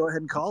wrap it up. Go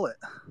ahead and call it.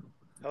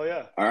 Hell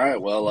yeah! All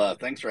right. Well,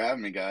 thanks for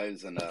having me,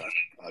 guys, and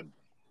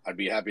I'd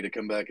be happy to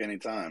come back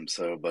anytime.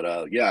 So, but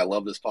I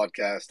love this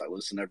podcast. I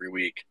listen every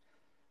week.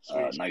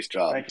 Nice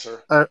job. Thanks,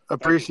 sir. I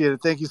appreciate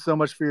it. Thank you so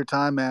much for your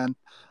time, man.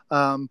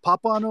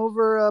 Pop on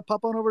over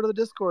to the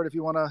Discord if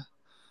you want to.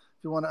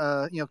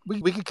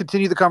 We can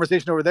continue the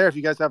conversation over there if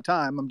you guys have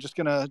time. I'm just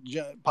gonna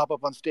pop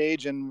up on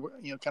stage and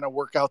kind of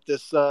work out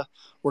this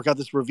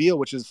reveal,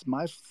 which is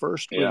my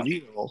first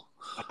reveal.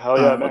 Hell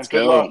yeah, man!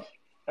 Good luck.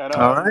 And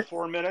all right.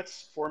 4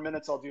 minutes.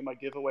 I'll do my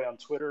giveaway on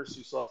Twitter. So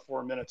you still have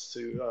 4 minutes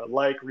to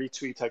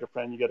retweet, tag a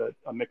friend. You get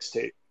a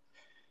mixtape.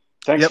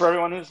 Thanks for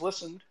everyone who's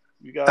listened.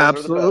 You guys are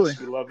the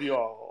best. We love you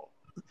all.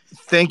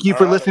 Thank you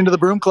for listening to the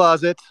Broom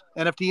Closet.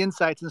 NFT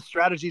insights and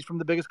strategies from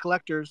the biggest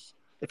collectors.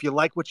 If you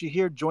like what you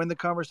hear, join the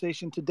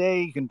conversation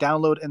today. You can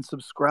download and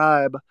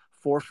subscribe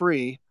for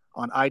free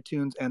on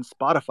iTunes and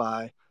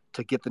Spotify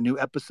to get the new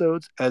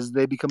episodes as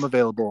they become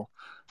available.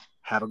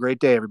 Have a great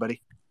day,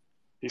 everybody.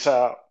 Peace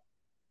out.